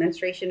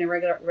 menstruation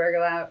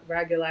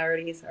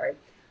irregularities,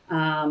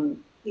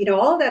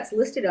 all of that's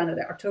listed on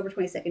the October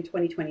 22nd,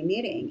 2020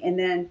 meeting. And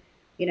then,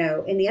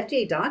 in the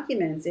FDA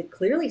documents, it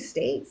clearly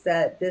states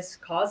that this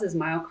causes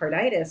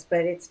myocarditis, but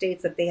it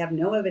states that they have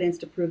no evidence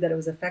to prove that it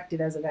was effective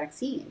as a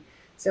vaccine.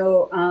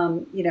 So,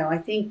 I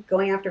think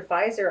going after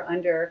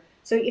Pfizer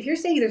so if you're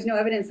saying there's no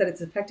evidence that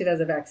it's effective as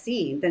a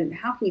vaccine, then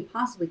how can you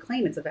possibly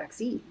claim it's a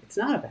vaccine? It's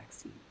not a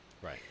vaccine.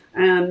 Right.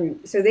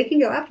 So they can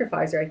go after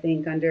Pfizer, I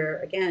think,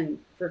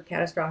 for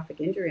catastrophic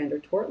injury under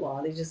tort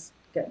law. They just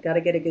got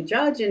to get a good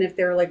judge. And if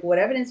they're like, what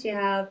evidence you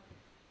have?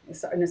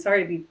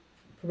 Sorry to be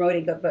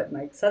promoting, but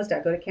my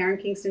Substack, go to Karen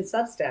Kingston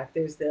Substack.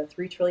 There's the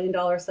 $3 trillion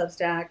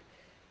Substack.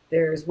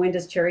 There's When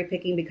Does Cherry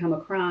Picking Become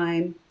a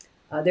Crime?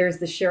 There's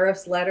the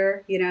sheriff's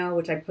letter,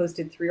 which I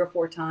posted 3 or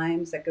 4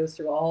 times, that goes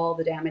through all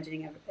the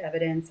damaging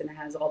evidence and it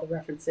has all the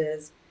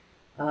references.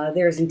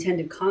 There's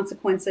intended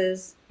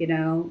consequences,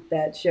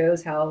 that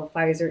shows how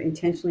Pfizer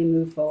intentionally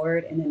moved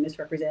forward and then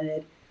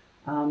misrepresented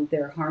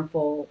their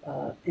harmful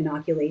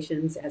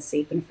inoculations as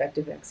safe and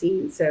effective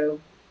vaccines. So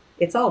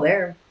it's all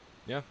there.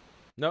 Yeah.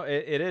 No,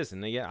 it is,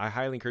 and I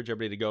highly encourage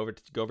everybody to go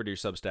over to your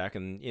Substack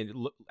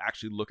and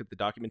actually look at the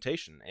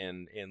documentation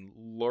and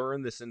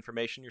learn this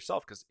information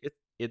yourself, because it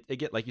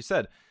again, like you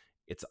said,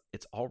 it's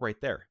all right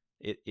there.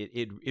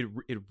 It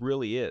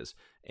really is,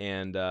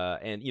 and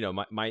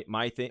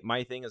my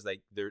thing is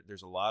like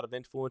there's a lot of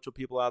influential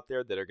people out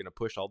there that are going to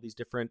push all these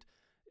different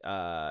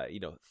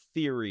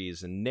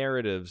theories and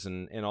narratives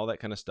and all that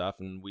kind of stuff,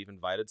 and we've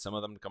invited some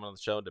of them to come on the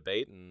show and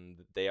debate, and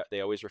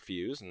they always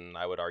refuse. And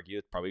I would argue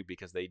it's probably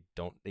because they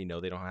don't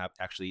have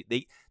actually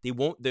they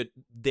won't,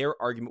 their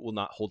argument will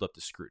not hold up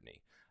to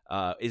scrutiny.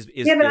 I've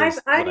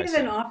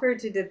even offered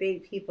to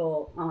debate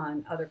people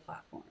on other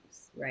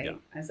platforms, right? Yeah.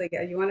 I was like,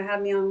 you want to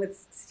have me on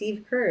with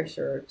Steve Kirsch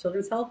or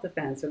Children's Health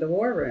Defense or the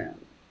War Room,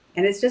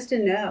 and it's just a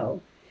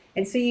no.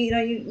 And so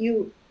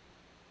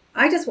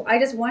I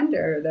just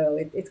wonder, though,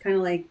 it's kind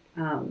of like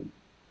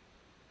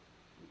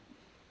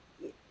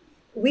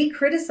we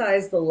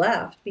criticize the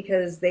left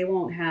because they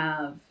won't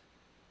have,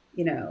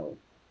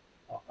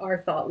 our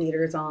thought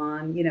leaders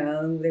on,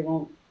 they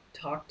won't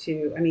talk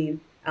to,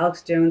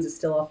 Alex Jones is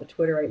still off of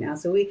Twitter right now.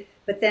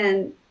 But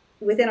then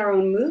within our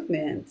own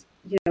movement,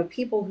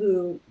 people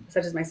who,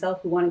 such as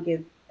myself, who want to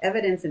give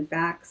evidence and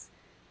facts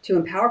to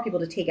empower people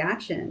to take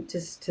action,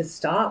 to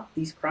stop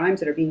these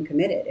crimes that are being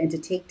committed and to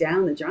take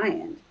down the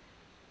giant.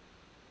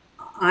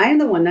 I'm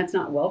the one that's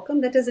not welcome.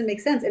 That doesn't make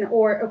sense.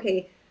 Or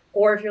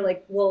if you're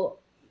like, well,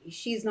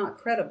 she's not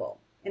credible.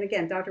 And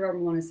again, Dr. Robert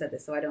Malone has said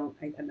this, so I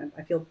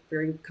feel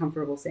very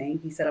comfortable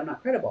saying he said I'm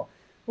not credible.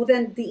 Well,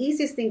 then the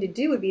easiest thing to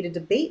do would be to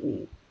debate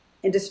me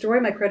and destroy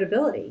my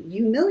credibility,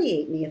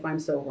 humiliate me if I'm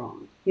so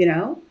wrong,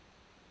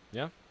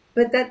 Yeah.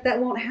 But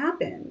that won't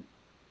happen,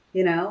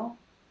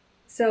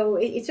 So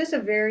it's just a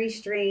very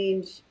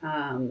strange,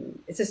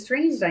 it's a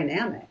strange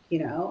dynamic,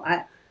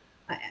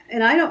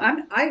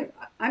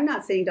 I'm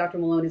not saying Dr.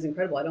 Malone is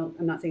incredible.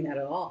 I'm not saying that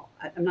at all.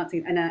 I'm not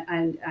saying,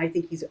 and I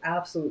think he's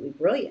absolutely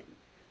brilliant,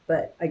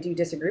 but I do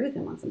disagree with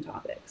him on some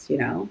topics,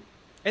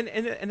 And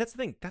that's the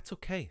thing. That's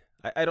okay.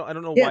 I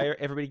don't know why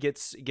everybody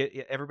gets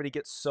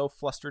so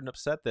flustered and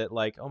upset that,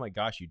 like, oh my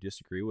gosh, you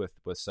disagree with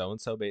so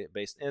and so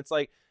based, and it's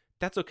like,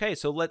 that's okay.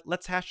 So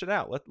let's hash it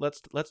out.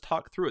 Let's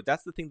talk through it.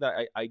 That's the thing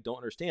that I don't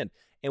understand.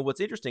 And what's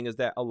interesting is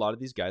that a lot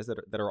of these guys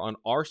that are on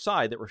our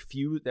side that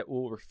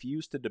will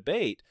refuse to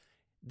debate,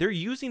 they're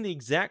using the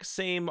exact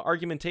same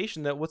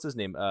argumentation that what's his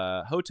name,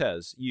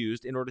 Hotez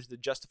used in order to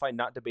justify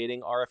not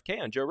debating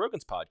RFK on Joe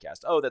Rogan's podcast.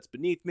 Oh, that's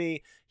beneath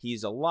me.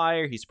 He's a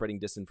liar. He's spreading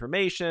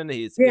disinformation.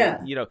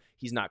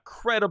 He's not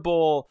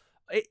credible.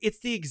 It's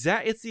the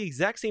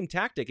exact same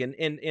tactic,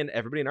 and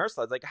everybody in our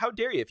slides, like, how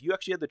dare you? If you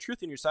actually had the truth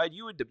on your side,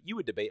 you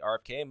would debate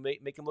RFK and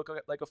make him look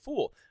like a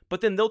fool.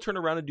 But then they'll turn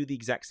around and do the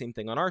exact same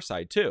thing on our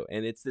side too,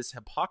 and it's this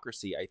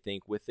hypocrisy, I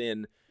think,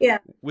 within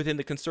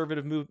the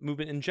conservative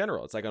movement in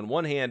general. It's like, on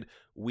one hand,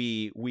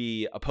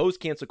 we oppose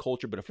cancel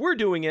culture, but if we're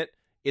doing it,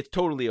 it's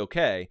totally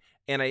okay.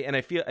 And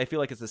I feel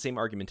like it's the same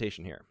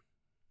argumentation here.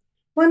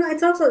 Well, no,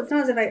 it's not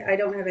as if I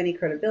don't have any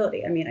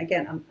credibility. I mean,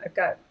 again, I've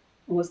got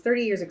almost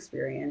 30 years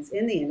experience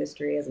in the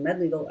industry as a med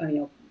legal,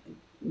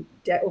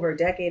 over a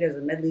decade as a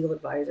med legal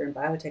advisor and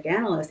biotech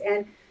analyst.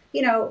 And,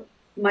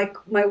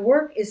 my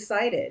work is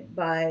cited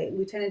by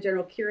Lieutenant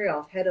General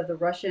Kirillov, head of the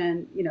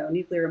Russian,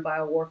 nuclear and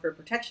biowarfare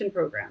protection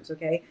programs.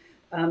 Okay.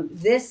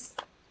 This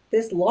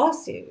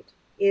lawsuit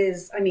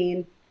is,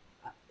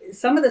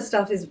 some of the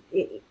stuff is,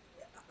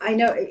 I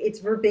know it's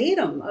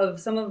verbatim of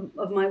some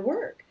of my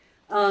work.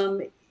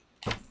 The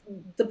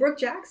Brooke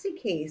Jackson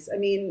case,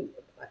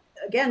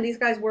 again, these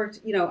guys worked,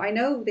 I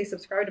know they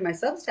subscribed to my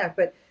Substack,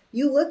 but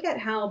you look at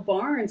how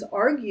Barnes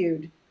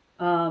argued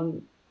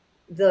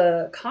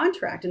the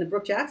contract in the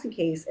Brooke Jackson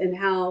case, and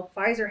how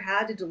Pfizer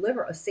had to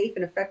deliver a safe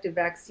and effective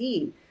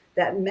vaccine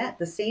that met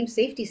the same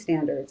safety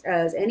standards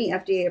as any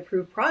FDA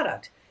approved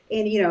product.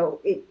 And,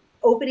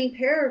 opening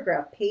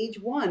paragraph,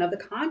 page 1 of the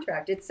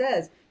contract, it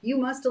says you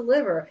must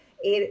deliver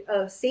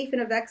a safe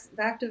and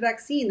effective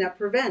vaccine that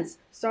prevents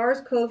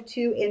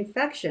SARS-CoV-2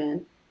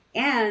 infection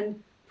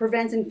and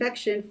prevents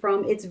infection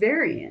from its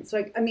variants.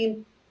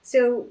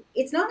 So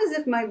it's not as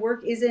if my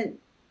work isn't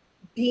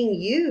being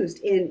used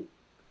in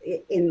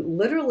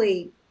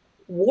literally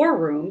war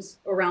rooms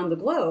around the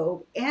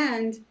globe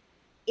and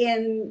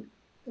in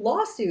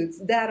lawsuits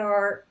that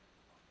are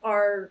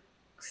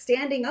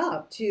standing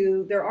up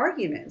to their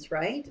arguments,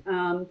 right?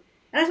 And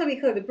I just want to be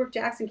clear, the Brooke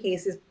Jackson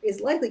case is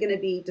likely going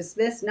to be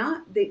dismissed.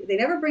 They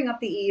never bring up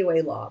the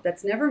EUA law.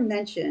 That's never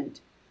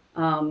mentioned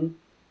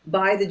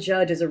by the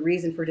judge as a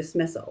reason for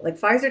dismissal. Like,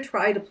 Pfizer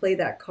tried to play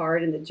that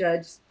card, and the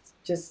judge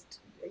just,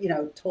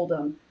 told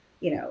them,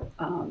 you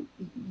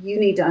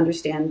need to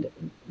understand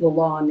the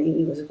law in the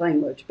English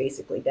language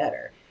basically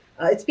better.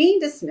 It's being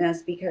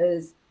dismissed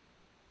because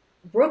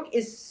Brooke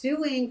is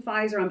suing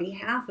Pfizer on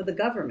behalf of the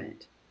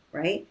government,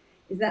 right?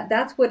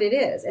 That's what it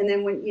is. And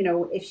then when,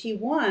 if she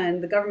won,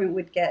 the government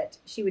would get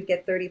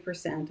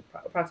 30%,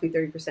 approximately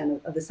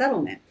 30% of the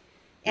settlement.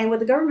 And what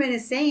the government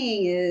is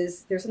saying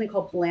is there's something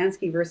called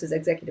Polanski versus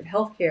Executive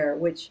Healthcare,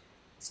 which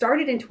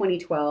started in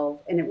 2012,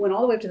 and it went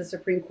all the way up to the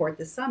Supreme Court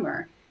this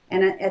summer.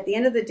 And at the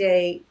end of the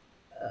day,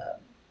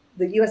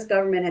 the U.S.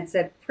 government had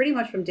said pretty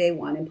much from day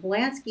one, and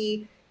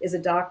Polanski is a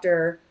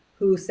doctor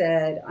who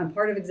said, I'm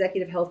part of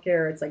Executive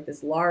Healthcare. It's like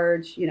this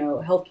large,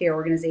 healthcare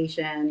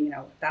organization,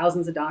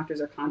 thousands of doctors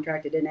are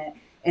contracted in it,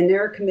 and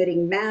they're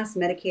committing mass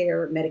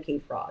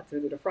Medicaid fraud. So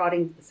they're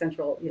defrauding the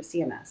central,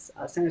 CMS,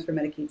 Centers for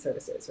Medicaid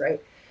Services,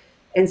 right?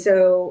 And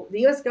so the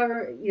U.S.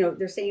 government,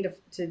 they're saying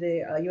to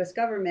the U.S.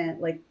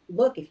 government, like,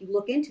 look, if you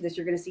look into this,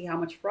 you're going to see how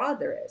much fraud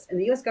there is. And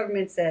the U.S.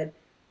 government said,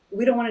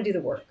 we don't want to do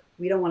the work.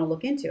 We don't want to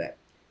look into it.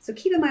 So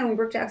keep in mind, when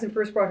Brooke Jackson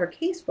first brought her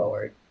case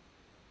forward,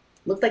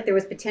 looked like there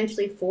was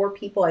potentially 4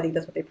 people, I think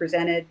that's what they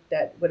presented,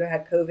 that would have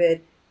had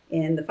COVID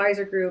in the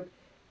Pfizer group.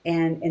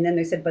 And then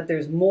they said, but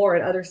there's more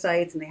at other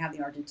sites, and they have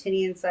the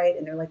Argentinian site.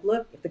 And they're like,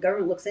 look, if the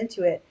government looks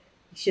into it,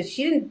 she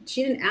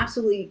didn't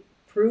absolutely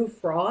prove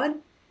fraud.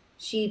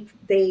 It's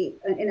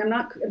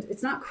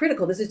not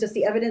critical. This is just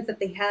the evidence that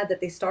they had,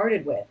 that they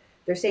started with.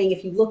 They're saying,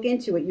 if you look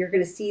into it, you're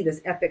going to see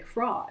this epic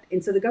fraud.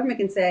 And so the government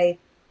can say,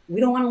 we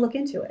don't want to look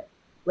into it.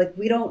 Like,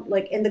 we don't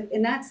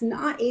and that's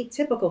not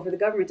atypical for the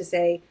government to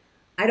say,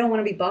 I don't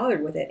want to be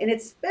bothered with it. And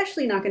it's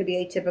especially not going to be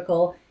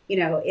atypical,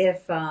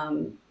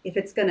 if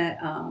it's going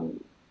to,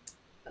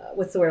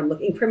 what's the word I'm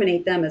looking,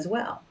 incriminate them as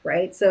well.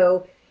 Right.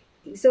 So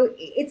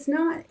it's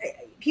not,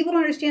 people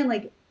don't understand,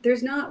 like,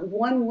 there's not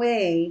one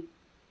way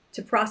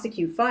to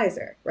prosecute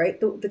Pfizer,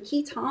 right? The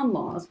key Tom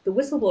laws, the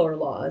whistleblower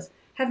laws,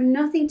 have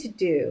nothing to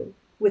do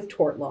with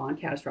tort law and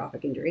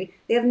catastrophic injury.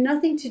 They have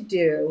nothing to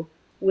do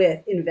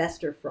with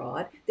investor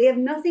fraud. They have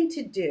nothing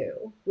to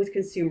do with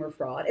consumer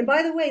fraud. And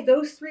by the way,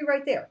 those 3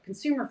 right there,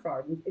 consumer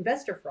fraud,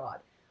 investor fraud,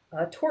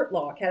 tort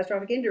law,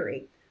 catastrophic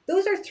injury,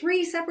 those are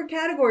 3 separate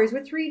categories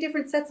with 3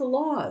 different sets of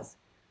laws.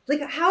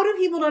 Like, how do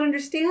people not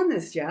understand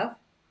this, Jeff?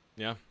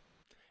 Yeah.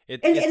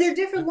 And they're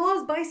different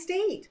laws by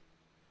state.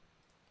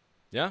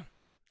 Yeah.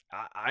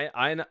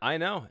 I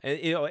know,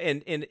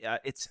 and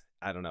it's,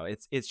 I don't know,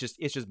 it's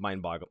just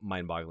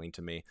mind-boggling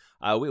to me.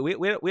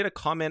 We had a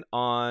comment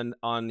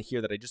on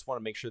here that I just want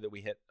to make sure that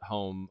we hit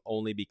home,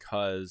 only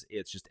because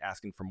it's just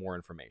asking for more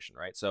information,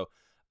 right? So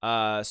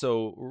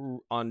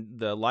on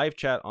the live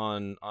chat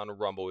on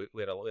Rumble,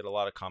 we had a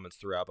lot of comments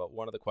throughout, but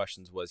one of the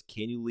questions was,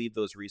 can you leave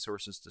those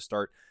resources to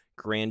start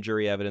grand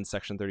jury evidence,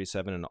 section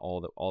 37, and all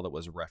that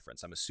was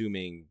referenced? I'm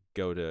assuming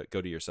go to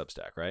your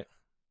Substack, right?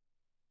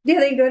 Yeah,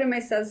 they go to my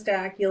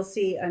Substack. You'll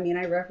see. I mean,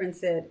 I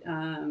reference it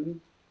in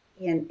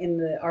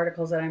the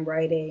articles that I'm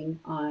writing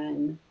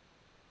on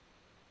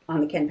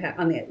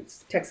the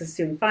Texas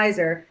suing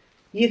Pfizer.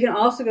 You can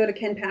also go to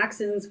Ken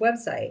Paxton's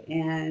website,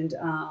 and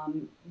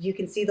you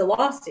can see the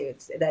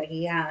lawsuits that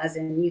he has,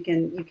 and you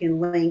can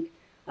link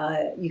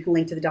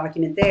to the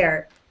document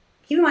there.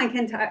 Keep in mind,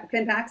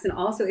 Ken Paxton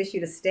also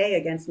issued a stay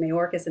against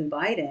Mayorkas and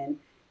Biden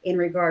in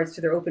regards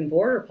to their open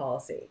border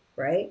policy,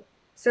 right?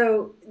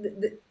 So,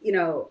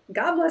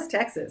 God bless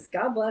Texas.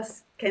 God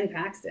bless Ken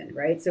Paxton,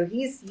 right? So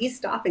he's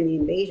stopping the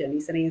invasion.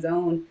 He's sending his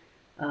own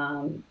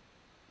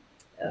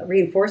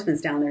reinforcements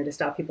down there to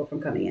stop people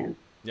from coming in.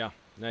 Yeah.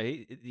 No,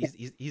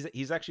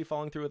 he's actually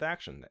following through with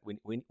action.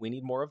 We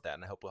need more of that,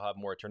 and I hope we'll have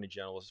more attorney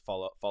generals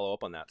follow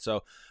up on that.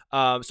 So,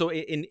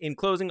 in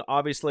closing,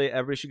 obviously,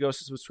 everybody should go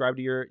subscribe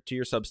to your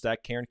Substack,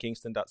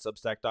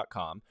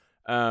 KarenKingston.substack.com.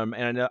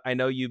 And I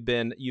know you've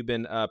been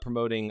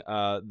promoting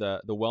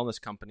the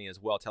wellness company as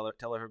well.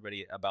 Tell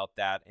everybody about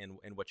that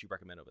and what you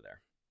recommend over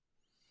there.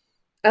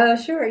 Oh,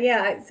 sure.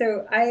 Yeah.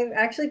 So I've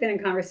actually been in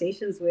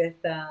conversations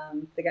with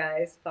the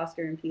guys,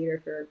 Foster and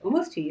Peter, for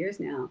almost 2 years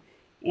now.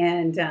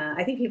 And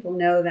I think people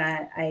know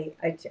that I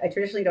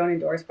traditionally don't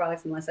endorse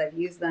products unless I've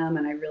used them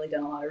and I've really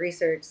done a lot of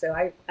research. So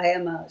I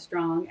am a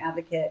strong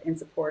advocate and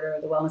supporter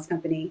of the wellness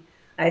company.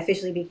 I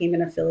officially became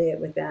an affiliate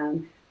with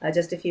them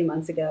just a few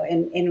months ago.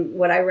 And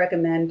what I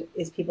recommend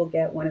is people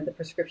get one of the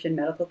prescription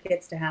medical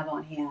kits to have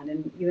on hand.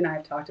 And you and I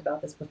have talked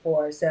about this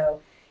before.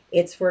 So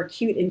it's for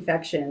acute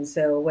infections.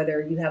 So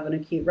whether you have an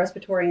acute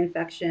respiratory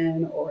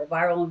infection or a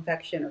viral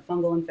infection or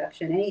fungal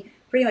infection,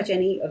 pretty much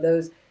any of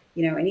those,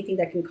 anything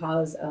that can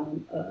cause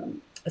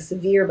a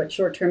severe but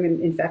short-term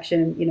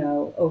infection,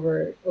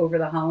 over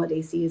the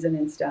holiday season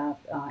and stuff,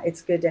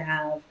 it's good to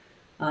have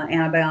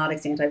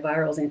antibiotics,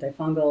 antivirals,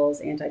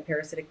 antifungals,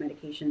 antiparasitic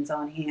medications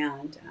on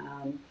hand.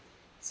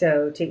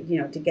 So to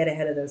get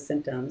ahead of those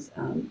symptoms.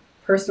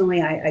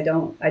 Personally, I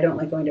don't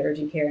like going to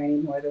urgent care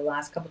anymore. The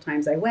last couple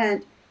times I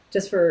went,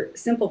 just for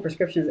simple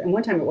prescriptions, and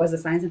one time it was a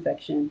sinus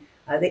infection,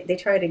 they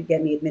tried to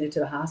get me admitted to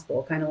the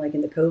hospital, kind of like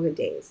in the COVID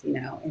days,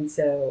 and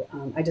so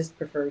I just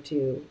prefer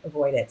to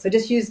avoid it. So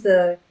just use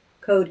the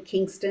code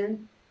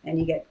Kingston, and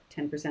you get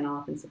 10%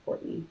 off and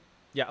support me.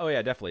 Yeah. Oh,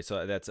 yeah, definitely.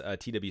 So that's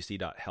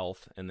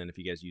twc.health, and then if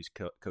you guys use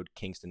code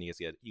Kingston, you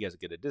guys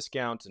get a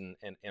discount and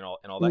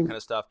all that kind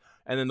of stuff.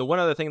 And then the one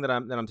other thing that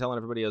I'm telling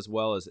everybody as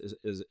well is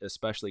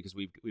especially because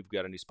we've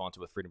got a new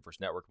sponsor with Freedom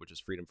First Network, which is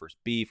Freedom First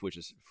Beef, which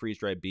is freeze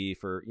dried beef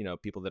for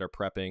people that are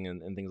prepping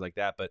and things like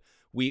that. But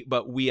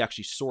we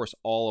actually source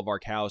all of our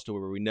cows to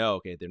where we know,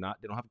 okay, they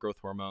don't have growth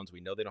hormones.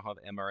 We know they don't have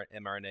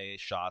mRNA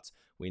shots.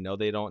 We know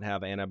they don't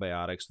have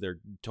antibiotics. They're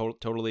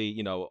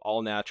totally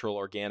all natural,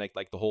 organic,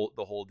 like the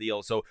whole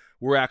deal. So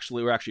we're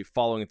actually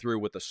following through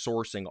with the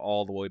sourcing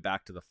all the way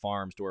back to the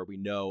farms to where we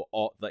know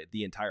all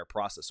the entire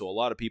process. So a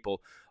lot of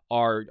people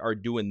are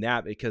doing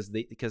that because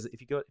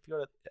if you go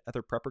to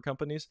other prepper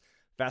companies,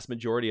 vast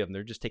majority of them,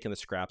 they're just taking the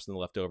scraps and the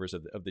leftovers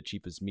of the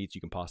cheapest meats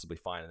you can possibly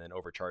find and then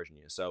overcharging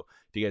you. So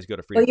if you guys go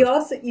to Freedom,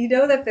 well, you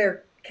know that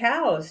they're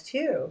cows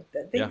too.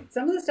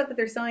 Some of the stuff that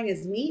they're selling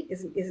as meat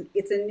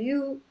it's a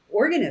new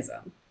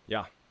organism.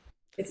 Yeah,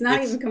 it's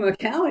not even become a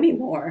cow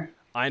anymore.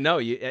 I know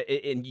you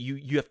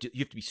have to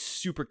be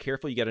super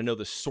careful. You got to know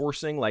the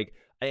sourcing, like,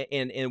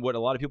 and what a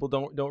lot of people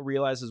don't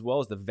realize as well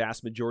is the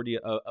vast majority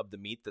of the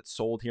meat that's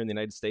sold here in the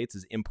United States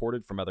is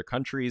imported from other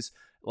countries.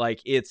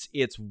 Like it's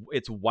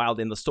wild,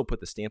 and they'll still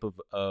put the stamp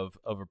of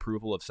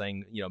approval of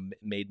saying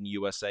made in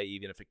USA,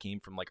 even if it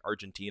came from like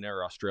Argentina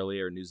or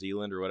Australia or New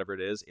Zealand or whatever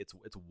it is. It's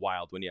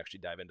wild when you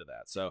actually dive into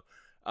that. So.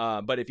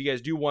 But if you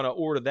guys do want to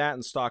order that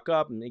and stock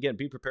up, and again,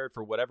 be prepared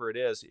for whatever it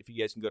is, if you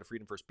guys can go to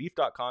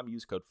freedomfirstbeef.com,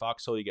 use code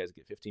Foxhole, you guys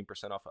get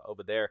 15% off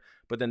over there.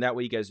 But then that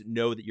way you guys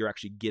know that you're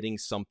actually getting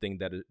something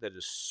that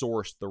is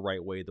sourced the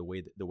right way, the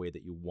way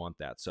that you want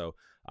that. So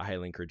I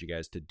highly encourage you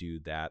guys to do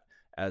that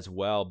as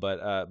well.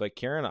 But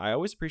Karen, I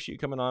always appreciate you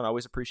coming on. I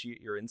always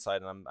appreciate your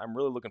insight, and I'm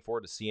really looking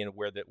forward to seeing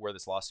where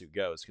this lawsuit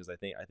goes, because I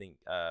think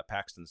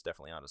Paxton's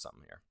definitely onto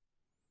something here.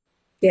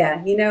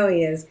 Yeah, he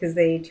is, because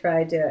they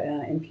tried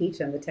to impeach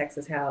him, the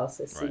Texas House,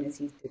 as soon as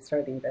he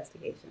started the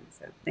investigation.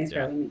 So thanks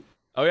for having me.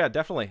 Oh, yeah,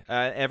 definitely.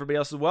 Everybody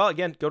else as well.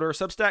 Again, go to our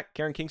Substack,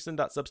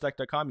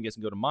 KarenKingston.substack.com. You guys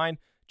can go to mine,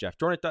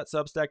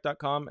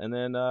 JeffDornik.substack.com. And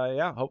then,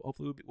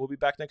 hopefully we'll be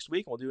back next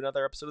week. We'll do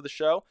another episode of the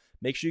show.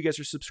 Make sure you guys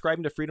are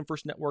subscribing to Freedom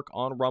First Network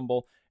on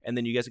Rumble. And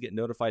then you guys will get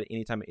notified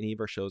anytime any of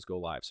our shows go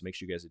live. So make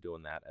sure you guys are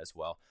doing that as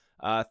well.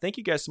 Thank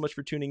you guys so much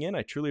for tuning in.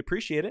 I truly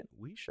appreciate it.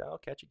 We shall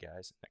catch you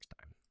guys next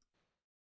time.